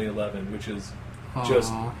 2011, which is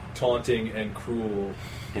just Aw. taunting and cruel.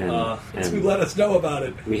 And, To and let us know about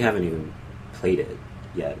it. we haven't even played it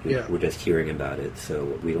yet. Yeah. We're just hearing about it, so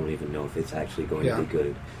we don't even know if it's actually going Yeah. to be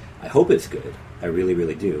good. I hope it's good. I really,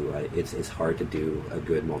 really do. It's hard to do a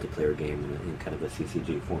good multiplayer game in kind of a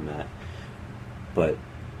CCG format, but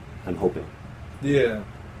I'm hoping. Yeah.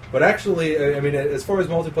 But actually, I mean, as far as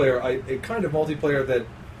multiplayer, a kind of multiplayer that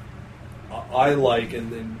I like,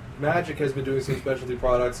 and Magic has been doing some specialty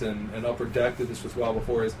products, and Upper Deck did this as well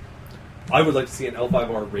before, is I would like to see an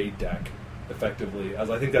L5R raid deck, effectively, as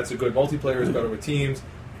I think that's a good multiplayer, is better with teams.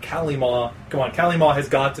 Kalima, come on, Kalima has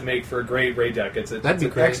got to make for a great raid deck. It's That'd be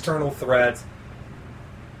an great. external threat.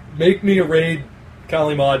 Make me a raid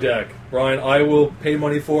Kalima deck, Brian. I will pay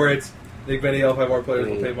money for it. I think many L5R players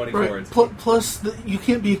will pay money for Right. it. Plus, you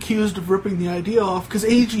can't be accused of ripping the idea off because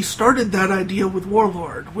AEG started that idea with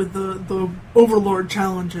Warlord, with the Overlord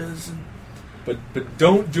challenges. And But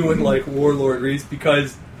don't do it like Warlord Reese,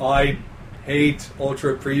 because I hate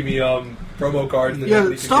Ultra Premium promo cards. That yeah,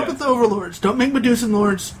 nobody can stop get. with the Overlords. Don't make Medusan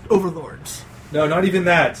Lords Overlords. No, not even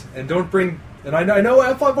that. And don't bring... And I know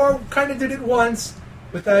F5R kind of did it once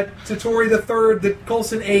with that Totori the Third that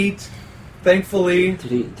Coulson ate, thankfully.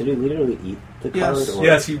 Did he literally eat the Yes. card? Or?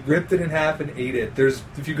 Yes, he ripped it in half and ate it. There's,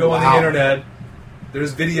 if you go on the Wow. internet,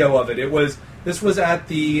 there's video of it. This was at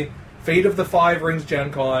the Fate of the Five Rings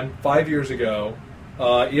Gen Con 5 years ago.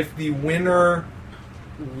 If the winner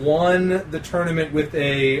won the tournament with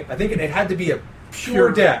I think it had to be a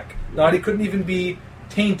pure deck. Not, it couldn't even be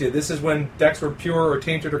tainted. This is when decks were pure or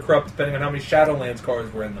tainted or corrupt, depending on how many Shadowlands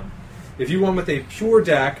cards were in them. If you won with a pure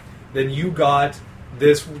deck, then you got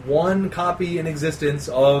this one copy in existence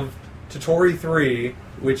of Totori 3,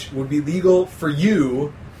 which would be legal for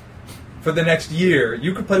you for the next year.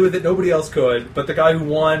 You could play with it, nobody else could, but the guy who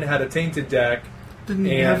won had a tainted deck. Didn't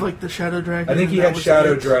he And have like the Shadow Dragon? I think he and that had was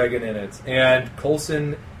Shadow it? Dragon in it, and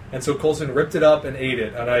so Coulson ripped it up and ate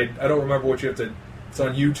it. And I don't remember what you have to. It's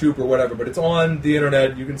on YouTube or whatever, but it's on the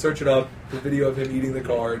internet. You can search it up. The video of him eating the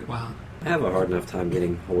card. Wow. I have a hard enough time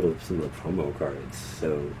getting hold of some of the promo cards,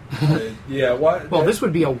 so... Yeah. Why? Well, this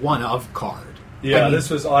would be a one-of card. Yeah, I mean- this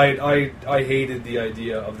was I hated the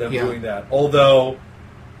idea of them Yeah. doing that. Although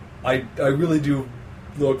I really do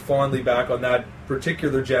look fondly back on that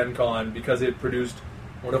particular Gen Con because it produced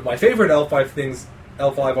one of my favorite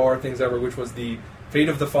L5R things ever, which was the Fate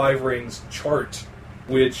of the Five Rings chart.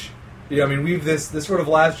 Which, I mean, we've this sort of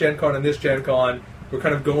last Gen Con and this Gen Con, we're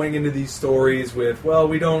kind of going into these stories with, well,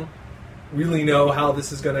 we don't really know how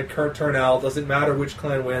this is going to turn out. Doesn't matter which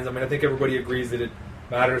clan wins. I mean, I think everybody agrees that it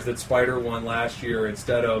matters that Spider won last year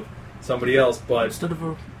instead of somebody else, but Instead of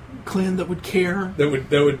a clan that would care. that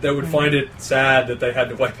would find it sad that they had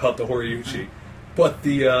to wipe out the Horiuchi. But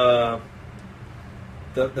the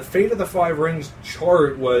Fate of the Five Rings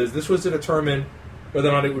chart was to determine whether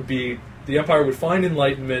or not it would be the Empire would find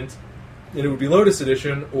Enlightenment and it would be Lotus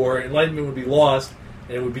Edition, or Enlightenment would be lost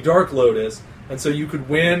and it would be Dark Lotus. And so you could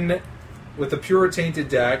win with a pure tainted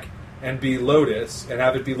deck and be Lotus and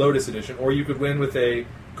have it be Lotus Edition, or you could win with a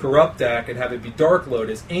corrupt deck and have it be Dark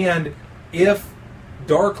Lotus. And if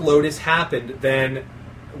Dark Lotus happened, then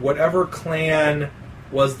whatever clan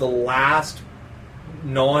was the last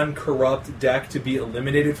non-corrupt deck to be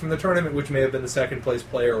eliminated from the tournament, which may have been the second place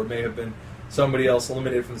player or may have been somebody else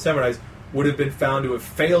eliminated from the semis, would have been found to have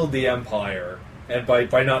failed the Empire, and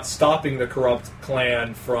by not stopping the corrupt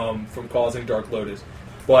clan from causing Dark Lotus.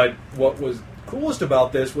 But what was coolest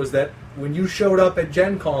about this was that when you showed up at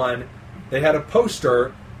Gen Con, they had a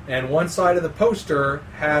poster, and one side of the poster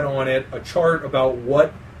had on it a chart about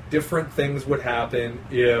what different things would happen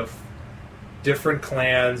if different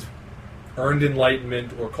clans earned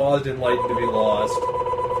Enlightenment or caused Enlightenment to be lost.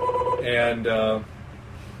 And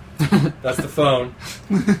that's the phone.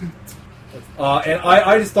 And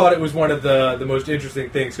I just thought it was one of the most interesting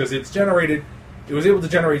things because it was able to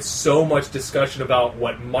generate so much discussion about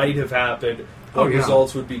what might have happened, what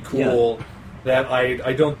results would be cool, that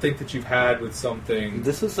I don't think that you've had with something.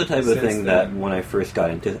 This was the type of since thing then. that when I first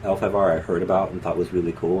got into L5R I heard about and thought was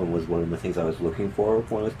really cool and was one of the things I was looking for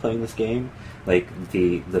when I was playing this game. Like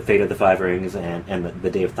the Fate of the Five Rings and the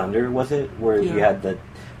Day of Thunder, was it? Where you had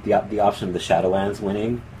the option of the Shadowlands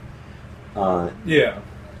winning. Where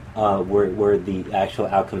the actual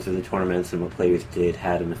outcomes of the tournaments and what players did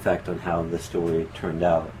had an effect on how the story turned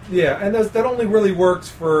out. Yeah, and that only really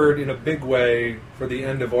works in a big way for the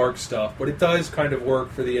end of arc stuff, but it does kind of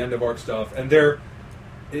work for the end of arc stuff. And they're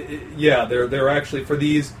actually for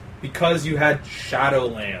these, because you had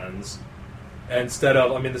Shadowlands instead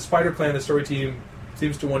of, I mean, the Spider Clan, the story team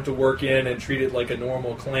seems to want to work in and treat it like a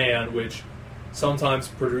normal clan, which sometimes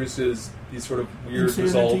produces these sort of weird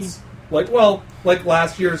Insanity. results. Like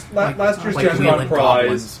last year's Gen Con Leland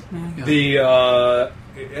prize, Goblins.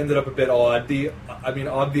 it ended up a bit odd.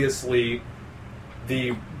 Obviously,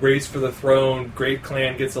 the race for the throne, Great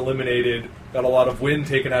Clan gets eliminated, got a lot of wind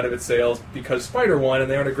taken out of its sails because Spider won,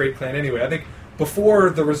 and they aren't a Great Clan anyway. I think before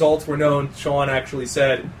the results were known, Sean actually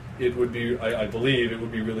said it would be, I believe, it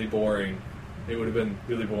would be really boring. It would have been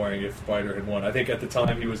really boring if Spider had won. I think at the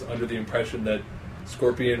time he was under the impression that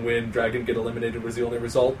Scorpion win, Dragon get eliminated was the only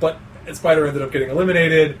result, but Spider ended up getting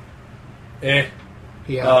eliminated.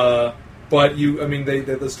 Yeah. But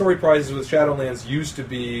the story prizes with Shadowlands used to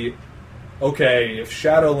be, okay, if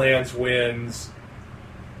Shadowlands wins,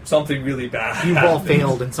 something really bad You've all happens.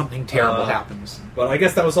 failed and something terrible happens. But I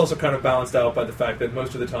guess that was also kind of balanced out by the fact that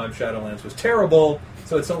most of the time Shadowlands was terrible,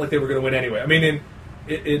 so it's not like they were going to win anyway. I mean,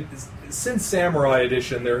 since Samurai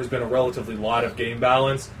Edition, there has been a relatively lot of game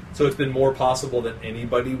balance, so it's been more possible that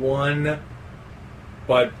anybody won.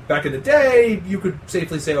 But back in the day, you could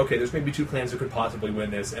safely say, okay, there's maybe 2 clans that could possibly win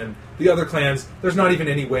this, and the other clans, there's not even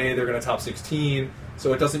any way they're going to top 16,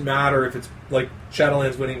 so it doesn't matter if it's like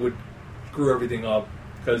Shadowlands winning would screw everything up,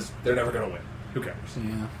 because they're never going to win. Who cares?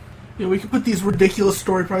 Yeah. Yeah, we could put these ridiculous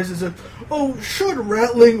story prizes in. Oh, should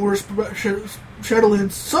Rattling or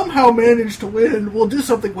Shadowlands somehow manage to win, we'll do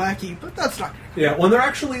something wacky, but that's not going to Yeah, well, there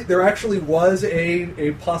actually was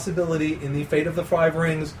a possibility in the Fate of the Five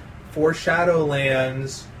Rings for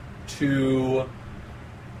Shadowlands to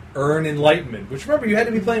earn Enlightenment, which, remember, you had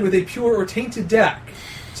to be playing with a pure or tainted deck.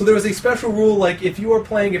 So there was a special rule, like, if you are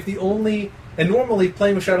playing, and normally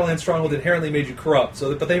playing with Shadowlands Stronghold inherently made you corrupt,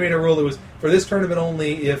 but they made a rule that was, for this tournament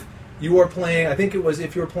only, if you are playing, I think it was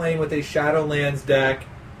if you were playing with a Shadowlands deck,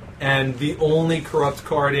 and the only corrupt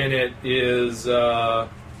card in it is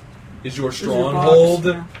your Stronghold,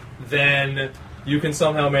 box, yeah. then you can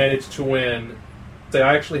somehow manage to win.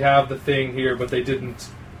 I actually have the thing here, but they didn't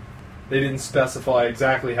specify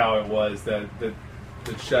exactly how it was that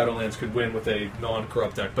Shadowlands could win with a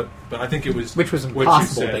non-corrupt deck, but I think it was Which was what you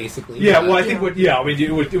impossible, said. basically. Yeah, well, I think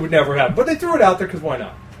it would never happen, but they threw it out there because why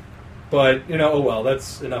not? But oh well,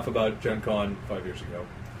 that's enough about Gen Con 5 years ago.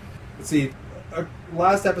 Let's see.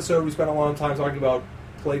 Last episode, we spent a long time talking about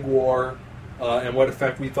Plague War and what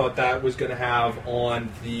effect we thought that was going to have on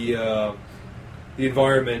the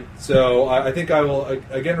environment. So I think I will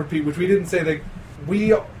again repeat, which we didn't say, that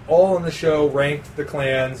we all on the show ranked the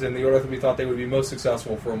clans in the order that we thought they would be most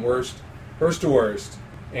successful from worst to worst.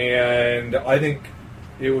 And I think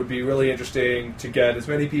it would be really interesting to get as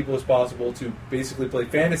many people as possible to basically play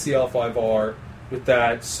Fantasy L5R with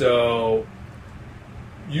that. So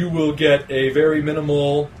you will get a very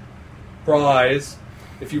minimal prize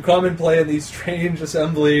if you come and play in the Strange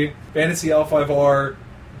Assembly Fantasy L5R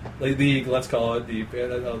League, let's call it the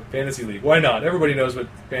Fantasy League. Why not? Everybody knows what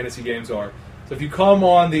fantasy games are. So if you come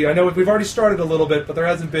on I know we've already started a little bit, but there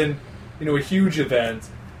hasn't been, a huge event.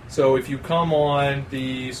 So if you come on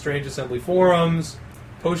the Strange Assembly forums,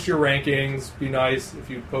 post your rankings. Be nice if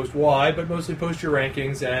you post why, but mostly post your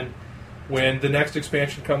rankings. And when the next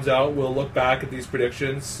expansion comes out, we'll look back at these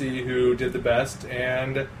predictions, see who did the best,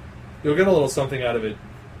 and you'll get a little something out of it.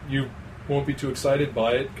 You won't be too excited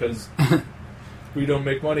by it because we don't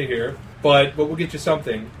make money here, but we'll get you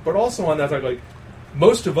something. But also on that, like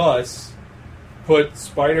most of us put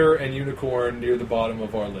Spider and Unicorn near the bottom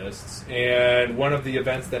of our lists, and one of the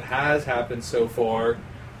events that has happened so far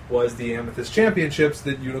was the Amethyst Championships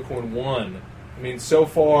that Unicorn won. I mean, so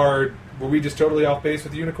far, were we just totally off base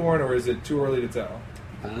with Unicorn, or is it too early to tell?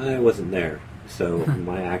 I wasn't there, so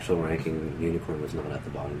my actual ranking, Unicorn was not at the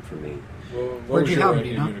bottom for me. Well, what Where'd was you your have it,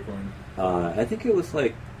 ranking, you know? Unicorn? I think it was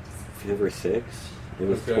like 5 or 6. It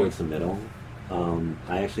was Okay. towards the middle.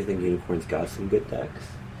 I actually think Unicorn's got some good decks.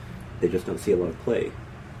 They just don't see a lot of play,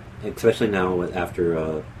 especially now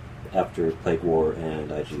after Plague War and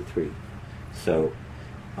IG3. So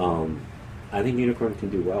I think Unicorn can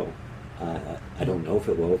do well. I don't know if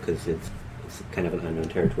it will because it's kind of an unknown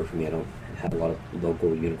territory for me. I don't have a lot of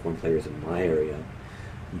local Unicorn players in my area,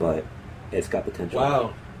 but it's got potential.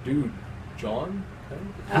 Wow, dude, John?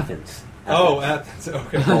 Athens. Oh, Athens.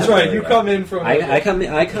 Okay, that's right. You come in from. I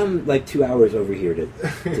come like 2 hours over here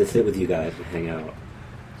to sit with you guys and hang out.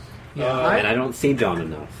 And I don't see John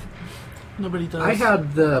enough. Nobody does. I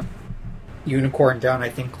had the Unicorn down, I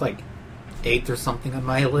think, like 8th or something on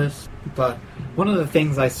my list. But one of the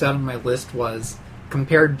things I said on my list was,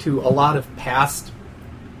 compared to a lot of past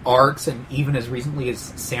arcs, and even as recently as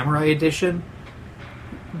Samurai Edition,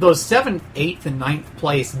 those 7th, 8th, and 9th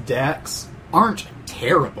place decks aren't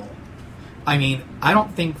terrible. I mean, I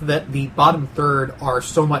don't think that the bottom third are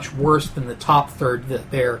so much worse than the top third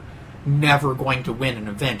that they're never going to win an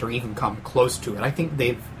event or even come close to it. I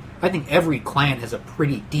think every clan has a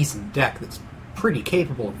pretty decent deck that's pretty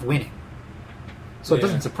capable of winning. So it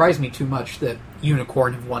doesn't surprise me too much that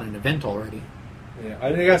Unicorn have won an event already. Yeah,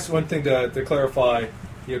 I guess one thing to clarify,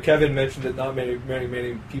 Kevin mentioned that not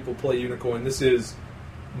many people play Unicorn. This is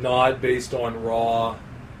not based on raw.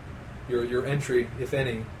 Your entry, if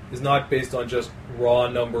any, is not based on just raw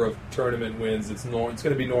number of tournament wins. It's going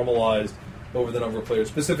to be normalized over the number of players.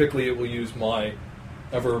 Specifically, it will use my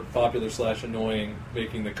ever popular / annoying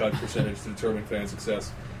making the cut percentage to determine fan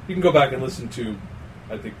success. You can go back and listen to,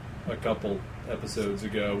 I think, a couple episodes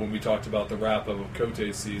ago when we talked about the wrap up of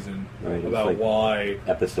Kote's season, about like why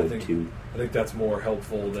episode 2. I think that's more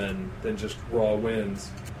helpful than just raw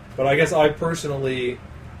wins. But I guess I personally,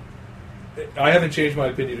 I haven't changed my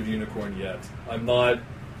opinion of Unicorn yet. I'm not.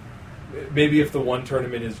 Maybe if the one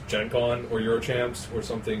tournament is Gen Con or Eurochamps or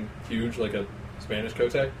something huge like a Spanish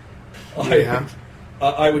Kote,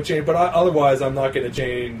 I would change. But otherwise, I'm not going to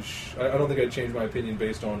change. I don't think I'd change my opinion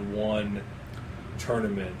based on one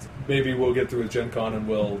tournament. Maybe we'll get through with Gen Con and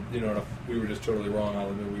if we were just totally wrong, I'll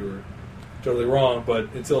admit we were totally wrong.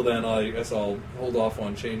 But until then, I guess I'll hold off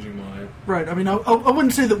on changing my... Right. I mean, I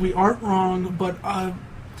wouldn't say that we aren't wrong, but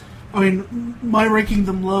my ranking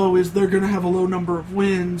them low is they're going to have a low number of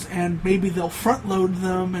wins, and maybe they'll front load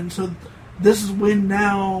them, and so this is win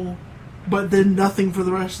now, but then nothing for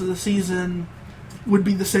the rest of the season would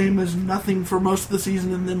be the same as nothing for most of the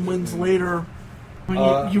season and then wins later. I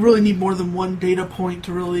mean, you really need more than one data point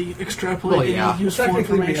to really extrapolate any useful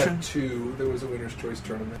technically information. We had 2. There was a Winner's Choice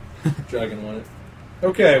tournament. Dragon won it.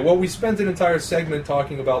 Okay, well, we spent an entire segment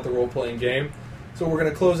talking about the role-playing game, so we're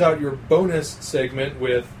going to close out your bonus segment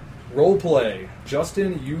with role-play.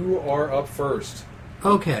 Justin, you are up first.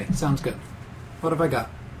 Okay, sounds good. What have I got?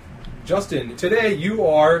 Justin, today you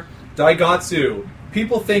are Daigatsu.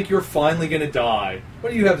 People think you're finally going to die.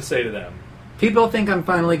 What do you have to say to them? People think I'm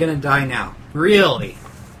finally going to die now. Really?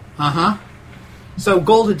 Uh-huh. So,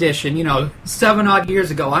 Gold Edition, 7-odd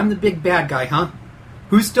years ago, I'm the big bad guy, huh?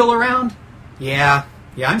 Who's still around? Yeah,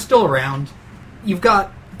 I'm still around. You've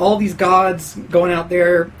got all these gods going out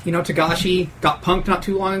there. Togashi got punked not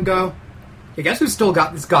too long ago. I guess who's still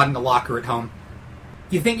got this god in the locker at home?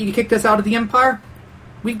 You think you can kick us out of the Empire?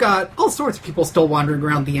 We've got all sorts of people still wandering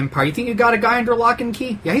around the Empire. You think you got a guy under lock and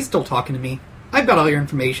key? Yeah, he's still talking to me. I've got all your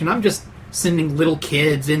information. I'm just sending little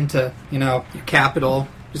kids into, your capital,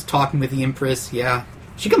 just talking with the Empress. Yeah,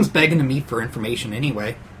 she comes begging to me for information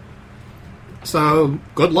anyway. So,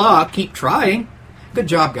 good luck. Keep trying. Good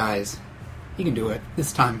job, guys. You can do it.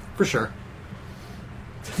 This time, for sure.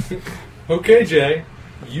 Okay, Jay.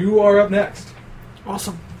 You are up next.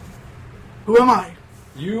 Awesome. Who am I?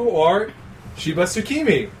 You are Shiba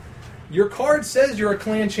Tsukimi. Your card says you're a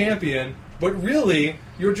clan champion, but really,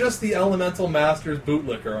 you're just the Elemental Masters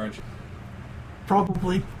bootlicker, aren't you?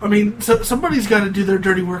 Probably. I mean, somebody's got to do their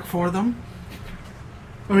dirty work for them.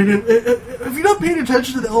 I mean, if you're not paying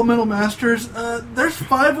attention to the Elemental Masters, there's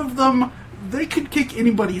 5 of them. They could kick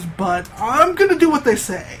anybody's butt. I'm going to do what they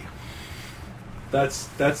say.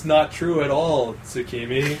 That's not true at all,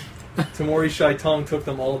 Tsukimi. Tamori Shaitung took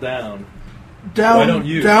them all down. Why don't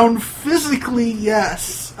you? Down physically,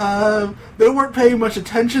 yes. They weren't paying much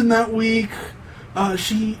attention that week.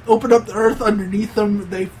 She opened up the earth underneath them.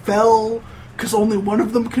 They fell because only one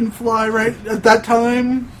of them can fly right at that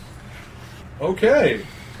time. Okay.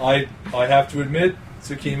 I have to admit,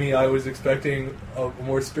 Tsukimi, I was expecting a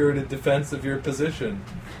more spirited defense of your position.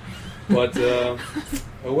 But, oh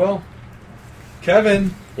well.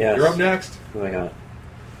 Kevin, yes. You're up next. What do I got?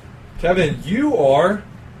 Kevin, you are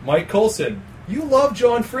Mike Coulson. You love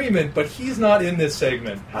John Freeman, but he's not in this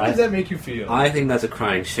segment. How does that make you feel? I think that's a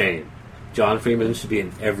crying shame. John Freeman should be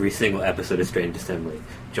in every single episode of Strange Assembly.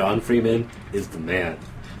 John Freeman is the man.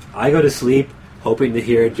 I go to sleep hoping to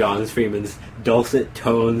hear John Freeman's dulcet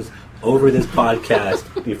tones over this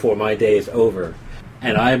podcast before my day is over.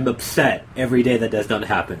 And I'm upset every day that does not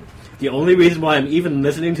happen. The only reason why I'm even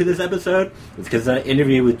listening to this episode is because of that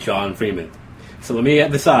interview with John Freeman. So let me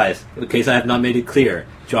emphasize, in case I have not made it clear,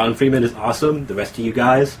 John Freeman is awesome. The rest of you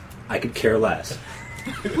guys, I could care less.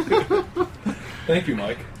 Thank you,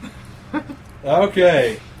 Mike.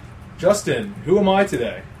 Okay. Justin, who am I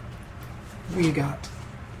today? Who you got?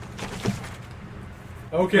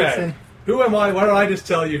 Okay. Who am I? Why don't I just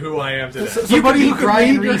tell you who I am today? Somebody who can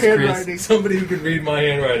read your handwriting. Somebody who can read my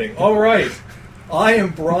handwriting. All right. I am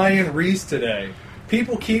Brian Reese today.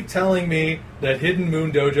 People keep telling me that Hidden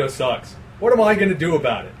Moon Dojo sucks. What am I going to do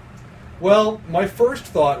about it? Well, my first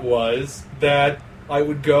thought was that I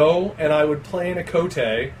would go and I would play in a Kote,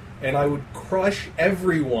 and I would crush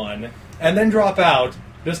everyone, and then drop out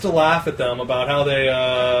just to laugh at them about how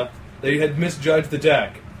they had misjudged the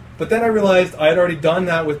deck. But then I realized I had already done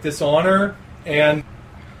that with Dishonor, and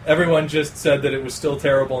everyone just said that it was still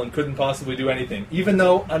terrible and couldn't possibly do anything, even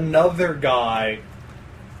though another guy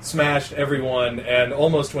smashed everyone and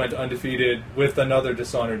almost went undefeated with another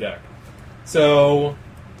Dishonor deck. So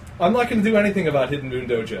I'm not going to do anything about Hidden Moon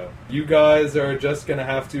Dojo. You guys are just going to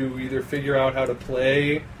have to either figure out how to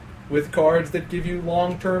play with cards that give you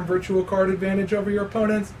long-term virtual card advantage over your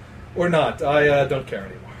opponents, or not. I don't care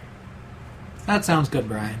anymore. That sounds good,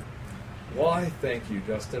 Brian. Why, thank you,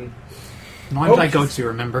 Justin. No, I'm like Goatsu,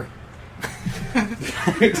 remember?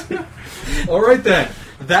 All right, then.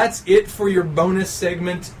 That's it for your bonus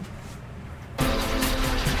segment.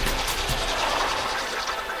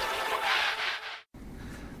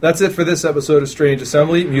 That's it for this episode of Strange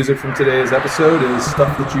Assembly. Music from today's episode is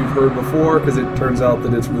stuff that you've heard before, because it turns out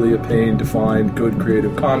that it's really a pain to find good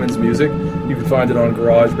Creative Commons music. You can find it on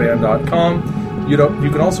GarageBand.com. You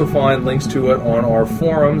can also find links to it on our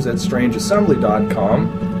forums at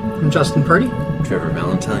StrangeAssembly.com. I'm Justin Purdy. Trevor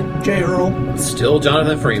Valentine. J. Earl. Still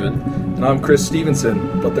Jonathan Freeman. And I'm Chris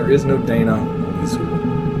Stevenson, but there is no Dana, only Sue.